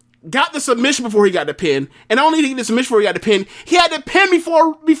got the submission before he got the pin, and not only did he get the submission before he got the pin, he had the pin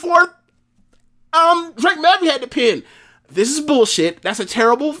before Drake Maverick had the pin. This is bullshit. That's a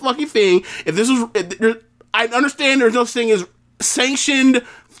terrible fucking thing. I understand there's no such thing as sanctioned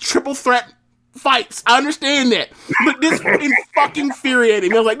triple threat fights. I understand that. But this fucking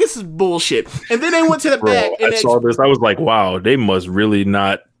infuriated me. I was like, this is bullshit. And then they went to the back. And I saw this. I was like, wow, they must really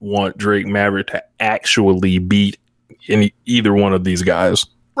not want Drake Maverick to actually beat either one of these guys.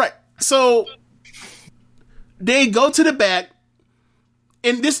 Right. So they go to the back.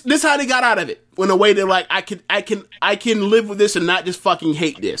 And this how they got out of it. In a way they're like, I can live with this and not just fucking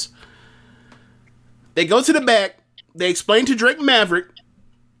hate this. They go to the back. They explain to Drake Maverick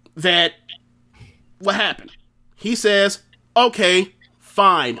that what happened. He says, okay,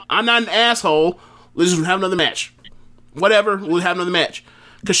 fine. I'm not an asshole. Let's just have another match. Whatever, we'll have another match.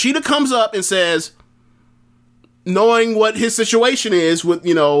 Kushida comes up and says, knowing what his situation is with,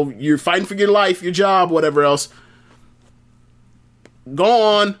 you're fighting for your life, your job, whatever else,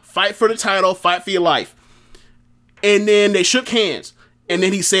 go on, fight for the title, fight for your life. And then they shook hands. And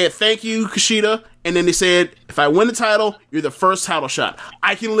then he said, thank you, Kushida. And then they said, if I win the title, you're the first title shot.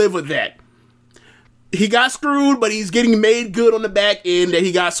 I can live with that. He got screwed, but he's getting made good on the back end that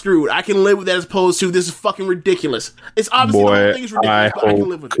he got screwed. I can live with that as opposed to this is fucking ridiculous. It's obviously the whole thing is ridiculous, but I can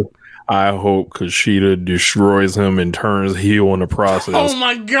live with it. I hope Kushida destroys him and turns heel in the process. Oh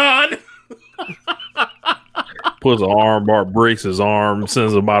my God. Puts an arm bar, breaks his arm,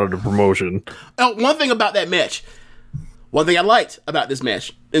 sends him out of the promotion. One thing about that match. One thing I liked about this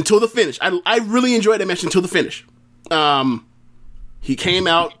match until the finish. I really enjoyed that match until the finish. He came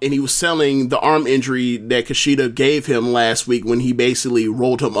out and he was selling the arm injury that Kushida gave him last week when he basically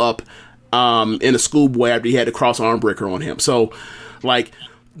rolled him up in a schoolboy after he had the cross arm breaker on him. So, like,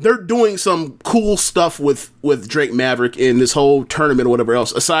 they're doing some cool stuff with Drake Maverick in this whole tournament or whatever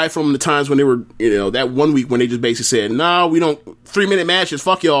else, aside from the times when they were, that 1 week when they just basically said, no, we don't, 3-minute matches,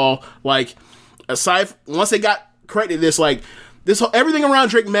 fuck y'all. Like, once they got corrected this, like, everything around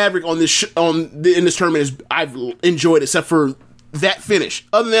Drake Maverick on this in this tournament is I've enjoyed except for that finish.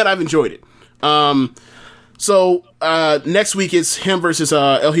 Other than that, I've enjoyed it. So next week it's him versus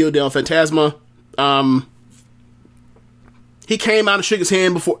El Hijo del Fantasma. He came out and shook his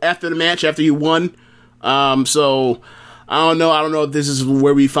hand after the match after he won. So I don't know if this is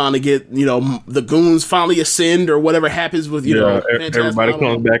where we finally get the goons finally ascend or whatever happens with everybody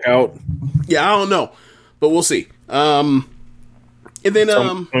comes back out. Yeah, I don't know, but we'll see. And then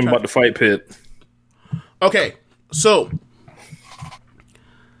talking about the fight pit. Okay, so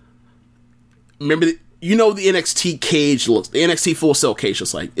remember the NXT cage looks. The NXT Full Sail cage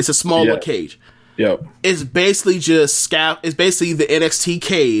looks like it's a smaller cage. Yep. It's basically just It's basically the NXT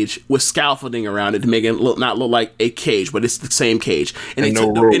cage with scaffolding around it to make it not look like a cage, but it's the same cage. And they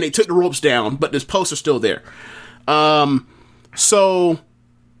took the ropes down, but this post are still there. So,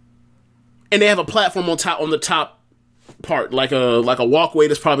 and they have a platform on the top part, like a walkway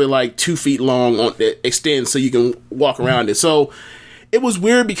that's probably like 2 feet long that extends so you can walk around it. So it was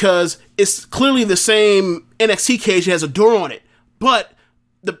weird because it's clearly the same NXT cage. It has a door on it, but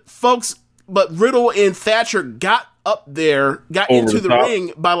Riddle and Thatcher got up there, got into the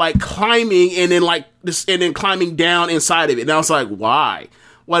ring by like climbing and then climbing down inside of it. And I was like, why?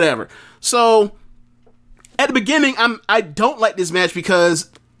 Whatever. So at the beginning, I don't like this match because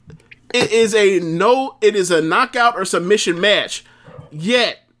it is a knockout or submission match.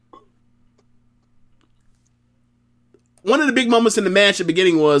 Yet one of the big moments in the match at the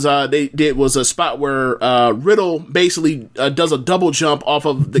beginning was was a spot where Riddle basically does a double jump off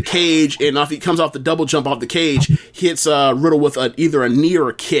of the cage, and if he comes off the double jump off the cage, hits Riddle with either a knee or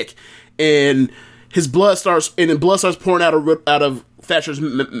a kick, and blood starts pouring out of Thatcher's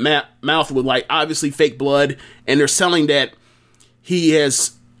mouth with like obviously fake blood, and they're selling that he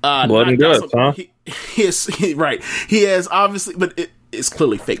has blood and guts, huh? Right. He has obviously, but it's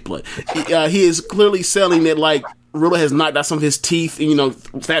clearly fake blood. He is clearly selling that like Riddle has knocked out some of his teeth. And,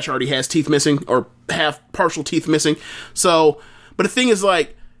 Thatcher already has teeth missing or partial teeth missing. So, but the thing is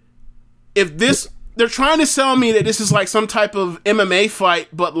like, they're trying to sell me that this is like some type of MMA fight,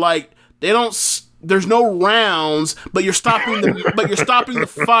 but like there's no rounds, but you're stopping the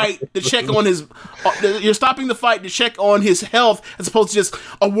fight to check on his health as opposed to just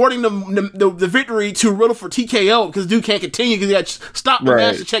awarding the victory to Riddle for TKO because dude can't continue because he got to stop the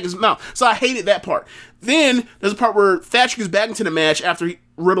match to check his mouth. So I hated that part. Then there's a part where Thatcher gets back into the match after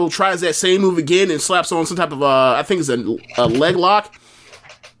Riddle tries that same move again and slaps on some type of I think it's a leg lock,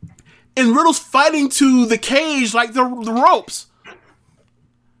 and Riddle's fighting to the cage like the ropes,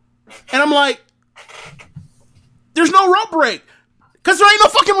 and I'm like, there's no rope break because there ain't no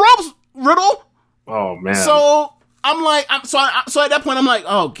fucking ropes, Riddle. Oh man! So I'm like, so at that point I'm like,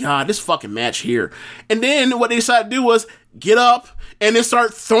 oh god, this fucking match here. And then what they decided to do was get up and then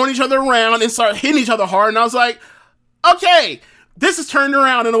start throwing each other around and start hitting each other hard. And I was like, okay, this is turned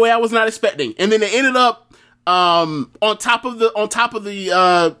around in a way I was not expecting. And then they ended up on top of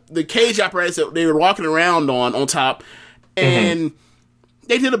the cage apparatus that they were walking around on top, and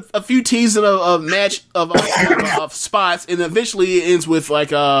they did a few teasing of match of spots, and eventually it ends with like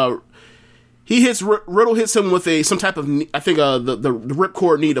Riddle hits him with some type of, I think the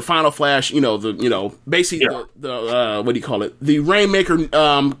ripcord knee, the Final Flash, basically the what do you call it, the Rainmaker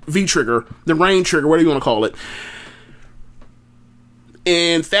V trigger, the Rain trigger, whatever you want to call it,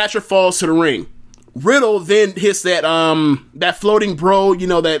 and Thatcher falls to the ring. Riddle then hits that floating bro,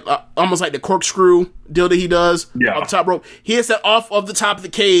 that almost like the corkscrew deal that he does off the top rope. He hits that off of the top of the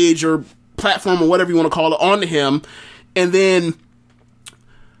cage or platform or whatever you want to call it onto him, and then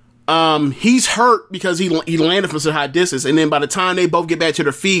he's hurt because he landed from such a high distance, and then by the time they both get back to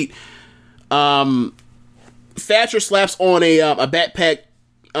their feet, Thatcher slaps on a backpack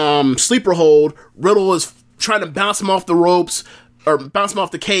sleeper hold. Riddle is trying to bounce him off the ropes, or bounce him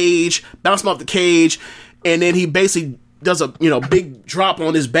off the cage, and then he basically does a big drop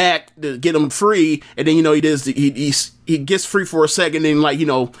on his back to get him free, and then he gets free for a second,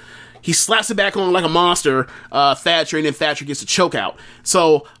 and he slaps it back on like a monster, Thatcher, and then Thatcher gets a choke out.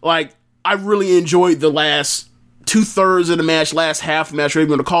 So like I really enjoyed the last 2/3 of the match, last half of the match, whatever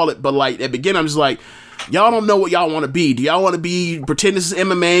you want to call it. But like at the beginning, I'm just like, y'all don't know what y'all want to be. Do y'all want to be pretend this is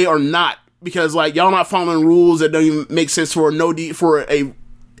MMA or not? Because like y'all not following rules that don't even make sense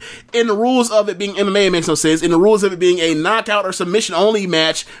in the rules of it being MMA, it makes no sense. In the rules of it being a knockout or submission only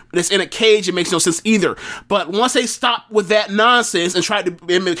match that's in a cage, it makes no sense either. But once they stopped with that nonsense and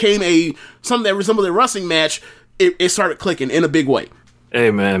it became something that resembled a wrestling match, it started clicking in a big way.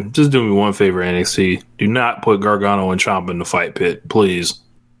 Hey man, just do me one favor, NXT. Do not put Gargano and Ciampa in the fight pit, please.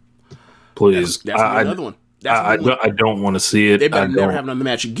 Please. That's another one. I don't want to see it. They better never have another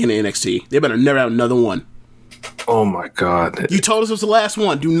match again in NXT. They better never have another one. Oh my God. You told us it was the last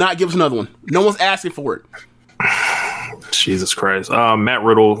one. Do not give us another one. No one's asking for it. Jesus Christ. Matt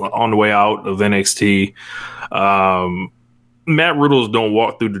Riddle on the way out of NXT. Matt Riddles don't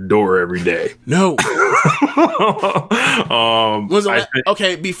walk through the door every day. No.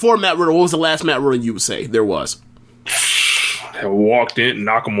 Okay, before Matt Riddle, what was the last Matt Riddle you would say there was? Walked in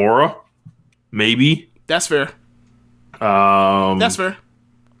Nakamura. Maybe. That's fair. That's fair.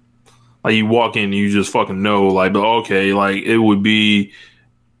 Like you walk in and you just fucking know, like, okay, like it would be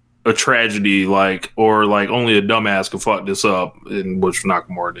a tragedy, like, or like only a dumbass could fuck this up, in which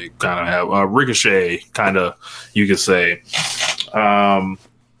Nakamura they kind of have Ricochet, kind of you could say,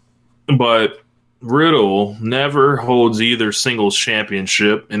 but Riddle never holds either singles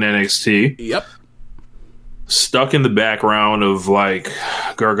championship in NXT. Yep. Stuck in the background of like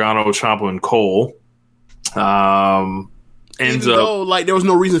Gargano, Ciampa, and Cole. Ends Even though, like, there was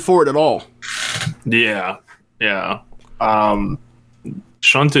no reason for it at all. Yeah.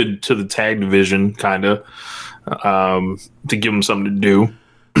 Shunted to the tag division, kind of, to give him something to do.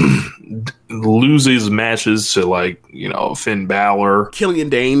 Loses matches to, like, Finn Balor. Killian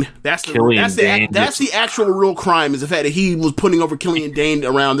Dane. That's the actual real crime, is the fact that he was putting over Killian Dane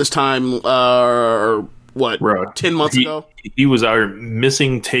around this time, 10 months ago? He was out here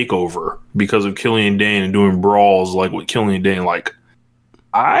missing TakeOver because of Killian Dane and doing brawls like with Killian Dane. Like,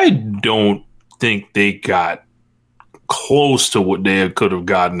 I don't think they got close to what they could have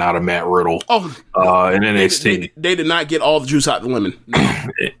gotten out of Matt Riddle in NXT. They did not get all the juice out of the lemon. No.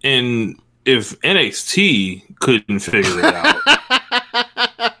 And if NXT couldn't figure it out,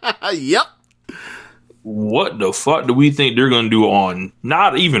 yep. What the fuck do we think they're going to do on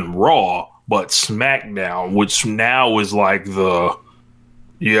not even Raw, but SmackDown, which now is like the,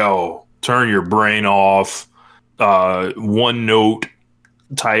 turn your brain off, one note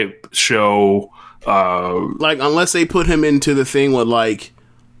type show. Like, unless they put him into the thing with like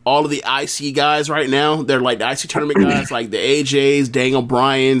all of the IC guys right now, they're like the IC tournament guys, like the AJs, Daniel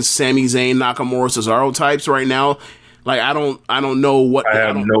Bryan, Sami Zayn, Nakamura, Cesaro types right now. Like, I don't know what. I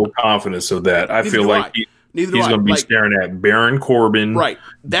have no confidence of that. I feel like he's going to be staring at Baron Corbin. Right.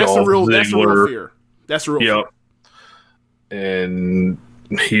 That's the real fear. That's the real fear. And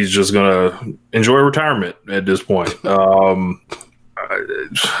he's just going to enjoy retirement at this point. I'm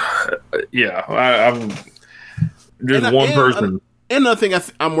just one person. And another thing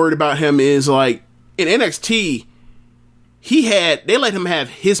I'm worried about him is, like, in NXT, they let him have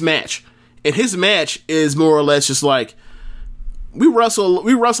his match. And his match is more or less just like, we wrestle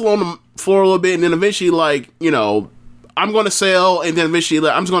on the floor a little bit, and then eventually, like, I'm going to sell, and then eventually,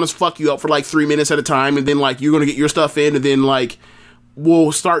 like, I'm just going to fuck you up for like 3 minutes at a time, and then, like, you're going to get your stuff in, and then, like,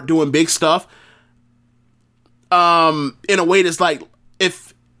 we'll start doing big stuff. In a way that's like,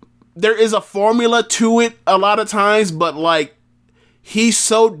 if there is a formula to it a lot of times, but like, he's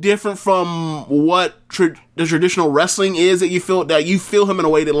so different from what the traditional wrestling is that you feel him in a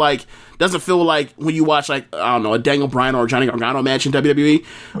way that, like, doesn't feel like when you watch, like, I don't know, a Daniel Bryan or a Johnny Gargano match in WWE.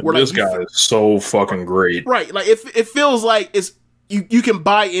 Where, this guy is so fucking great. Right. Like, it feels like it's, you can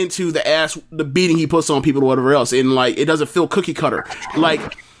buy into the beating he puts on people or whatever else, and, like, it doesn't feel cookie cutter.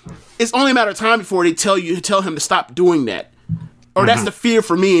 Like, it's only a matter of time before they tell him to stop doing that. Or that's the fear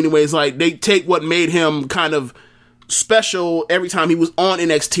for me anyways. Like, they take what made him kind of special every time he was on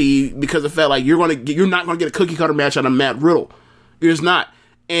NXT, because it felt like you're not going to get a cookie cutter match out of Matt Riddle. You're just not.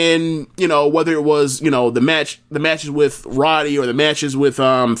 And, you know, whether it was, you know, the matches with Roddy or the matches with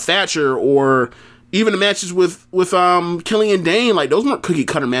Thatcher or even the matches with Killian Dane, like, those weren't cookie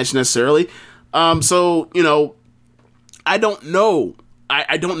cutter matches necessarily. So, you know, I don't know.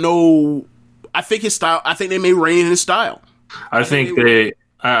 I don't know. I think his style, I think they may rein in his style. I think they,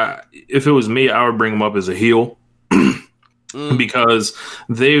 if it was me, I would bring him up as a heel because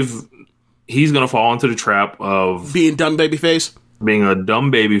he's going to fall into the trap of being dumb babyface. Being a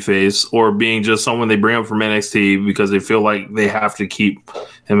dumb babyface, or being just someone they bring up from NXT because they feel like they have to keep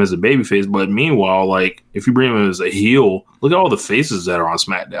him as a babyface. But meanwhile, like, if you bring him as a heel, look at all the faces that are on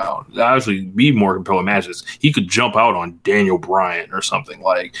SmackDown. That'd actually be more compelling matches. He could jump out on Daniel Bryan or something.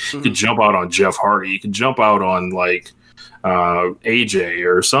 Like, he could jump out on Jeff Hardy. He could jump out on, like, AJ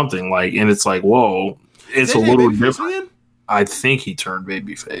or something. Like, and it's like, whoa, it's a little different. I think he turned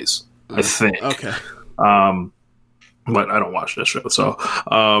babyface. I think. Okay. But I don't watch that show, so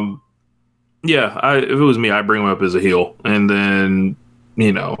yeah. If it was me, I'd bring him up as a heel, and then,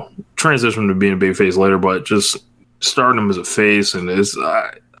 you know, transition to being a big face later. But just starting him as a face, and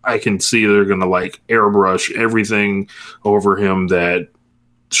I can see they're gonna like airbrush everything over him that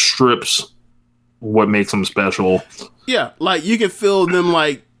strips what makes him special. Yeah, like you can feel them.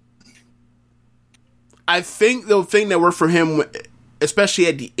 Like, I think the thing that worked for him, especially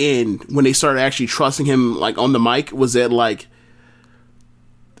at the end when they started actually trusting him, like, on the mic, was that, like,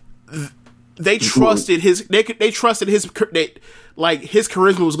 they trusted his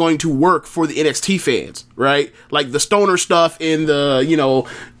charisma was going to work for the NXT fans, right? Like the stoner stuff and the, you know,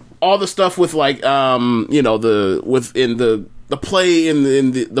 all the stuff with, like, you know, the play in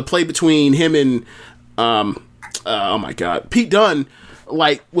the play between him and oh my god, Pete Dunne,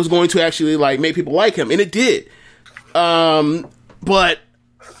 like, was going to actually, like, make people like him, and it did. But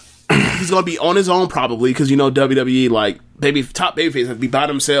he's going to be on his own probably because, you know, WWE, like, top babyface have to be by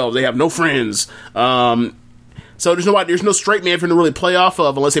themselves. They have no friends. So there's no straight man for him to really play off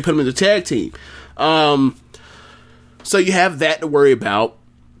of unless they put him in the tag team. So you have that to worry about.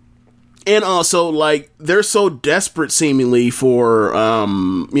 And also, like, they're so desperate seemingly for,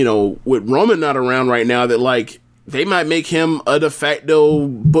 you know, with Roman not around right now, that, like, they might make him a de facto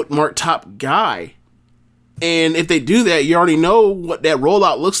bookmark top guy. And if they do that, you already know what that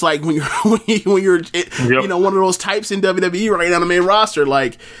rollout looks like when you're you know, one of those types in WWE right now on the main roster.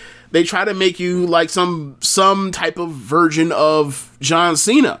 Like, they try to make you like some type of version of John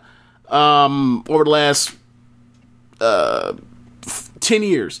Cena over the last 10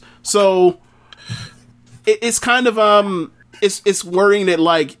 years. So it's kind of it's worrying that,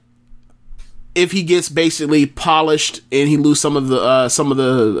 like, if he gets basically polished and he lose some of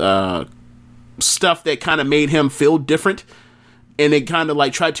the stuff that kind of made him feel different, and they kind of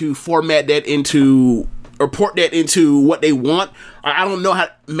like try to format that into or port that into what they want. I don't know how.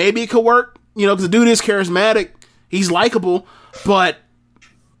 Maybe it could work, you know, because the dude is charismatic, he's likable, but,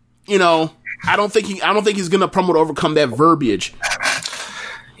 you know, I don't think he's gonna promote overcome that verbiage.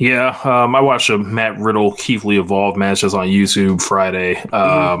 Yeah, I watched a Matt Riddle Keith Lee Evolve match that's on YouTube Friday.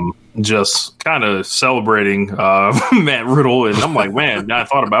 Just kind of celebrating Matt Riddle, and I'm like, man, I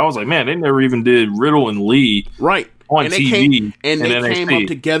thought about it. I was like, man, they never even did Riddle and Lee right on and TV. They came up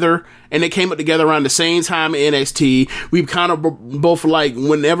together, and they came up together around the same time in NXT. We kind of both, like,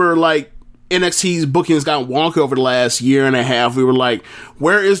 whenever, like, NXT's bookings got wonky over the last year and a half, we were like,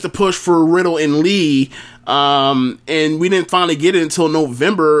 where is the push for Riddle and Lee? And we didn't finally get it until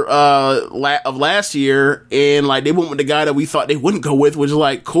November of last year, and, like, they went with the guy that we thought they wouldn't go with, which is,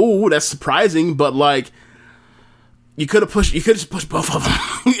 like, cool, that's surprising, but, like, you could have just pushed both of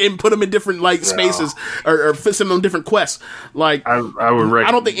them and put them in different, like, spaces or fit them on different quests. Like, I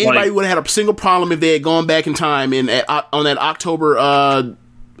don't think anybody would have had a single problem if they had gone back in time and on that October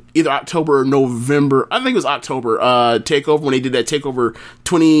either October or November, I think it was October, takeover, when they did that takeover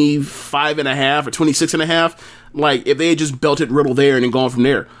 25 and a half or 26 and a half. Like, if they had just belted Riddle there and then gone from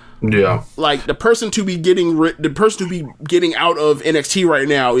there. Yeah. Like, the person to be getting out of NXT right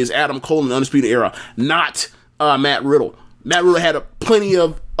now is Adam Cole in the Undisputed Era, not Matt Riddle. Matt Riddle had plenty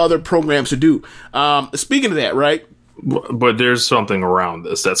of other programs to do. Speaking of that, right? But there's something around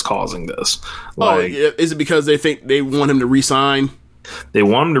this that's causing this. Like, is it because they think they want him to re-sign? They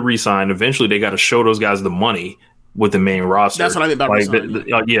want him to re-sign. Eventually, they got to show those guys the money with the main roster. That's what I mean by resign.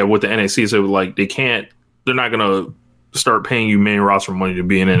 With the NXT. So, like, they're not going to start paying you main roster money to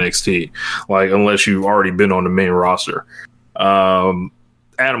be in NXT, like, unless you've already been on the main roster.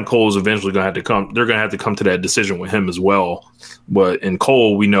 Adam Cole is eventually going to have to come. They're going to have to come to that decision with him as well. But in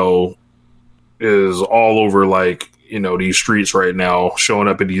Cole, we know, is all over, like, you know, these streets right now, showing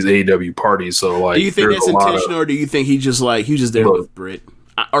up at these AEW parties. So, like, do you think that's intentional, or do you think he just there with Britt?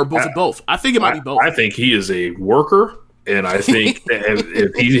 or both. I think it might be both. I think he is a worker. And I think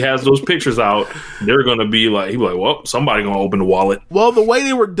if he has those pictures out, they're going to be like, well, somebody going to open the wallet. Well, the way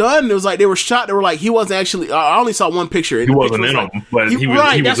they were done, it was like they were shot. They were like, he wasn't actually. I only saw one picture. He wasn't in them, but he was.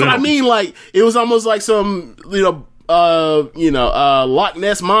 Right, he that's was what I mean. Like it was almost like some, Loch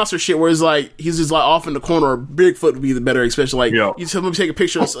Ness monster shit, where it's like he's just like off in the corner. Or Bigfoot would be the better expression. Like you tell me take a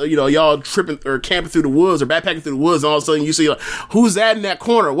picture, of, y'all tripping or camping through the woods or backpacking through the woods, and all of a sudden you see like, who's that in that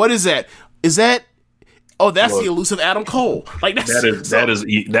corner? What is that? Is that? Oh, that's the elusive Adam Cole. Like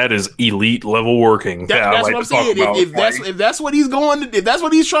that is elite level working. That's what I'm saying. If that's what he's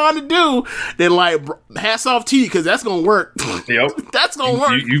trying to do, then like hats off to you, because that's gonna work. Yep, that's gonna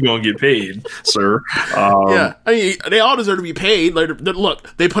work. You're gonna get paid, sir. Yeah, I mean they all deserve to be paid. Like,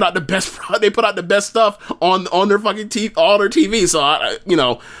 look, they put out the best. They put out the best stuff on their fucking all their TV. So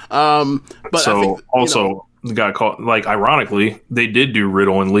but so I think, also. The guy called, like, ironically, they did do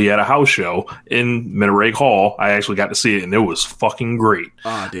Riddle and Lee at a house show in Minareg Hall. I actually got to see it, and it was fucking great.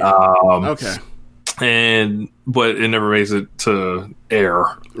 Oh, damn. Okay. But it never makes it to air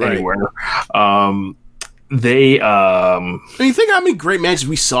anywhere. Think how many great matches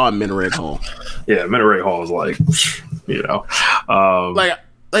we saw in Minareg Hall. Yeah, Minareg Hall was like,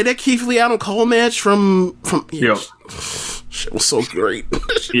 like that Keith Lee Adam Cole match from yep. Shit was so great.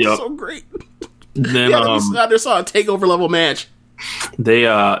 Shit was so great. Then I just saw a takeover level match. They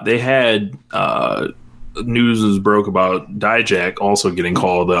had news is broke about Dijak also getting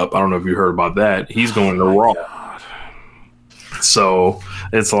called up. I don't know if you heard about that. He's going to Raw. God. So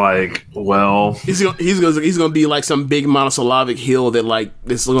it's like, well, he's gonna be like some big monosyllabic heel that like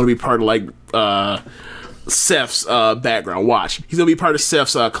this is gonna be part of like Seth's background. Watch, he's gonna be part of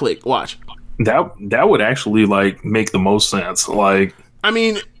Seth's clique. Watch. That would actually like make the most sense. Like, I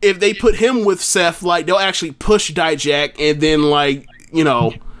mean, if they put him with Seth, like they'll actually push Dijak, and then like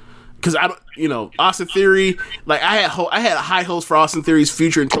because Austin Theory, like I had high hopes for Austin Theory's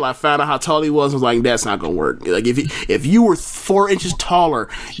future until I found out how tall he was. I was like, that's not gonna work. Like if you were 4 inches taller,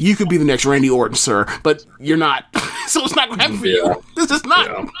 you could be the next Randy Orton, sir, but you're not. So it's not gonna happen for you. This is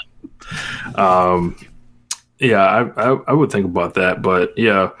not. I would think about that, but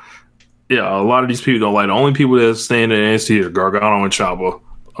yeah. Yeah, a lot of these people don't like. The only people that stand in NXT are Gargano and Ciampa,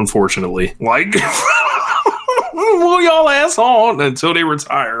 unfortunately. Like, move y'all ass on until they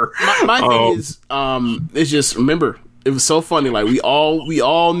retire. My thing is, it's just, remember, it was so funny. Like, we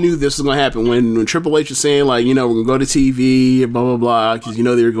all knew this was going to happen when Triple H was saying, like, we're going to go to TV and blah, blah, blah, because they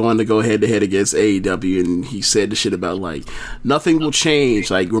were going to go head-to-head against AEW, and he said the shit about, like, nothing will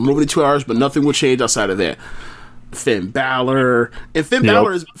change. Like, we're moving to 2 hours, but nothing will change outside of that. Finn Balor, and Finn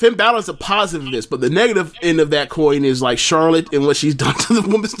Balor is a positive of this, but the negative end of that coin is like Charlotte and what she's done to the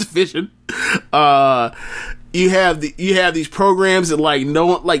women's division. You have these programs that like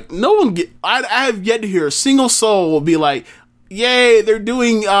no one get. I have yet to hear a single soul will be like, yay, they're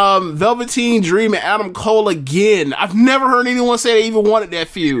doing Velveteen Dream and Adam Cole again. I've never heard anyone say they even wanted that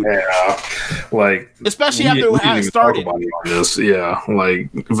feud. Yeah, like especially after how it started. Yeah,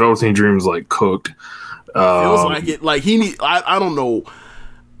 like Velveteen Dream is like cooked. Feels like it. Like he need. I don't know.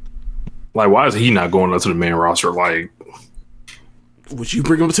 Like, why is he not going up to the main roster? Like, would you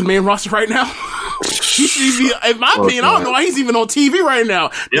bring him to the main roster right now? He should be. In my opinion, I don't know why he's even on TV right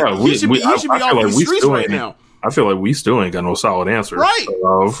now. Yeah, he should be off the streets right now. I feel like we still ain't got no solid answer, right?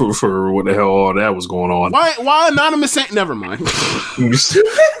 For what the hell all that was going on. Why anonymous? Never mind.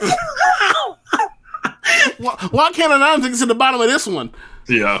 Why can't anonymous get to the bottom of this one?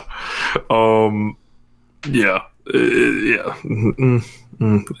 Yeah. Yeah.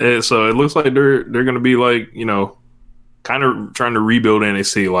 So it looks like they're going to be like, kind of trying to rebuild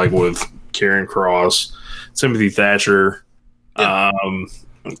NXT, like with Karrion Kross, Timothy Thatcher, a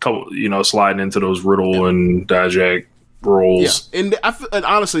couple, sliding into those Riddle and Dijak roles. Yeah. And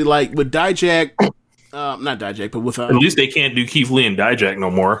honestly, like with Dijak, not Dijak, but with at least they can't do Keith Lee and Dijak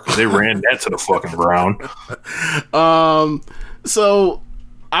no more because they ran that to the fucking ground. So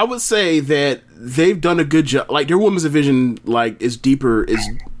I would say that they've done a good job. Like their women's division, like is deeper.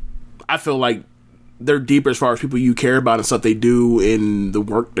 I feel like they're deeper as far as people you care about and stuff they do in the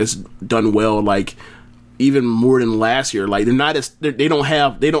work that's done well. Like even more than last year. Like they're not as they only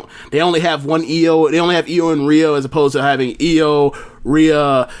have one Io. They only have Io and Rhea as opposed to having Io,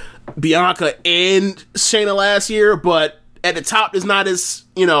 Rhea, Bianca, and Shayna last year. But at the top is not as,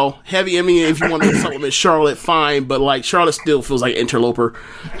 heavy. I mean, if you want to supplement Charlotte, fine, but like Charlotte still feels like an interloper.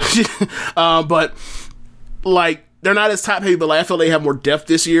 But like they're not as top heavy, but like I feel they have more depth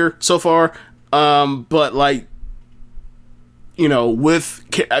this year so far. But like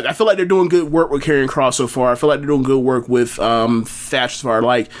I feel like they're doing good work with Karrion Kross so far. I feel like they're doing good work with Thatcher so far.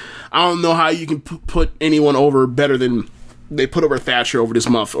 Like, I don't know how you can put anyone over better than they put over Thatcher over this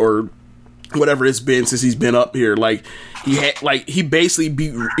month or whatever it's been since he's been up here. Like, he basically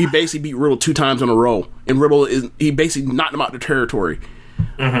beat Riddle 2 times in a row, and he basically knocked him out the territory.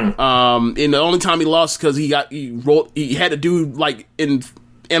 Mm-hmm. And the only time he lost because he had to do like in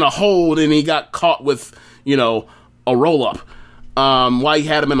a hold, and he got caught with a roll up. While he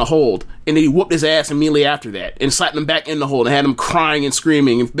had him in the hold, and then he whooped his ass immediately after that and slapped him back in the hold and had him crying and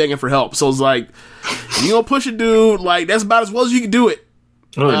screaming and begging for help. So it's like, you gonna push a dude, like, that's about as well as you can do it.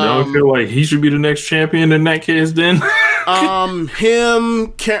 Oh, don't feel like he should be the next champion in that case then?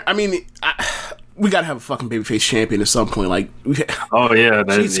 We gotta have a fucking babyface champion at some point. Like, oh yeah,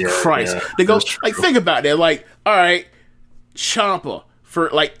 Jesus Christ. Yeah, they go, like, think about that. Like, all right, Ciampa for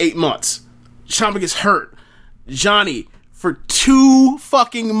like 8 months. Ciampa gets hurt. Johnny for 2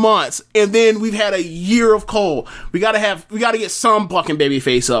 fucking months, and then we've had a year of Cole. We gotta get some fucking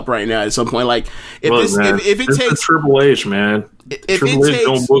babyface up right now at some point. Like, if it takes Triple H, man, Triple H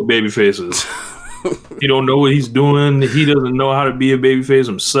don't book babyfaces. He don't know what he's doing. He doesn't know how to be a babyface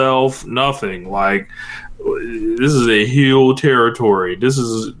himself. Nothing. Like, this is a heel territory.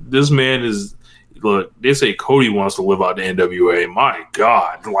 This man is. Look, they say Cody wants to live out the NWA. My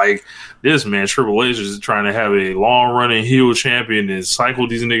God, like, this man, Triple H, is trying to have a long-running heel champion and cycle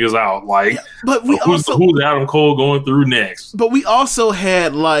these niggas out. Like, but who's Adam Cole going through next? But we also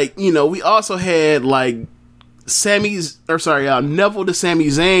had Neville to Sami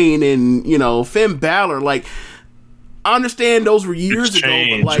Zayn and Finn Balor. Like, I understand those were years ago,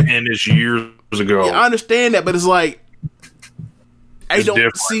 but like, and it's years ago. Yeah, I understand that, but it's like, I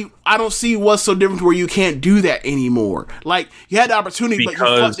don't see what's so different where you can't do that anymore. Like, you had the opportunity,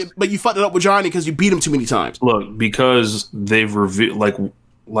 but you fucked it up with Johnny because you beat him too many times. Look, because they've revealed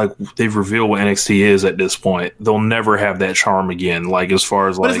like they've revealed what NXT is at this point. They'll never have that charm again. Like, as far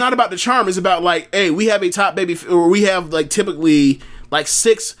as but it's not about the charm. It's about like, hey, we have a top baby, or we have like typically like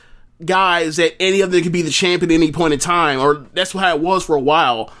 6 guys that any of them could be the champion at any point in time, or that's how it was for a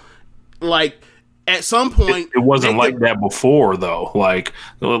while. Like, at some point, it wasn't like that before, though. Like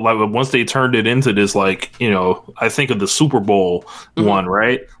once they turned it into this, like, I think of the Super Bowl one,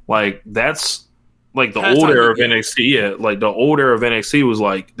 right? Like, that's like the old era of NXT. Yeah, like the old era of NXT was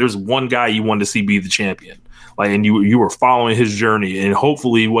like, there's one guy you wanted to see be the champion, like, and you were following his journey, and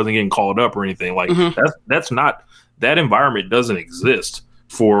hopefully he wasn't getting called up or anything. Like, that's not, that environment doesn't exist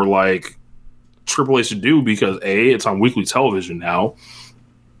for like Triple H to do, because it's on weekly television now.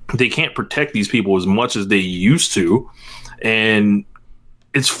 They can't protect these people as much as they used to. And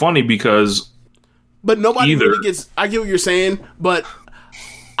it's funny because... But nobody really gets... I get what you're saying, but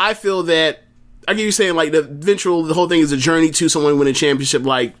I feel that... I get what you're saying, like, the whole thing is a journey to someone winning a championship,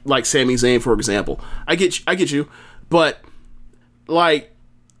 like Sami Zayn, for example. I get you. But, like,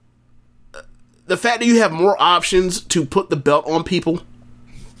 the fact that you have more options to put the belt on people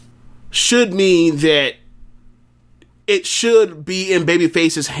should mean that it should be in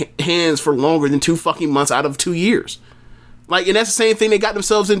babyface's hands for longer than 2 fucking months out of 2 years. Like, and that's the same thing they got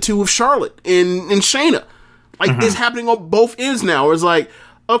themselves into with Charlotte and Shayna. Like, it's happening on both ends now. Where it's like,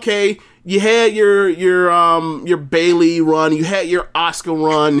 okay, you had your Bayley run, you had your Asuka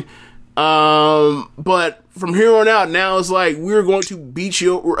run, but from here on out, now it's like, we're going to beat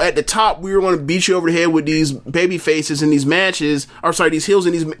you at the top. We're going to beat you over the head with these baby faces in these matches, these heels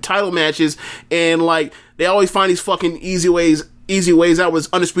in these title matches, and like, they always find these fucking easy ways out, with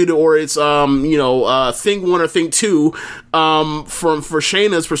Undisputed, or it's thing 1 or thing 2 for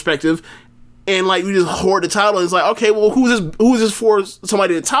Shayna's perspective, and like, we just hoard the title, and it's like, okay, well, who is this for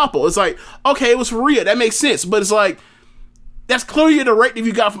somebody to topple? It's like, okay, it was for Rhea, that makes sense, but it's like, that's clearly a directive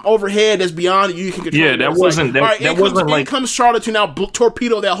you got from overhead that's beyond you can control. Yeah, that wasn't in comes Charlotte to now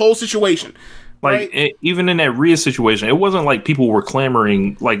torpedo that whole situation. Like, right? Even in that Rhea situation, it wasn't like people were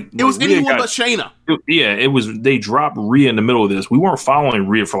clamoring. Like, it was anyone but Shayna. It was. They dropped Rhea in the middle of this. We weren't following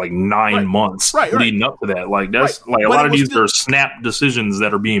Rhea for like 9 months leading up to that. Like, that's like a lot of these are snap decisions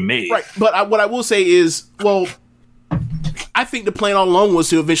that are being made. Right, but what I will say is, well, I think the plan all along was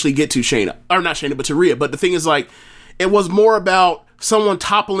to eventually get to Shayna, or not Shayna, but to Rhea. But the thing is, like, it was more about someone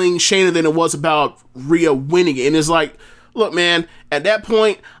toppling Shayna than it was about Rhea winning it. And it's like, look, man, at that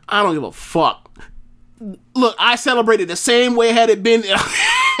point, I don't give a fuck. Look, I celebrated the same way had Bayley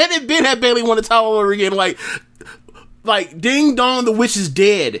won the title over again. Like ding dong, the witch is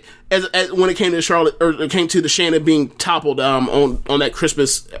dead. As when it came to Charlotte, or it came to the Shayna being toppled on that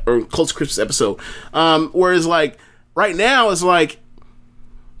Christmas or close to Christmas episode. Whereas like right now, it's like,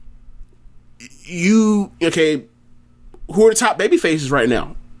 who are the top baby faces right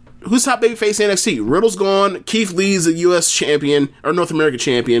now? Who's top baby face in NXT? Riddle's gone. Keith Lee's a U.S. champion or North American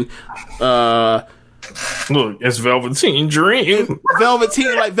champion. Look, it's Velveteen Dream.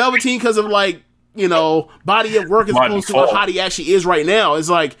 Velveteen because of like, you know, body of work as opposed to how he actually is right now. It's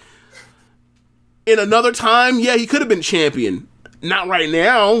like in another time, yeah, he could have been champion. Not right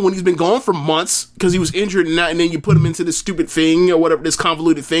now when he's been gone for months because he was injured and then you put him into this stupid thing or whatever, this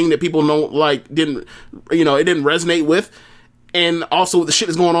convoluted thing that people don't like, it didn't resonate with. And also with the shit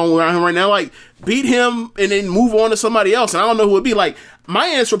that's going on around him right now, like, beat him and then move on to somebody else. And I don't know who it would be. Like, my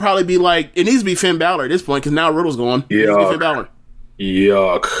answer would probably be like, it needs to be Finn Balor at this point because now Riddle's gone. It needs to be Finn Balor.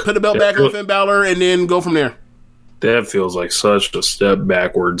 Yuck. Put the belt back on Finn Balor and then go from there. That feels like such a step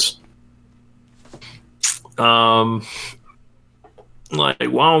backwards. Like,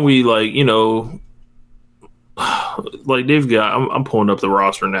 why don't we, like, you know, like they've got, I'm pulling up the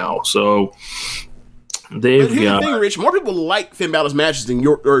roster now. So they've got. The thing, Rich, more people like Finn Balor's matches than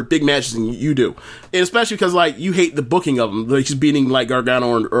or big matches than you do. And especially because, like, you hate the booking of him. Like, he's beating, like,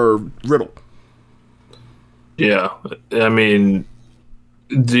 Gargano or Riddle. Yeah. I mean,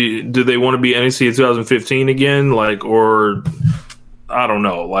 do they want to be NXT in 2015 again? Like, or I don't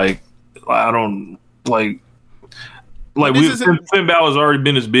know. Like, I don't like Finn Balor's already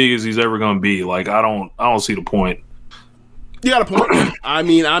been as big as he's ever going to be. Like, I don't see the point. You got a point. I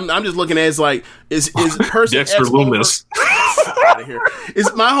mean, I'm just looking at it as like is person Dexter Lumis. Out of here.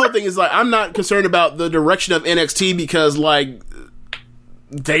 My whole thing is like I'm not concerned about the direction of NXT because like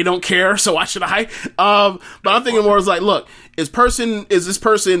they don't care, so why should I? But I'm thinking more is like, look, is this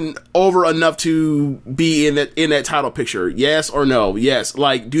person over enough to be in that title picture? Yes or no? Yes.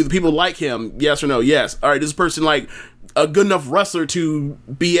 Like, do the people like him? Yes or no? Yes. All right. Is this person like a good enough wrestler to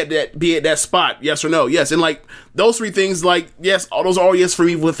be at that spot? Yes or no? Yes. And like those three things, like yes, all those are all yes for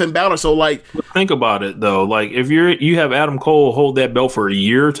me with Finn Balor. So like, think about it though. Like if you have Adam Cole hold that belt for a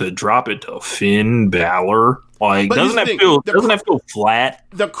year to drop it to Finn Balor, like doesn't that feel flat?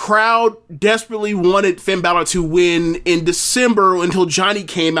 The crowd desperately wanted Finn Balor to win in December until Johnny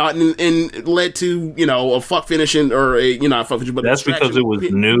came out and led to, you know, a fuck finishing or a, you know, a fuck finish, but that's because it was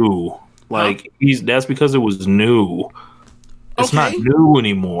new. Like that's because it was new. It's not new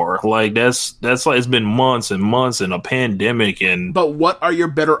anymore. Like that's like it's been months and months and a pandemic and. But what are your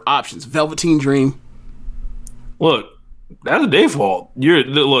better options? Velveteen Dream. Look, that's their fault. Their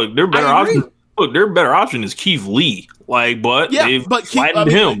better option. Look, their better option is Keith Lee. Like, but they've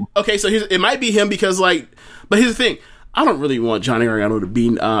flattened him. Okay, so it might be him because like, but here's the thing: I don't really want Johnny Gargano to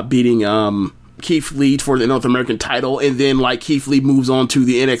be beating Keith Lee for the North American title, and then like Keith Lee moves on to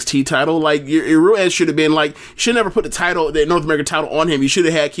the NXT title. Like your real answer should have been like, you should never put the North American title on him. You should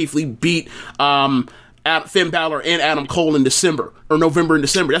have had Keith Lee beat Finn Balor and Adam Cole in November and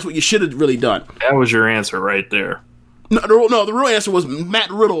December. That's what you should have really done. That was your answer right there. No, the real answer was Matt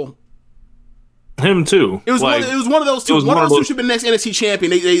Riddle. Him too. It was one of those two. One of those two should be the next NXT champion.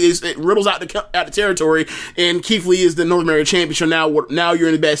 They Riddle's out the territory, and Keith Lee is the North American champion. So now you're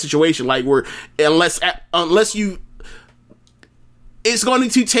in a bad situation. Like unless you, it's going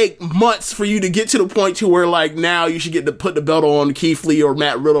to take months for you to get to the point to where like now you should get to put the belt on Keith Lee or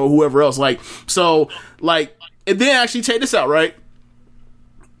Matt Riddle or whoever else. Like so, like and then actually take this out, right?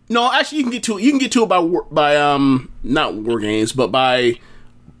 No, actually you can get to it by not War Games, but by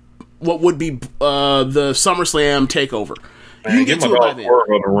what would be the SummerSlam takeover. Man, you can get to it by then.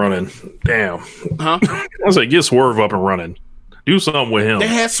 Swerve up and running. Damn. Huh? I was like, get Swerve up and running. Do something with him. They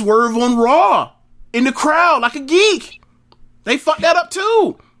had Swerve on Raw in the crowd like a geek. They fucked that up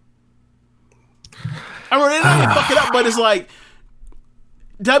too. I mean, they didn't fuck it up, but it's like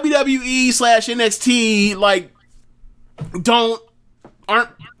WWE/NXT like aren't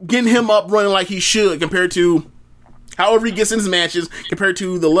getting him up running like he should compared to however he gets in his matches, compared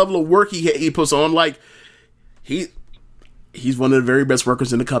to the level of work he puts on. Like he's one of the very best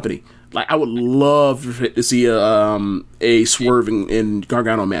workers in the company. Like I would love to see a Swerve in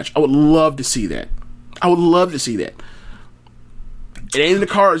Gargano match. I would love to see that. It ain't in the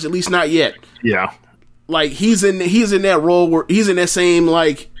cards, at least not yet. Yeah. Like he's in that role where he's in that same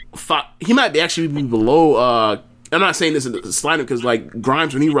like he might be actually be below. I'm not saying this in slighting because like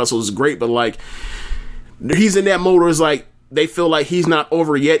Grimes when he wrestles is great, but like he's in that mode where it's like they feel like he's not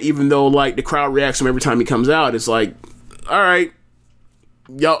over yet, even though like the crowd reacts to him every time he comes out. It's like, all right,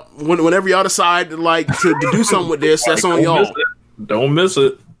 y'all. Whenever y'all decide to do something with this, that's on y'all. Don't miss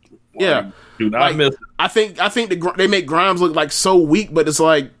it. Yeah, do not miss it. I think they make Grimes look like so weak, but it's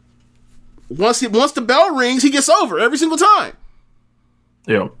like once the bell rings, he gets over every single time.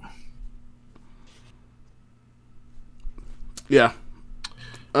 Yeah. Yeah.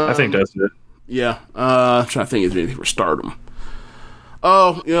 I think that's it. Yeah. I'm trying to think if there's anything for Stardom.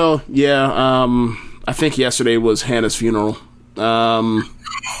 Oh, yeah. I think yesterday was Hannah's funeral. But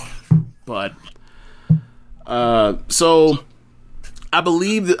so I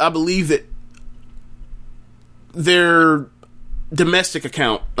believe that their domestic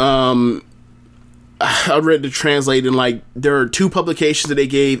account, I read the translate, and like there are 2 publications that they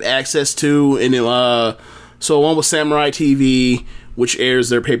gave access to, and so one was Samurai TV, which airs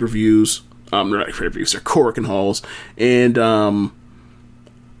their pay-per-views. They're not pay-per-views, they're Korakuen Halls, and I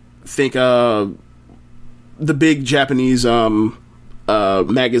think the big Japanese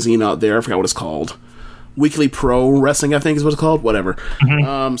magazine out there, I forgot what it's called, Weekly Pro Wrestling, I think is what it's called, whatever.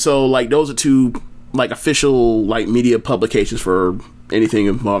 Mm-hmm. So like those are 2 like official like media publications for anything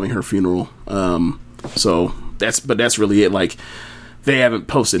involving her funeral. So that's really it. Like they haven't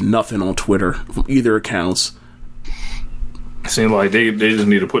posted nothing on Twitter from either accounts. It seems like they just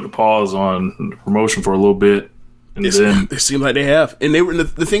need to put the pause on the promotion for a little bit, and then it seems like they have. And they were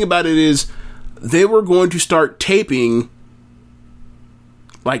the thing about it is they were going to start taping,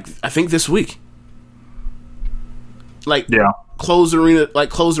 like I think this week, like closed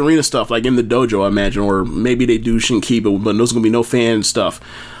arena stuff, like in the dojo, I imagine, or maybe they do Shinkiba, but there's gonna be no fan stuff.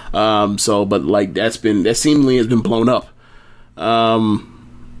 But like that seemingly has been blown up.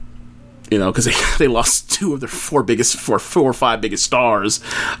 Because they lost 2 of their 4 or 5 biggest stars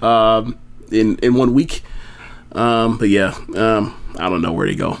in 1 week. But yeah, I don't know where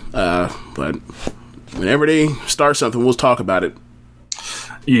they go. But whenever they start something, we'll talk about it.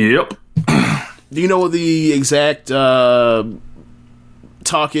 Yep. Do you know what the exact talk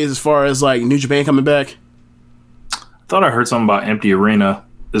is as far as like New Japan coming back? I thought I heard something about Empty Arena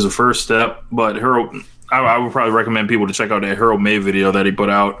as a first step, but I would probably recommend people to check out that Harold May video that he put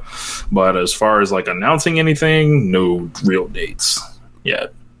out. But as far as like announcing anything, no real dates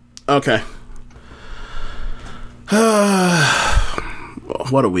yet. Okay.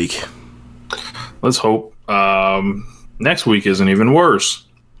 What a week. Let's hope next week isn't even worse.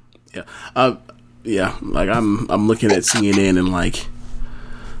 Yeah. Yeah. Like I'm looking at CNN and like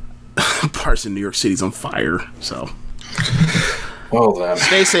parts of New York City's on fire. So. Well then.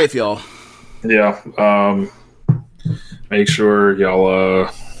 Stay safe, y'all. Yeah. Make sure y'all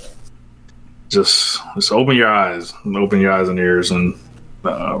just open your eyes and ears, and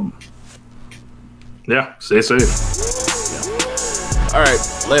yeah, stay safe. Yeah. All right,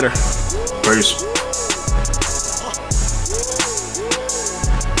 later. Peace.